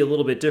was maybe a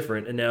little bit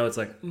different, and now it's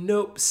like,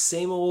 nope,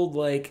 same old,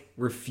 like,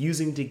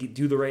 refusing to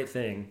do the right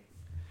thing.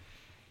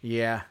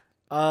 Yeah.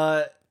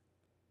 And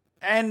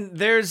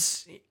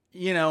there's,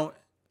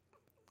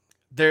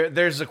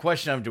 there's a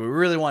question of, do we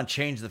really want to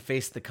change the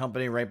face of the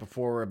company right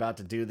before we're about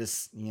to do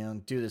this,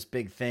 do this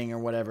big thing or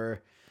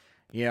whatever?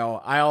 I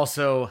just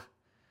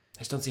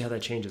don't see how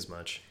that changes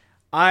much.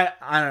 I don't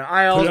know.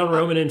 I also put it on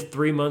Roman in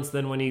 3 months.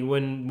 Then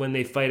when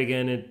they fight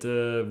again at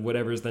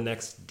whatever's the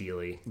next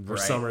dealie or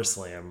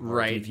SummerSlam,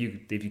 right? If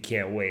you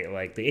can't wait,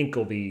 like the ink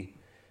will be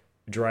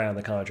dry on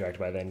the contract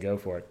by then. Go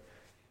for it.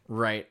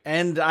 Right,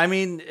 and I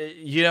mean,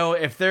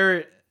 if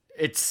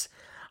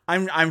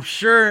I'm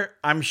sure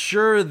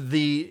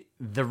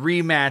the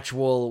rematch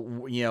will,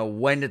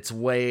 wend its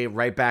way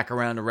right back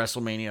around to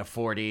WrestleMania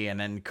 40, and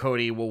then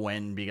Cody will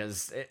win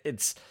because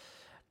it's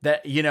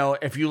that,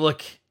 if you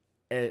look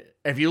at,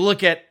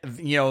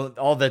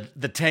 all the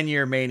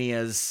 10-year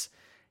manias,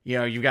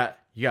 you got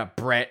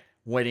Brett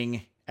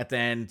winning at the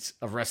end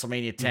of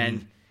WrestleMania 10.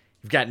 Mm-hmm.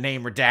 You've got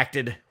name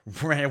redacted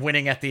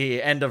winning at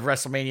the end of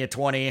WrestleMania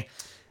 20,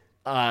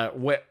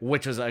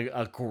 which was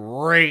a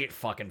great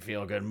fucking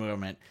feel-good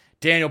movement.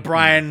 Daniel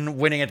Bryan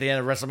winning at the end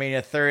of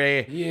WrestleMania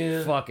 30.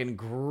 Yeah. Fucking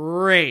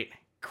great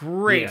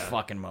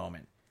fucking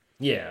moment.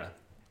 Yeah.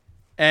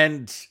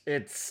 And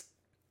it's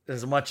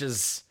as much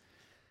as...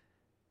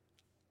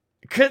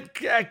 Because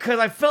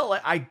I felt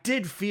like... I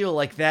did feel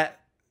like that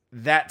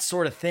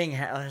sort of thing...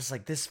 I was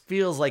like, this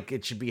feels like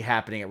it should be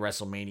happening at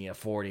WrestleMania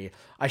 40.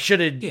 I should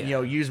have,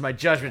 used my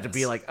judgment to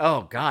be like,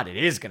 oh, God, it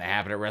is going to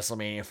happen at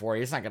WrestleMania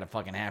 40. It's not going to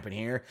fucking happen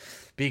here.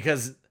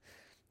 Because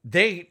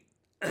they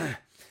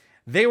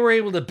were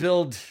able to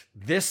build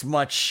this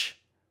much,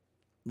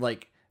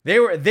 like they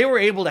were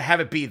able to have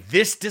it be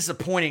this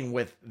disappointing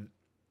with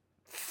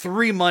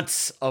 3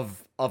 months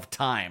of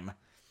time,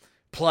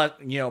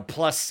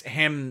 plus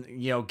him,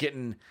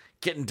 getting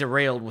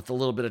derailed with a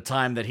little bit of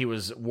time that he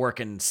was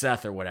working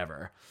Seth or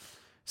whatever.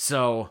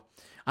 So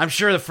I'm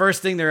sure the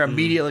first thing they're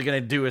immediately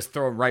going to do is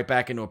throw him right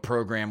back into a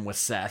program with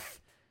Seth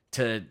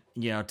to.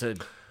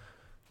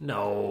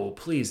 No,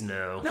 please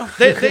no. No,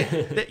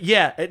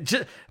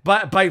 just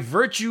by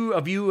virtue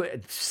of you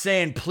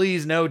saying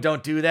please no,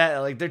 don't do that.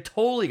 Like they're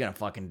totally gonna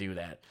fucking do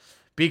that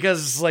because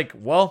it's like,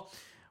 well,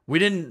 we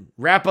didn't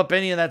wrap up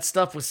any of that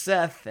stuff with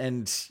Seth,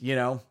 and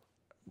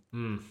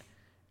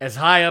as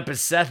high up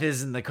as Seth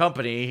is in the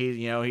company,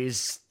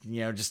 he's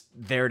just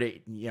there to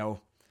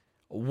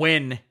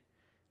win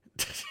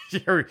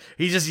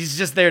he's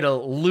just there to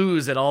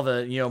lose at all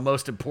the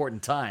most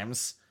important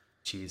times.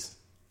 Jeez.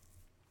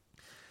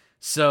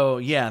 So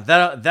yeah,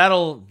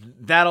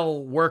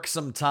 that'll work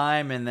some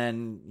time, and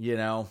then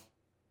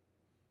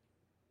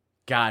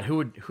God, who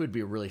would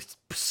be a really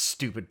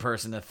stupid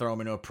person to throw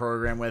him into a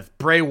program with?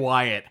 Bray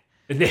Wyatt.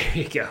 There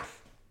you go.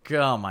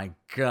 Oh my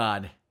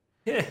God.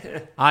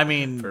 I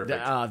mean,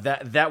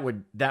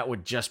 that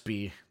would just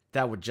be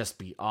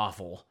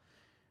awful.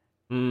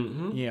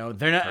 Mm-hmm.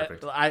 They're not.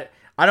 Perfect. I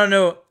don't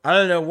know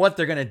what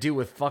they're gonna do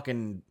with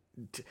fucking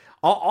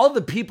all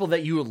the people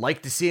that you would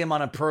like to see him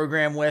on a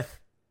program with.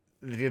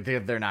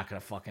 They're not gonna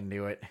fucking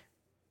do it.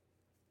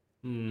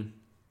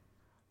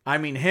 I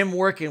mean, him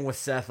working with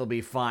Seth will be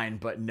fine,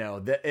 but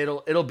no,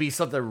 it'll be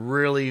something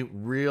really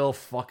real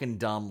fucking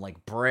dumb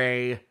like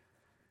Bray,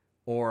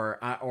 or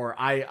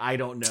I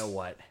don't know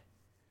what.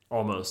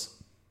 Almost.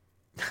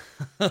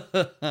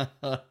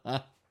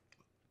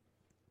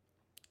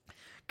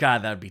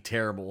 God, that'd be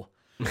terrible.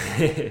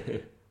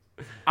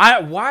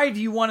 Why do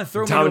you want to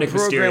throw me in a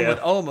program with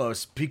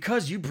Omos?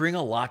 Because you bring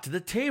a lot to the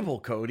table,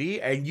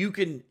 Cody, and you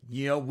can,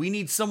 we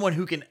need someone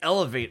who can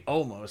elevate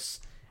Omos,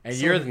 and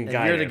you're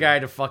the guy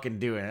to fucking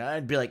do it. And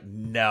I'd be like,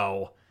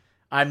 no,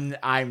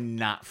 I'm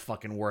not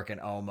fucking working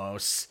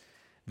Omos.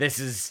 This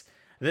is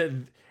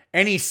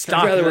any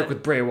stock. I'd rather work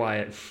with Bray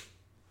Wyatt.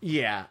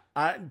 Yeah,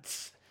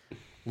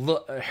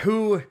 look,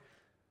 who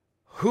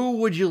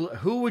would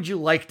you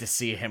like to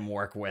see him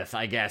work with?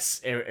 I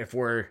guess if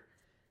we're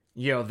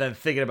then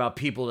thinking about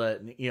people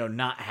to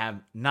not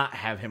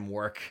have him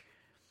work.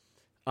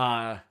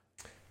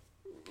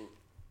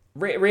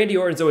 Randy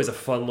Orton's always a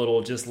fun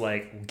little just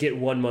like get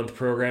 1 month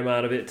program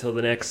out of it till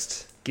the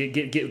next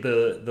get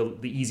the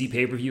easy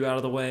pay-per-view out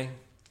of the way.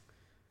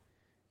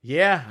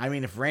 Yeah, I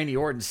mean if Randy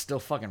Orton's still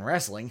fucking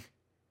wrestling,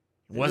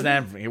 he wasn't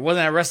at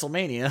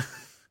WrestleMania.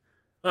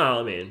 Well,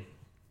 I mean,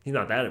 he's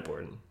not that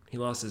important. He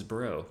lost his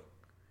bro.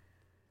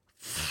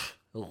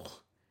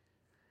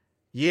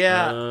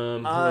 Yeah.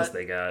 Who else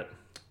they got?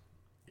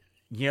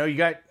 You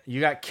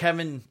got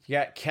Kevin,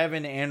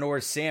 and or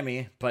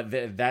Sammy, but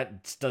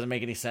that doesn't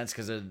make any sense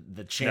because of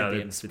the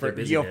champions.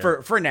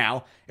 No, for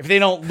now, if they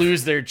don't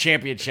lose their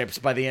championships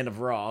by the end of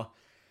Raw.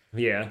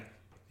 Yeah,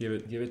 give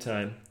it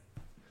time.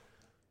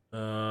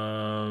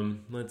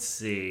 Let's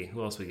see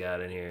who else we got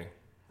in here.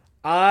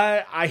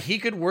 He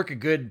could work a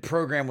good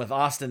program with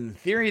Austin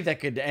Theory that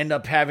could end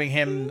up having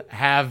him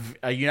have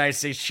a United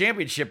States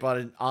Championship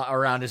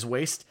around his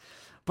waist.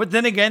 But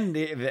then again,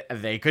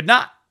 they could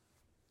not.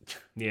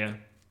 Yeah.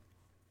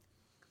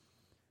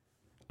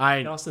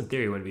 Austin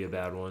Theory wouldn't be a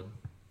bad one.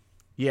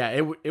 Yeah,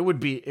 it would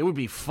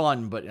be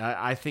fun, but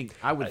I think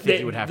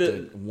he would have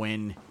to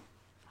win.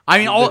 I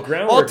mean, the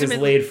groundwork is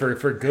laid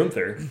for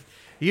Gunther.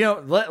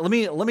 Let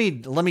me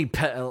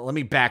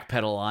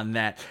backpedal on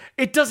that.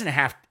 It doesn't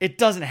have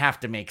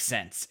to make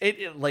sense.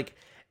 It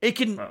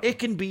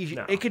could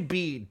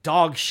be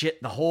dog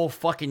shit the whole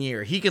fucking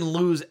year. He can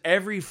lose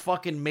every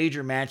fucking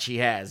major match he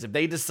has. If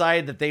they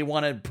decide that they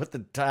want to put the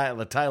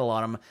title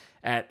on him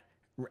at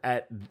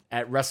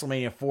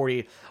WrestleMania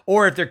 40,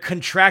 or if they're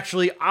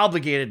contractually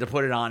obligated to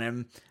put it on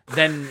him,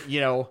 then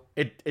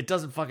it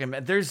doesn't fucking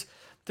matter.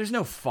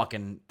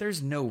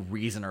 There's no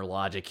reason or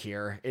logic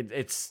here.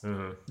 This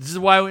is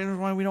why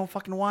we don't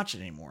fucking watch it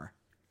anymore.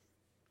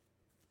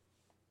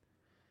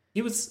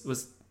 He was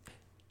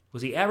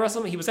he at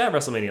WrestleMania? He was at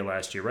WrestleMania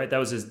last year, right? That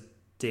was his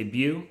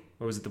debut,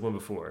 or was it the one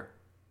before?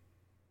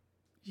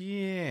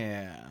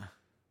 Yeah.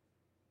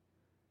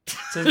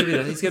 So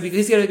he's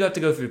gonna have to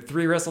go through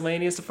 3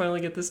 WrestleManias to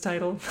finally get this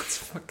title. That's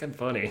fucking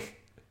funny.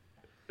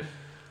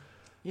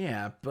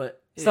 Yeah,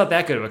 but it's not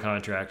that good of a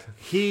contract.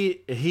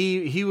 He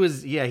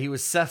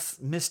was Seth's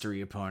mystery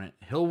opponent.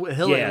 He'll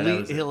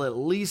at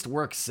least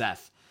work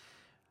Seth.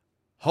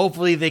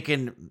 Hopefully they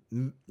can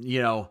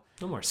no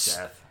more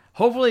Seth.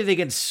 Hopefully they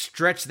can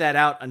stretch that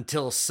out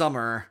until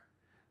summer,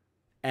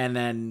 and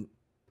then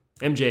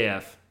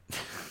MJF.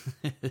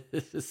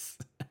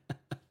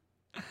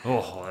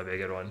 Oh, that'd be a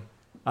good one.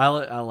 I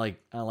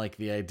like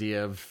the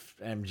idea of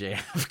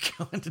MJF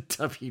going to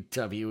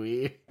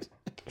WWE.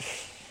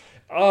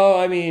 Oh,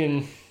 I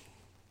mean,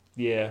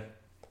 yeah.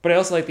 But I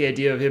also like the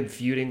idea of him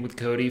feuding with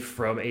Cody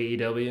from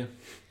AEW.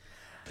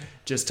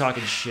 Just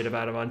talking shit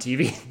about him on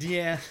TV.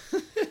 Yeah.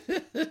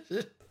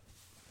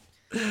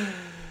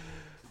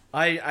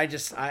 I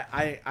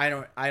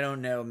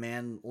don't know,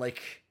 man.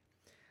 Like,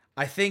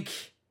 I think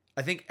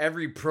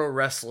every pro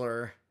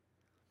wrestler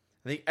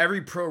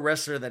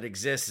that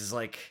exists is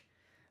like,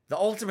 the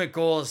ultimate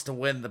goal is to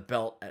win the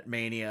belt at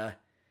Mania.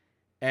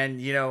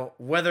 And,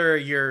 whether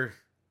you're,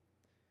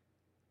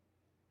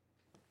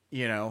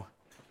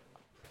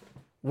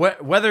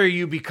 whether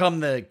you become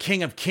the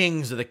king of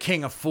kings or the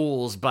king of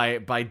fools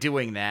by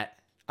doing that,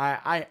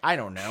 I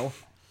don't know.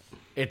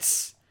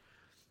 It's,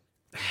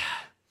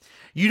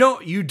 you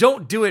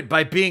don't do it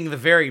by being the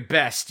very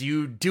best.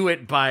 You do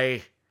it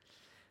by,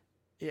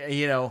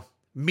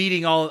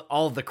 meeting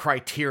all the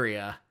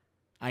criteria,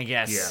 I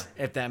guess,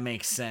 if that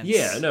makes sense.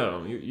 Yeah,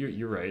 no,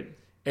 you're right.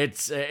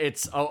 It's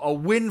a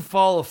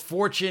windfall of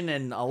fortune,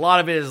 and a lot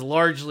of it is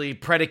largely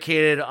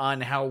predicated on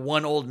how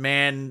one old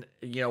man,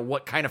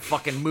 what kind of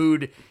fucking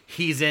mood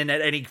he's in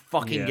at any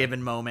fucking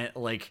given moment.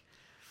 Like,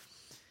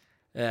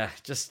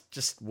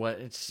 just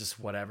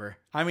whatever.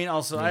 I mean,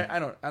 also,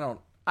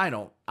 I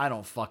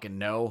don't fucking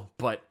know,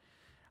 but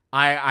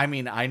I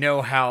mean, I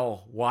know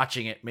how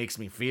watching it makes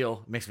me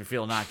feel. It makes me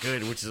feel not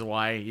good, which is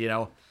why,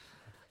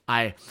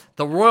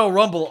 the Royal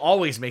Rumble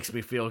always makes me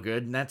feel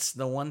good, and that's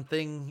the one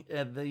thing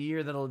the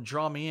year that'll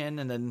draw me in,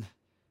 and then,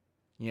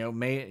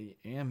 Mania.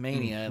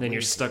 And then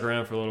you're stuck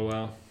around for a little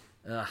while.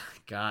 Ugh,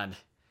 God.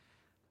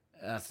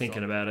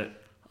 Thinking about it.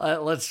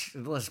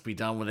 Let's be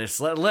done with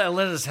this. Let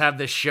us have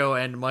this show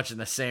end much in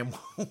the same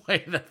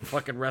way that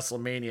fucking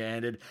WrestleMania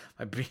ended,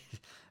 by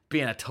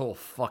being a total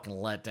fucking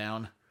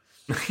letdown.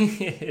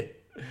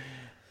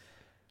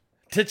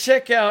 To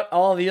check out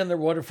all the other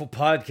wonderful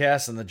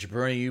podcasts on the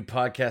Jabroni U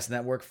Podcast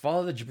Network,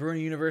 follow the Jabroni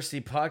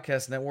University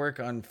Podcast Network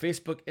on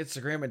Facebook,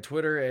 Instagram, and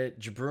Twitter at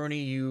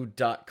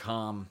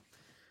jabroniu.com.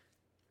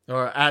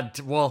 Or at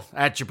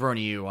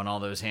JabroniU on all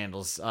those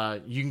handles.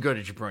 You can go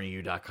to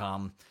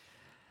jabroniu.com.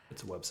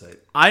 It's a website.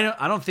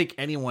 I don't think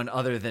anyone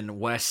other than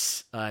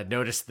Wes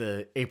noticed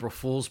the April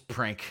Fool's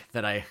prank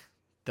that I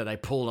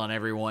pulled on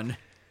everyone.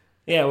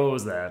 Yeah, what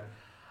was that?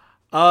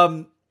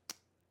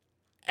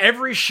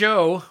 Every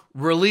show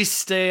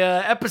released a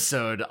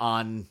episode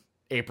on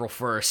April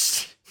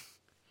 1st.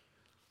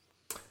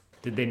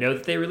 Did they know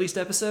that they released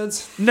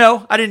episodes?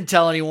 No, I didn't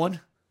tell anyone.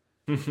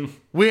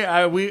 we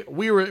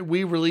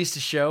released a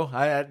show.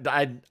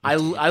 I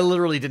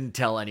literally didn't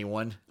tell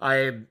anyone.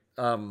 I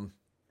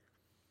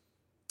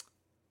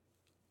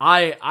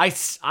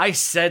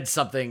said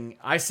something.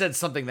 I said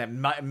something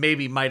that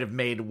maybe might have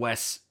made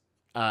Wes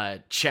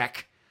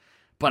check,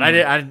 but I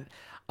didn't.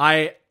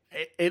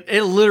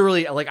 It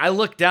literally, like, I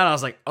looked down, I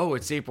was like, oh,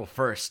 it's April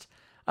 1st.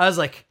 I was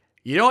like,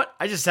 you know what?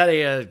 I just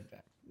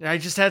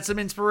had some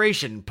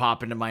inspiration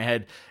pop into my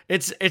head.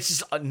 It's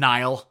just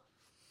Nile.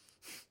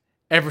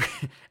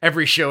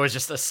 Every show is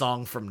just a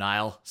song from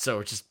Nile.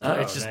 So it's just,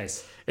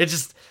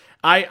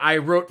 I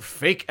wrote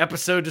fake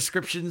episode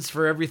descriptions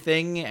for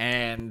everything,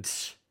 and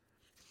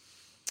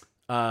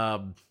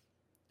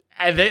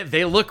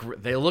they look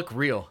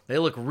real. They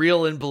look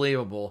real and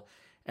believable.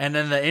 And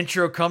then the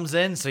intro comes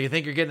in, so you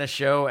think you're getting a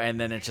show,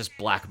 and then it's just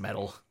black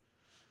metal.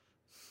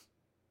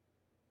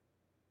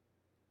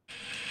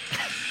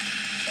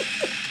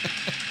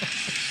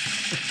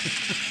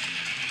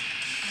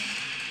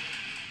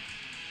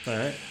 All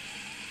right.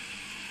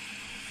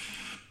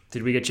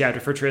 Did we get chapter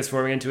for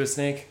transforming into a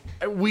snake?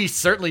 We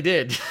certainly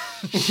did.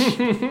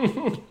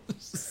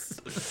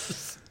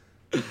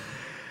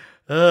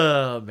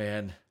 Oh,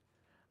 man.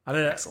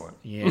 Excellent.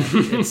 Yeah,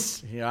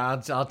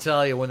 it's I'll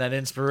tell you when that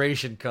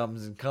inspiration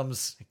comes, and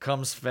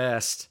comes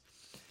fast.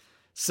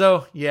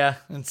 So yeah,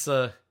 it's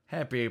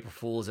happy April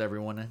Fools,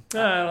 everyone.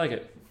 I like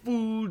it.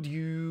 Fooled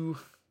you,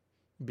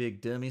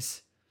 big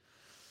dummies.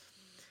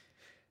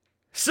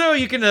 So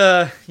you can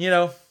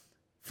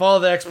follow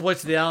the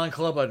exploits of the Allen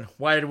Club on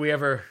Why Did We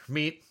Ever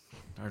Meet,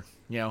 or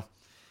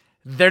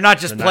they're not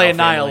just playing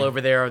Nile over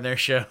there on their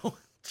show.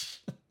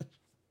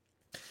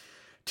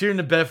 Tune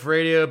to Beth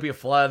Radio, be a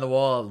fly on the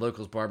wall at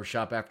Locals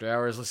Barbershop after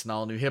hours. Listen to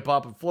all new hip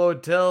hop and flow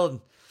and tell. And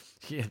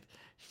it's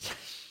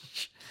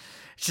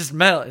just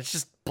metal. It's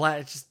just black.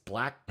 It's just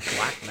black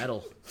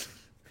metal.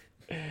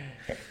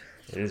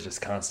 It is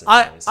just constant.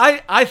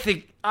 I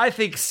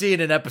think seeing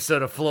an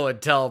episode of Flow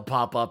and Tell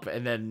pop up,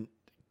 and then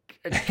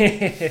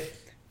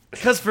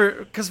because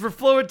for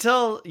Flow and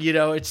Tell,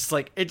 it's just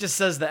like, it just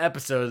says the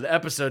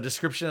episode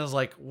description is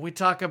like, we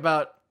talk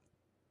about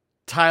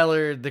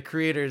Tyler, the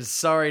creator's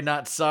Sorry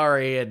Not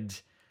Sorry, and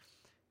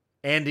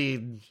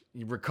Andy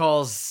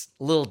recalls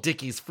Lil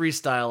Dicky's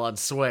freestyle on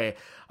Sway.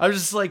 I was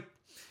just like,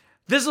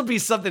 this will be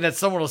something that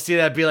someone will see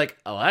that and be like,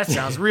 oh, that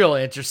sounds real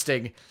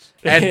interesting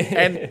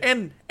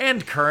and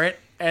current.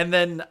 And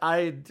then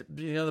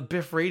the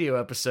Biff Radio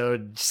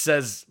episode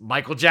says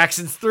Michael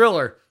Jackson's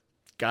Thriller.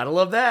 Gotta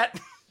love that.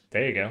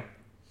 There you go.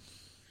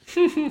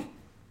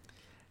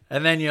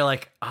 And then you're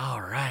like,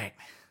 all right.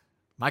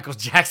 Michael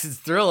Jackson's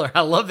Thriller. I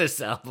love this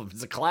album.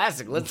 It's a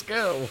classic. Let's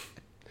go.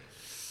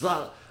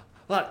 A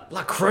lot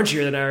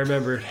crunchier than I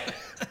remembered.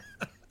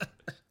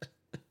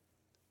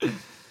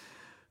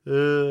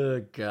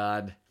 Oh,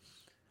 God.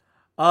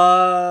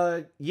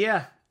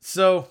 Yeah.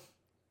 So,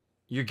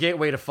 your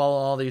gateway to follow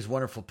all these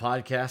wonderful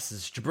podcasts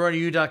is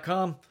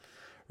jabroniu.com.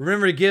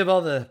 Remember to give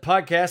all the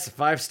podcasts a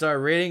 5-star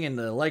rating, and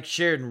to like,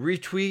 share, and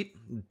retweet,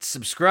 and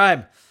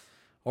subscribe.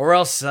 Or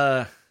else,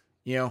 I'll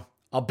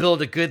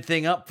build a good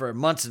thing up for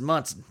months and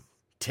months and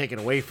take it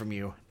away from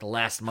you at the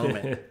last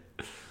moment.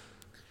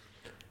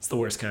 It's the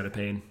worst kind of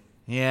pain.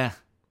 Yeah.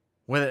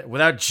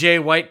 Without Jay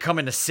White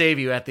coming to save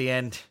you at the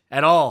end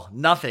at all.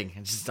 Nothing.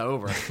 It's just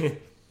over.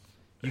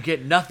 You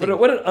get nothing.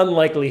 What an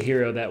unlikely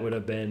hero that would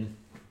have been.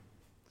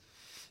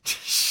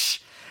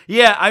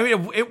 Yeah, I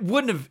mean, it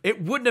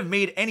wouldn't have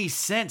made any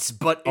sense,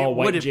 but All it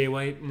white would have. Jay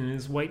White in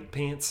his white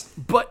pants.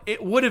 But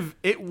it would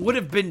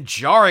have been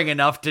jarring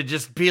enough to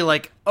just be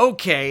like,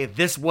 okay,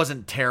 this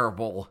wasn't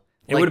terrible.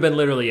 It would have been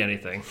literally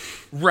anything.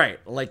 Right,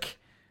 like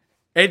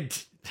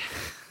it.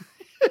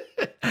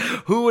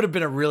 Who would have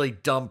been a really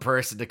dumb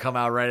person to come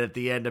out right at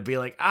the end and be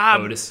like,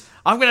 Otis.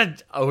 I'm gonna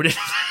Otis.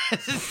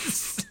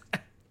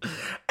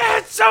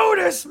 It's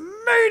Otis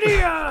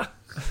Mania.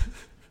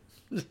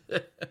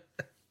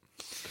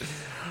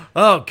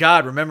 Oh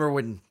God! Remember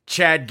when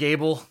Chad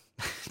Gable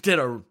did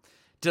a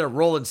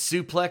rolling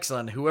suplex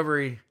on whoever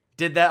he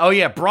did that? Oh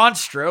yeah, Braun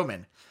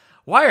Strowman.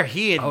 Why are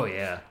he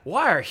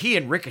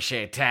and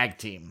Ricochet a tag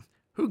team?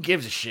 Who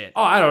gives a shit?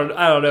 Oh, I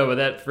don't know, but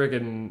that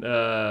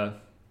freaking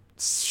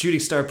shooting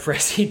star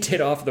press he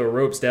did off the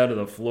ropes down to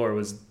the floor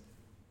was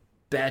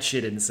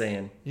batshit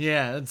insane.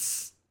 Yeah,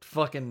 it's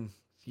fucking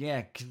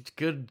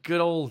good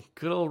old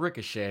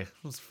Ricochet. It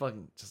was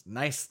fucking just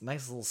nice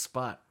little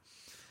spot.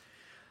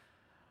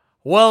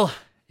 Well,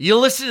 you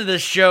listen to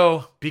this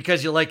show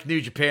because you like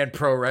New Japan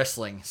Pro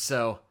Wrestling,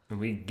 so And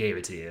we gave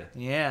it to you.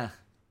 Yeah.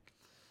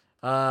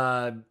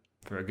 For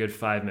a good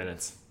 5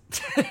 minutes.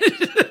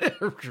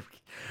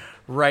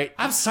 Right.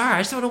 I'm sorry, I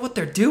just don't know what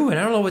they're doing.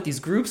 I don't know what these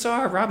groups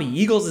are. Robbie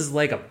Eagles is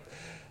like a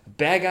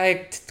bad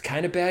guy,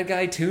 kind of bad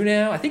guy too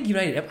now. I think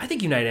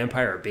United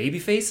Empire are baby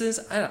faces.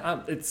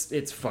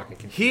 It's fucking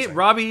confusing.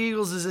 Robbie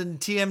Eagles is in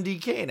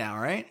TMDK now,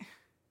 right?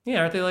 Yeah,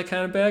 aren't they like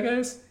kind of bad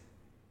guys?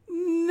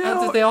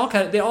 No. They all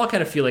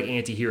kind of feel like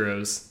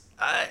anti-heroes.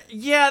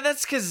 Yeah,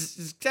 that's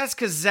because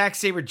Zack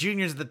Sabre Jr.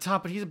 is at the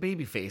top, but he's a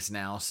babyface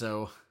now.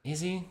 So Is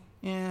he?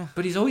 yeah,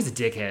 But he's always a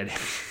dickhead.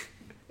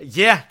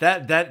 yeah,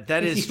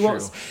 that is true.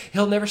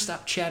 He'll never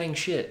stop chatting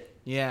shit.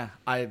 Yeah,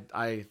 I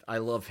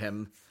love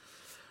him.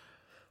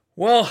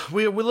 Well,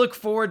 we look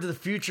forward to the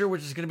future,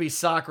 which is going to be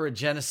Sakura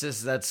Genesis.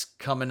 That's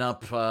coming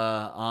up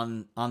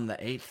on the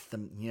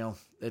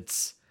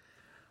 8th.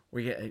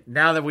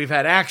 Now that we've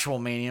had actual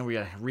Mania, we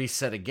got to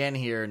reset again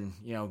here and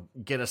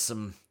get us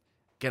some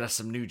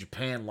New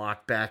Japan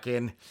locked back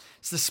in.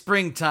 It's the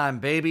springtime,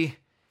 baby.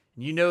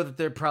 You know that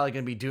they're probably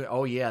going to be doing.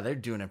 Oh yeah, they're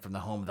doing it from the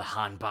home of the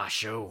Hanba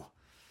Show.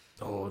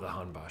 Oh, the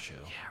Hanba Show.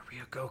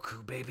 Yeah,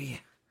 Ryogoku,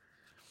 baby.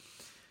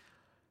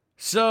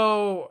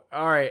 So,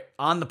 all right,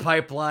 on the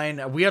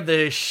pipeline, we have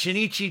the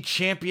Shinichi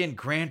Champion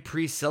Grand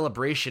Prix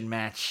Celebration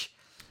match.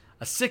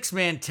 A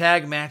 6-man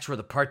tag match where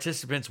the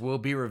participants will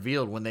be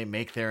revealed when they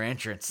make their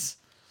entrance.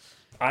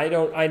 I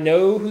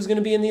know who's going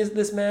to be in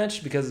this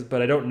match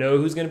but I don't know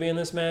who's going to be in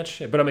this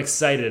match. But I'm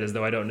excited as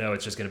though I don't know.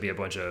 It's just going to be a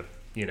bunch of,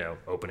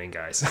 opening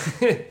guys.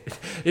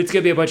 It's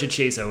going to be a bunch of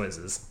Chase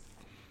Owenses.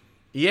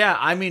 Yeah,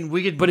 I mean,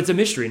 we could... But it's a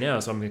mystery now,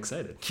 so I'm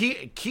excited.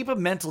 Keep a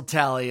mental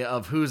tally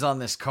of who's on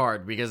this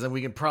card, because then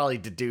we can probably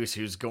deduce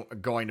who's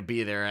going to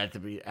be there at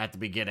the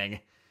beginning.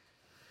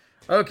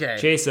 Okay.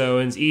 Chase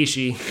Owens,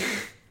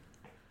 Ishii.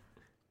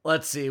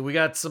 Let's see. We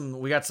got some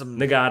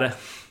Nagata.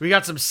 We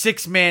got some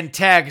 6-man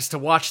tags to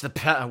wash the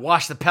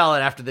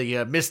palette after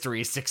the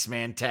mystery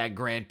 6-man tag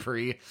Grand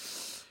Prix.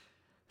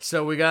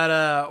 So we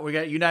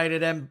got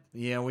United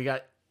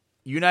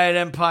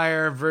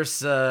Empire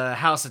versus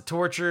House of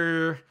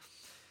Torture.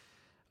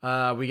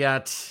 We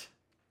got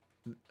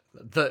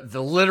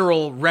the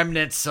literal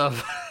remnants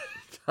of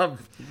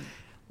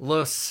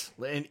Los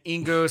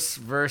Ingos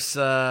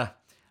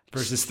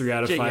Versus 3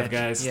 out of 5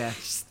 guys. Yeah,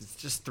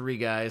 just 3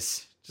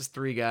 guys. Just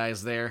 3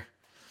 guys there.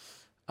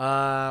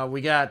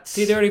 We got...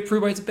 See, they already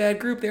proved why it's a bad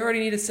group. They already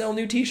need to sell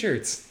new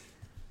T-shirts.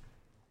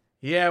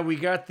 Yeah, we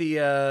got the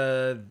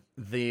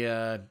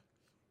HBK,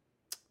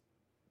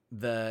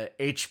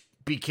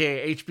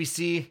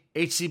 HBC,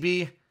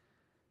 HCB,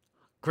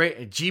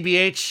 great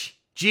GBH,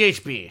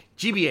 GHB,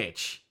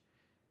 GBH.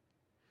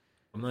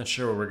 I'm not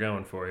sure what we're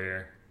going for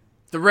here.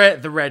 The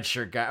red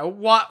shirt guy,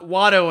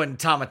 Watto and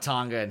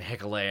Tamatanga and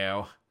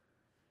Hikuleo.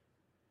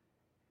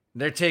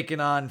 They're taking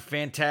on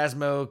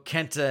Phantasmo,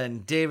 Kenta,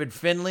 and David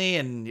Finlay,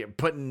 and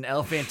putting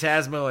El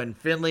Phantasmo and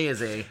Finlay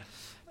as a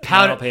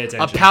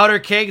powder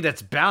keg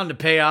that's bound to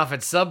pay off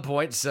at some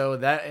point. So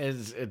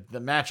the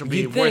match will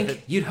be worth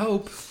it. You'd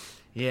hope.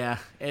 Yeah,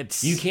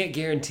 you can't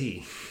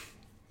guarantee.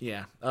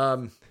 Yeah.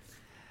 We'll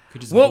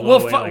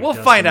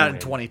find out in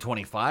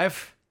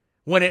 2025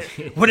 when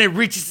it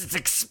reaches its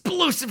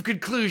explosive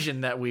conclusion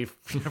that we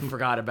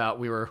forgot about.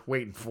 We were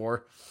waiting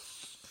for.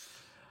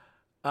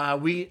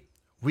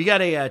 We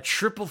got a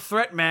triple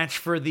threat match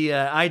for the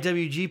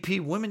IWGP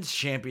Women's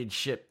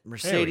Championship.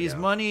 Mercedes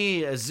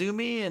Money,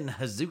 Azumi, and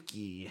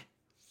Hazuki.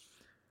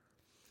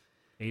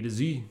 A to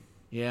Z.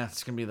 Yeah,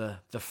 it's gonna be the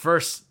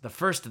first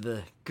of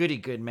the goody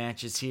good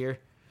matches here.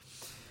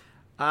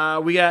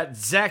 We got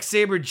Zack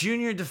Sabre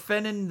Jr.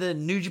 defending the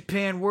New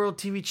Japan World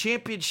TV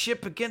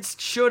Championship against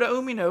Shota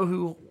Umino,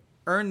 who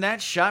earned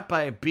that shot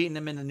by beating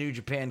him in the New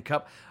Japan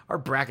Cup. Our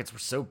brackets were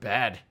so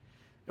bad.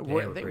 They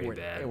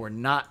were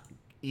not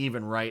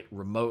even right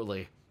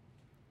remotely.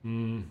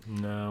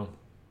 No.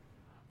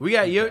 We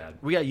got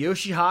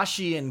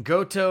Yoshihashi and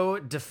Goto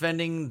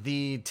defending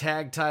the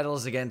tag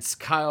titles against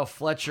Kyle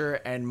Fletcher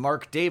and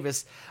Mark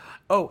Davis.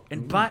 Oh,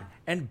 and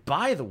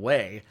by the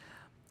way,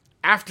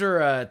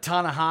 after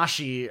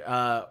Tanahashi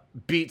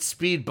beat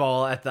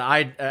Speedball at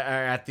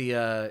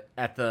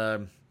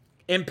the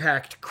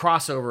Impact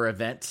crossover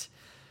event,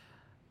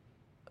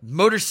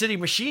 Motor City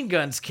Machine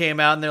Guns came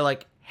out and they're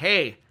like,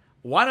 "Hey,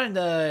 why don't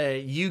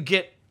you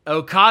get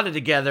Okada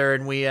together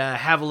and we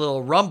have a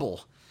little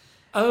rumble?"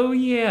 Oh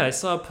yeah, I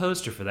saw a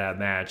poster for that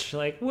match.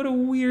 Like, what a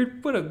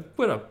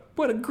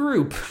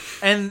group.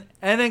 And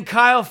then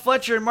Kyle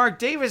Fletcher and Mark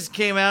Davis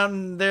came out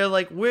and they're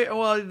like, we're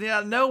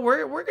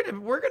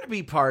gonna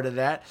be part of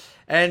that.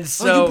 And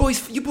so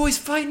you boys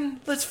fighting?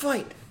 Let's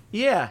fight.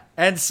 Yeah.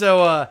 And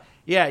so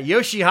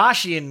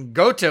Yoshihashi and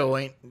Goto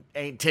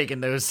ain't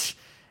taking those,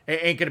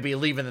 ain't gonna be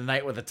leaving the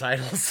night with the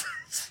titles.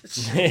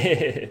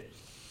 They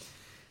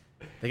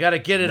gotta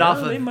get it off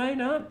of. They might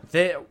not.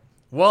 They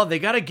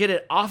gotta get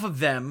it off of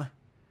them.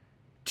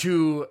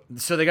 So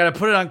they got to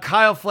put it on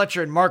Kyle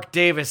Fletcher and Mark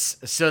Davis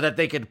so that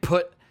they could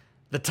put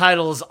the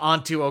titles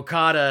onto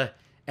Okada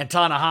and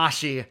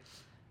Tanahashi.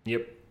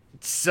 Yep.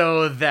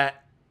 So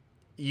that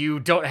you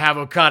don't have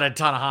Okada and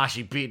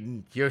Tanahashi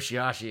beating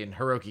Yoshihashi and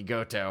Hiroki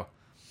Goto.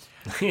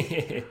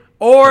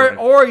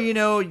 Or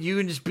you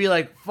can just be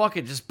like, fuck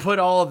it, just put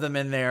all of them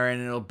in there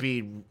and it'll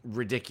be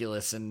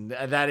ridiculous. And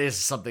that is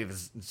something that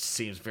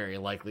seems very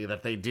likely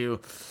that they do.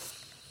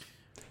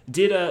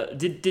 Did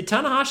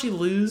Tanahashi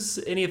lose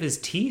any of his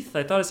teeth?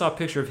 I thought I saw a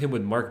picture of him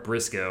with Mark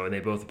Briscoe, and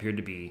they both appeared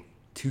to be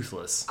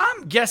toothless.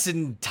 I'm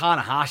guessing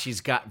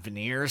Tanahashi's got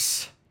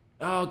veneers.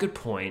 Oh, good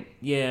point.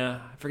 Yeah,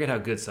 I forget how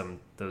good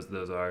some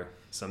those are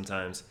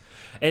sometimes.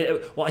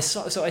 And I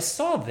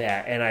saw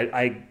that, and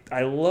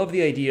I love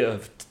the idea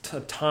of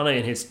Tana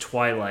in his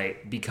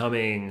twilight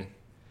becoming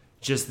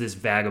just this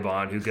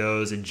vagabond who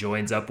goes and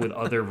joins up with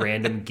other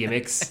random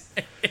gimmicks,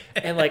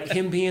 and like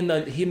him being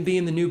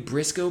the new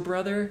Briscoe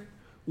brother.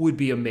 Would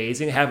be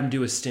amazing. Have him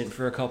do a stint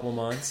for a couple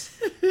months.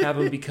 Have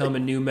him become a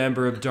new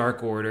member of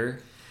Dark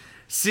Order.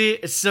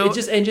 See, so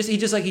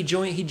he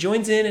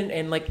joins in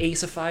and like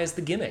aceifies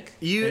the gimmick.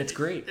 And it's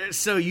great.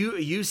 So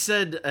you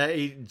said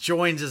he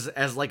joins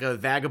as like a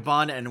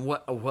vagabond, and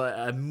what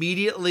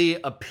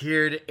immediately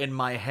appeared in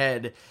my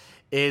head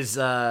is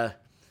the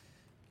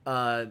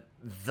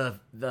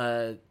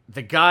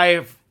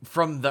guy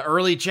from the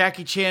early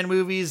Jackie Chan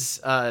movies,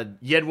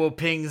 Yen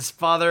Ping's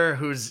father,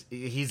 he's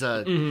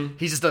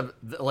just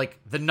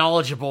the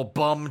knowledgeable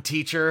bum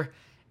teacher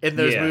in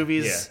those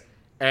movies.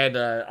 Yeah.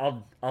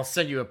 And I'll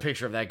send you a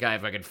picture of that guy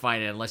if I can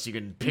find it, unless you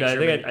can picture I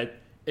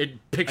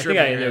think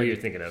I know who you're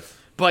thinking of.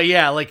 But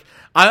yeah, like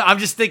I'm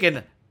just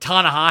thinking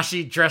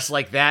Tanahashi dressed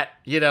like that,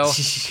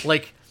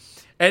 like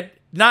and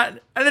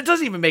it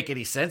doesn't even make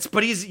any sense,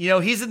 but he's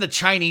in the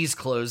Chinese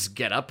clothes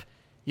getup.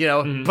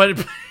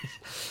 But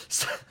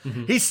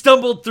he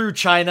stumbled through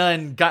China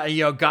and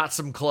got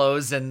some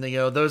clothes, and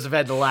those have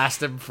had to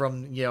last him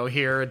from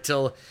here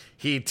until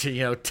he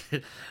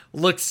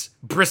looks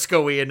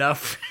Briscoe-y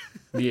enough.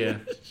 Yeah.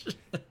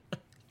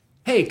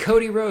 Hey,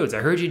 Cody Rhodes, I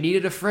heard you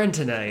needed a friend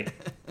tonight.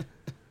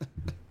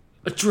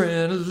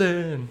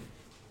 Adrenaline,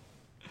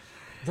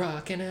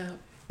 rocking out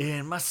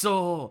in my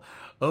soul.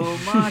 Oh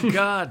my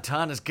God,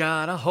 Tana's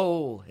got a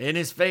hole in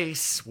his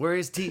face where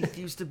his teeth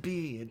used to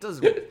be. It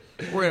doesn't.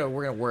 We're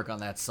gonna work on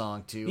that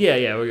song too.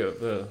 Yeah,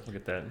 we'll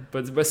get that.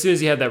 But as soon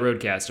as you have that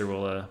Roadcaster,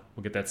 we'll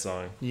get that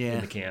song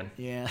in the can.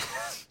 Yeah.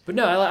 But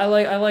no, I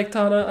like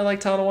Tana. I like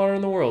Tana Water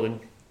in the World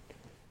and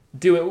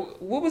do it.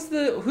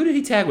 Who did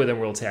he tag with in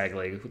World Tag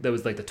League? That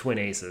was like the Twin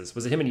Aces.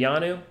 Was it him and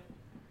Yanu?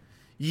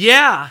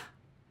 Yeah.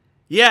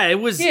 Yeah, it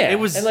was. Yeah, it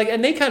was,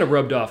 and they kind of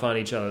rubbed off on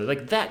each other,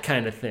 like that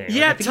kind of thing.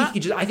 Yeah, like,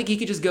 I think he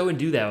could just go and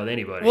do that with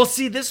anybody. Well,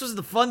 see, this was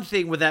the fun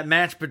thing with that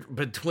match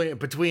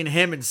between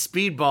him and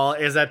Speedball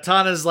is that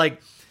Tana's like,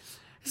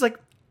 he's like,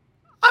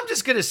 I'm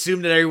just gonna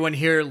assume that everyone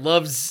here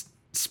loves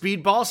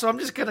Speedball, so I'm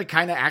just gonna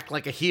kind of act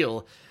like a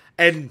heel,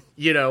 and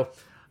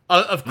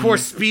of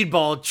course,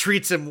 Speedball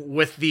treats him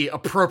with the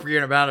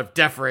appropriate amount of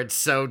deference.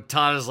 So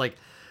Tana's like,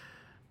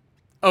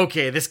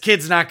 okay, this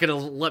kid's not gonna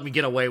let me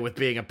get away with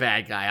being a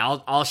bad guy.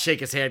 I'll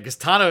shake his hand, because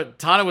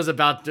Tana was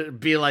about to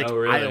be like, oh,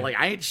 really?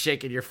 I ain't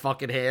shaking your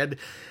fucking hand,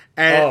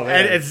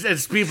 and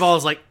Speedball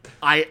is like,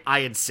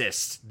 I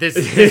insist. This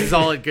is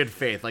all in good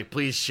faith. Like,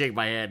 please shake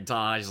my hand.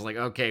 Tana's like,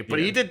 okay, but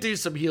he did do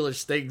some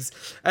heelish things,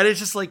 and it's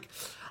just like,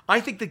 I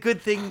think the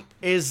good thing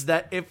is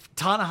that if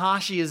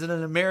Tanahashi is in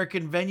an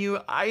American venue,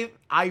 I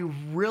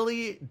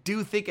really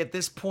do think at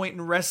this point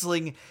in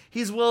wrestling,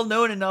 he's well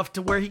known enough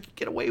to where he can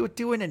get away with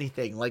doing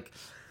anything. Like,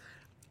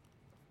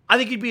 I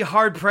think you'd be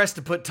hard pressed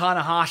to put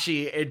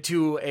Tanahashi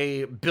into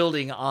a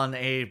building on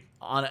a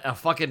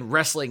fucking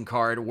wrestling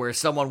card where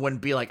someone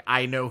wouldn't be like,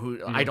 I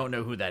don't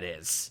know who that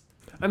is.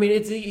 I mean,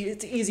 it's an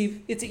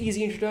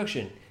easy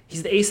introduction.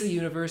 He's the ace of the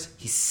universe.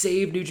 He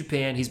saved New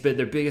Japan. He's been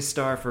their biggest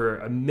star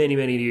for many,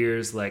 many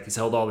years. Like, he's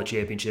held all the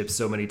championships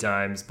so many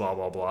times. Blah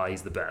blah blah.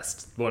 He's the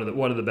best. One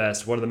of the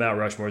best. One of the Mount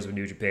Rushmores of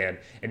New Japan.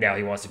 And now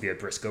he wants to be a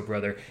Briscoe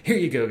brother. Here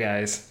you go,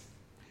 guys.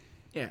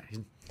 Yeah.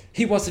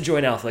 He wants to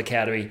join Alpha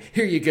Academy.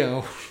 Here you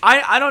go.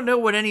 I don't know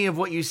what any of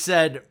what you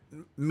said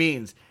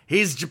means.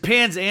 He's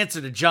Japan's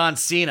answer to John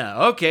Cena.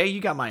 Okay, you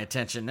got my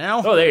attention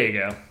now. Oh, there you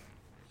go.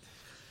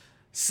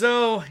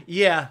 So,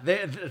 yeah.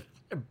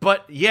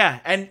 But, yeah.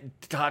 And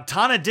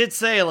Tana did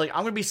say, like,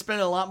 I'm going to be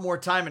spending a lot more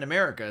time in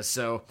America.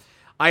 So,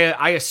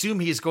 I assume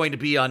he's going to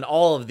be on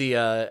all of the,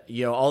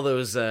 all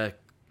those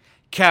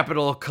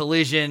Capital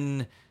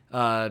Collision,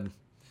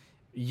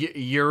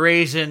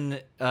 Eurasian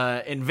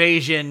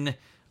Invasion,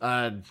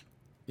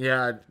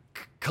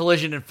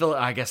 Collision in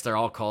Philadelphia. I guess they're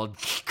all called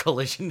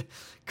Collision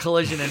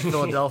in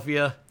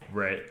Philadelphia.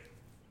 Right.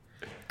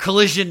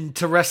 Collision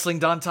to Wrestling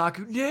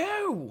Dontaku.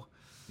 No.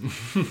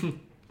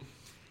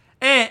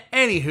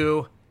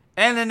 Anywho,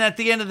 and then at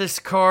the end of this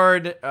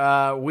card,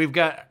 we've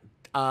got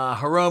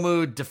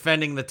Hiromu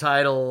defending the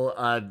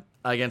title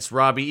against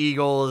Robbie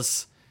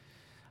Eagles.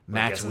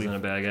 Match isn't a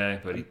bad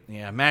guy,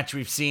 but match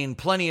we've seen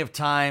plenty of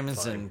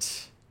times, and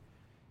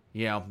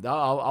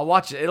I'll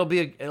watch it. It'll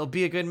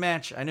be a good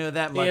match. I know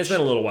that much. Yeah, it's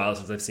been a little while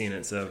since I've seen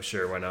it, so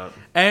sure, why not?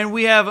 And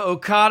we have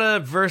Okada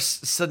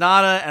versus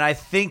Sonata, and I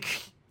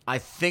think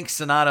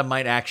Sonata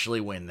might actually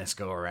win this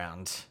go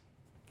around.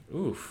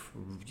 Oof!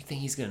 You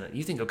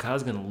think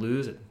Okada's gonna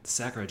lose at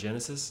Sakura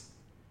Genesis?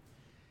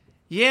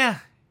 Yeah,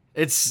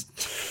 it's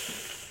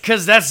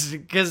because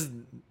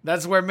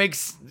that's where it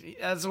makes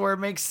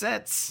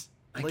sense.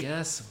 I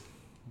guess.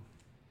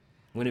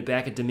 Win it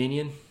back at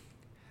Dominion.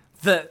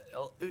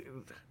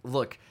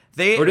 Look,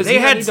 they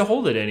not need to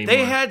hold it anymore.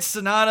 They had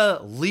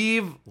Sonata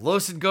leave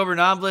Los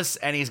Ingobernables,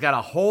 and he's got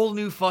a whole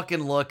new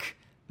fucking look.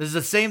 This is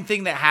the same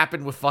thing that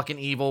happened with fucking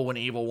Evil when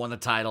Evil won the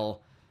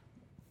title.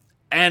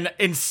 And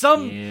in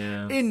some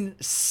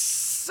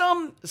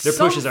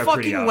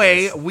fucking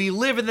way, we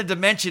live in the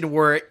dimension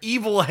where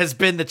Evil has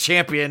been the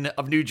champion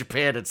of New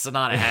Japan and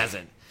Sonata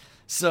hasn't.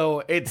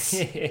 So it's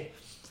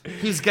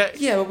he's got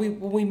but when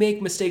we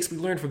make mistakes, we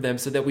learn from them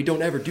so that we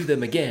don't ever do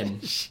them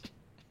again.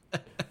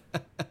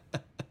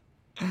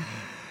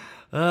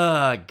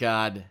 Oh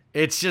God,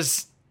 it's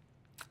just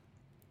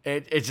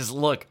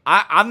look.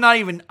 I'm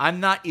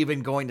not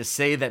even going to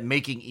say that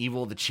making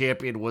Evil the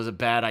champion was a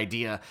bad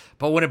idea,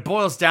 but when it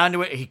boils down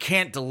to it, he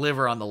can't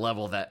deliver on the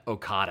level that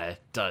Okada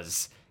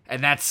does,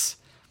 and that's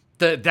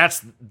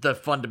the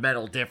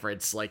fundamental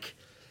difference. Like,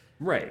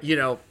 right?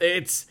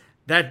 It's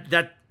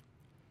that.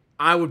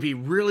 I would be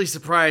really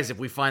surprised if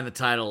we find the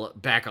title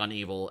back on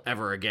Evil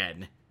ever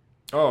again.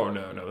 Oh,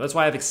 no. That's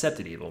why I've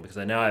accepted Evil, because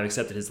now I've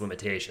accepted his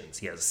limitations.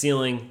 He has a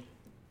ceiling,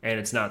 and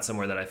it's not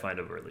somewhere that I find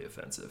overtly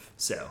offensive.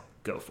 So,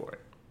 go for it.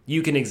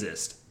 You can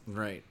exist.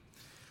 Right.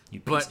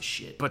 You piece of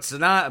shit. But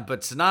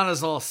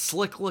Sonata's all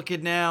slick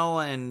looking now,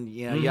 and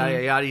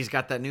yada yada. He's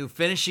got that new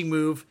finishing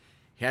move.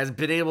 He hasn't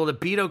been able to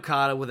beat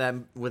Okada with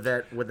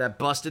that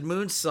busted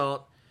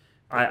moonsault.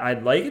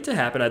 I'd like it to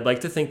happen. I'd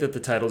like to think that the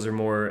titles are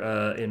more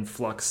in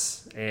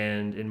flux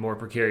and in more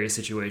precarious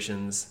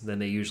situations than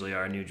they usually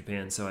are in New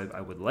Japan. So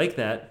I would like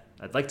that.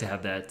 I'd like to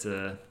have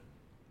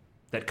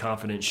that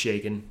confidence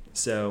shaken.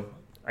 So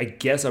I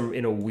guess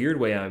in a weird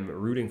way I'm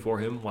rooting for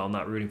him while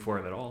not rooting for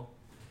him at all.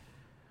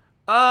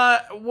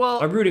 Well,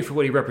 I'm rooting for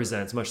what he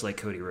represents, much like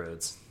Cody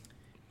Rhodes.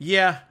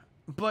 Yeah,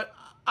 but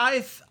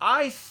I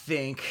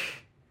think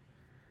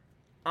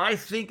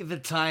the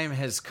time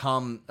has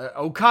come.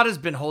 Okada's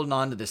been holding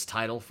on to this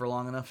title for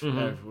long enough.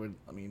 Mm-hmm.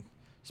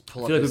 Just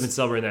pull I feel like we've been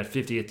celebrating that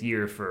 50th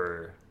year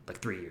for like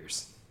 3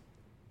 years.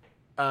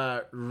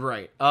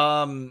 Right.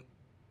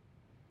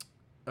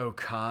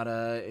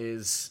 Okada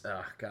is.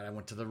 Oh God, I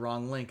went to the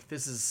wrong link.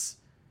 This is.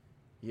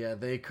 Yeah,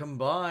 they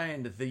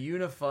combined the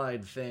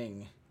unified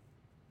thing.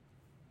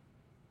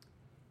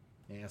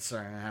 Yeah,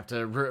 sorry, I have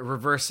to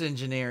reverse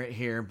engineer it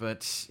here,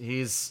 but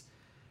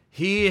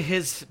he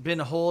has been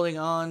holding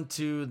on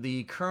to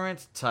the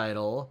current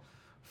title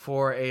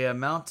for a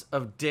amount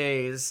of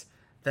days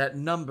that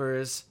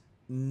numbers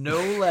no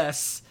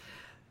less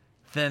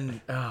than...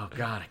 Oh,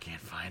 God, I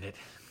can't find it.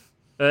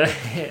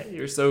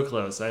 You're so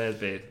close. I had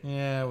faith.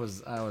 Yeah, I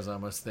was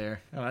almost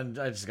there. I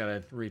just got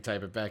to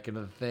retype it back into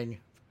the thing.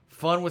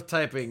 Fun with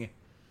typing.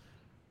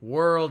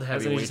 World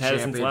Heavyweight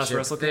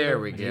Championship. There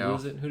we go.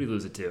 Who did he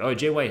lose it to? Oh,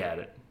 Jay White had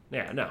it.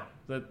 Yeah, no.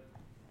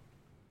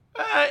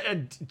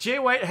 Jay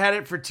White had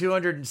it for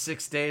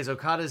 206 days.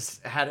 Okada's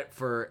had it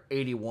for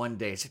 81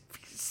 days. It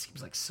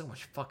seems like so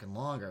much fucking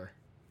longer.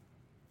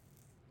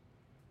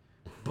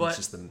 But it's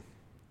just the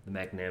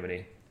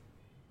magnanimity.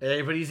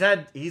 But he's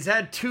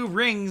had 2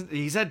 rings.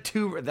 He's had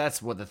 2.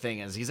 That's what the thing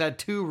is. He's had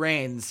 2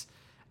 reigns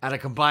at a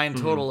combined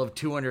total of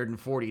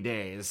 240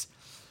 days.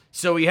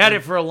 So he had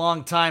it for a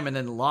long time and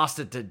then lost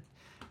it to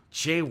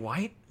Jay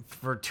White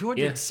for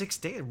 206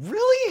 days.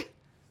 Really?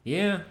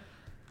 Yeah.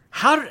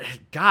 How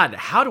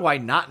do I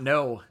not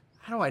know?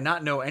 How do I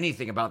not know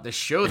anything about this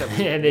show that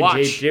we and then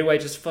watch? Jay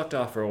White just fucked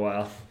off for a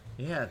while.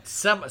 Yeah,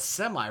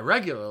 semi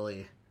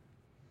regularly.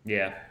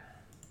 Yeah.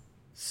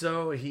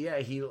 So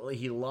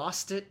he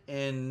lost it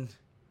in.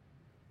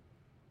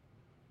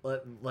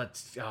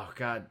 Let's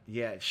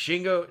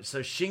Shingo. So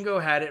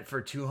Shingo had it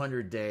for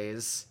 200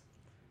 days,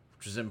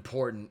 which was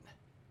important.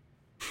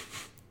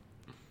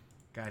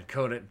 God,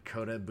 Kota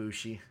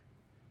Ibushi.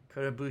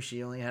 Kota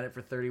Ibushi only had it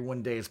for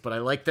 31 days, but I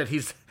like that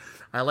he's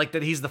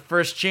the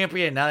first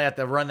champion. Now they have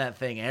to run that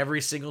thing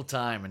every single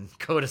time, and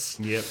Kota's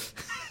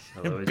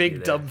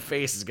big dumb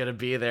face is gonna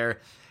be there.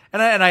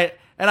 And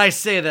I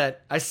say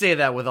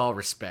that with all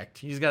respect.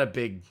 He's got a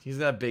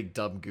big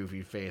dumb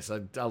goofy face. I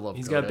love.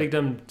 He's Kota. got a big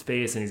dumb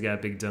face, and he's got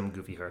a big dumb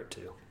goofy heart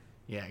too.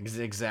 Yeah,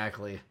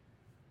 exactly.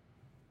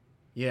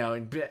 You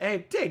know,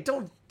 hey,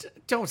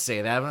 don't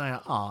say that.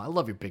 I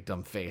love your big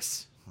dumb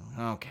face.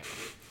 Okay.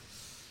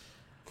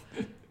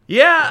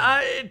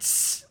 Yeah,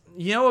 it's,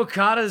 you know,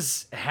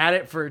 Okada's had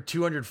it for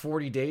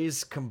 240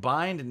 days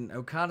combined, and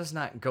Okada's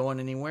not going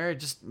anywhere. It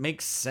just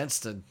makes sense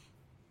to,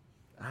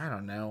 I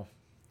don't know.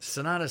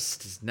 Sonata's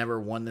just never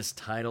won this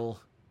title,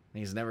 and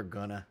he's never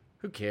gonna.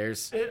 Who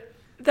cares?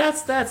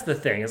 That's the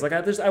thing. It's like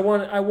I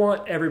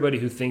want everybody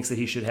who thinks that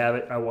he should have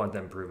it. I want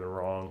them proven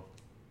wrong.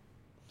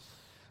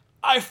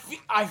 I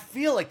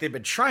feel like they've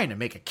been trying to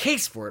make a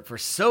case for it for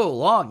so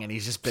long, and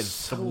he's just been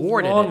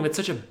thwarted. It's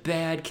such a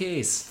bad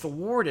case.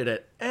 Thwarted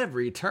at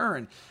every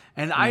turn,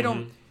 and I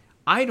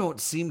don't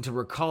seem to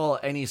recall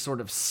any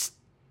sort of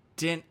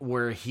stint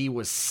where he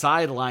was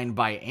sidelined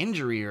by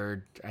injury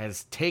or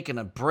has taken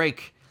a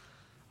break.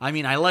 I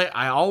mean,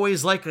 I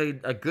always like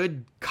a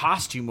good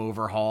costume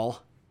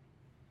overhaul.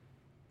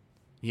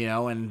 You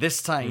know, and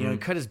this time, you know, he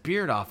cut his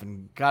beard off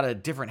and got a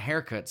different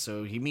haircut,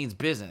 so he means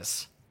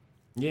business.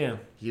 Yeah.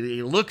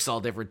 He looks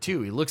all different,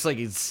 too. He looks like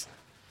he's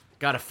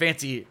got a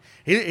fancy...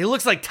 He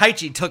looks like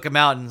Taichi took him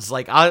out and is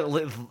like, let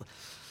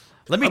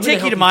me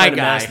take you to my guy. A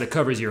mask that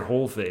covers your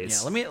whole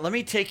face. Yeah, let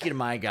me take you to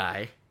my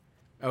guy.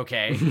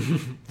 Okay.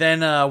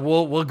 Then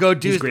we'll go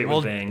do...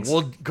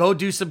 We'll go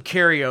do some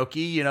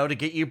karaoke, you know, to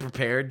get you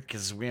prepared,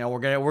 because, you know, we're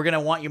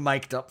gonna want you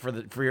mic'd up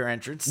for your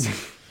entrance.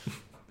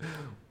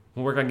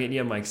 We'll work on getting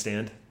you a mic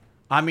stand.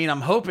 I mean,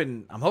 I'm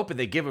hoping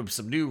they give him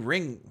some new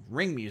ring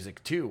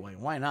music too. Like,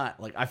 why not?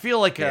 Like, I feel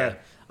like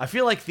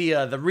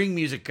the ring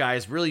music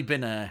guy's really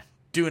been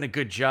doing a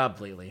good job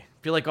lately.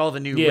 I feel like all the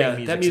new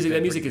ring music.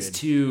 That music is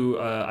too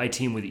I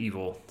Team with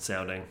Evil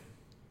sounding.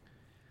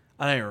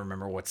 I don't even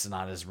remember what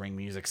Sonata's ring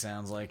music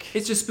sounds like.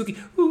 It's just spooky.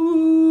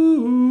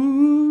 Ooh.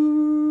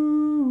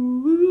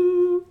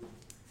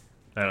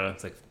 I don't know.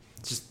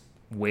 It's just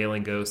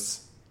wailing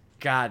ghosts.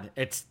 God,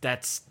 that's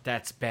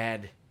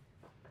bad.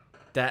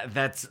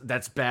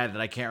 That's bad that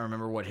I can't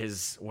remember what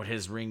his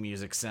ring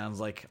music sounds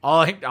like.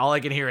 All I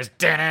can hear is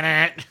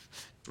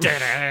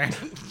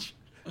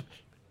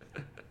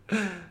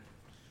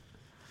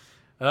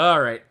All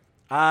right.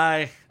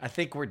 I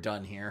think we're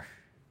done here.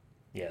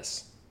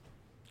 Yes.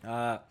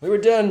 We were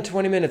done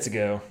 20 minutes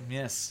ago.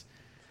 Yes.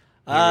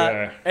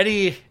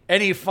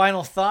 Any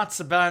final thoughts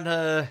about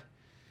the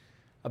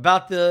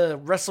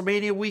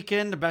WrestleMania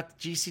weekend, about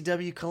the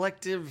GCW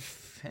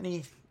Collective?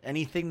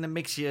 Anything that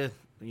makes you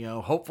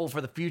hopeful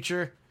for the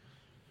future?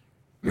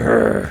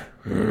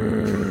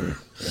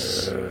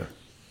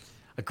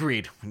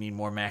 Agreed. We need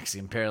more Maxi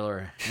and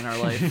Parallel in our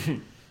life.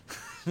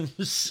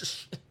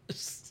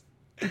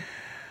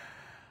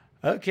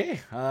 Okay.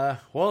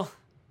 Well,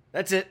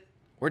 that's it.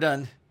 We're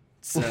done.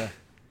 It's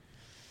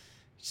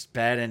just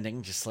bad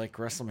ending, just like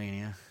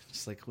WrestleMania,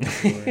 just like what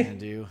we're gonna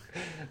do.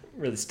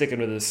 Really sticking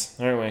with this,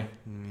 aren't we?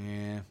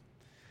 Yeah.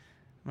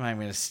 I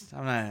don't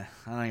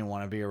even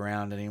want to be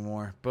around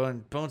anymore.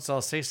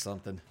 Bonesaw, say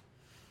something.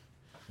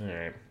 All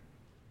right.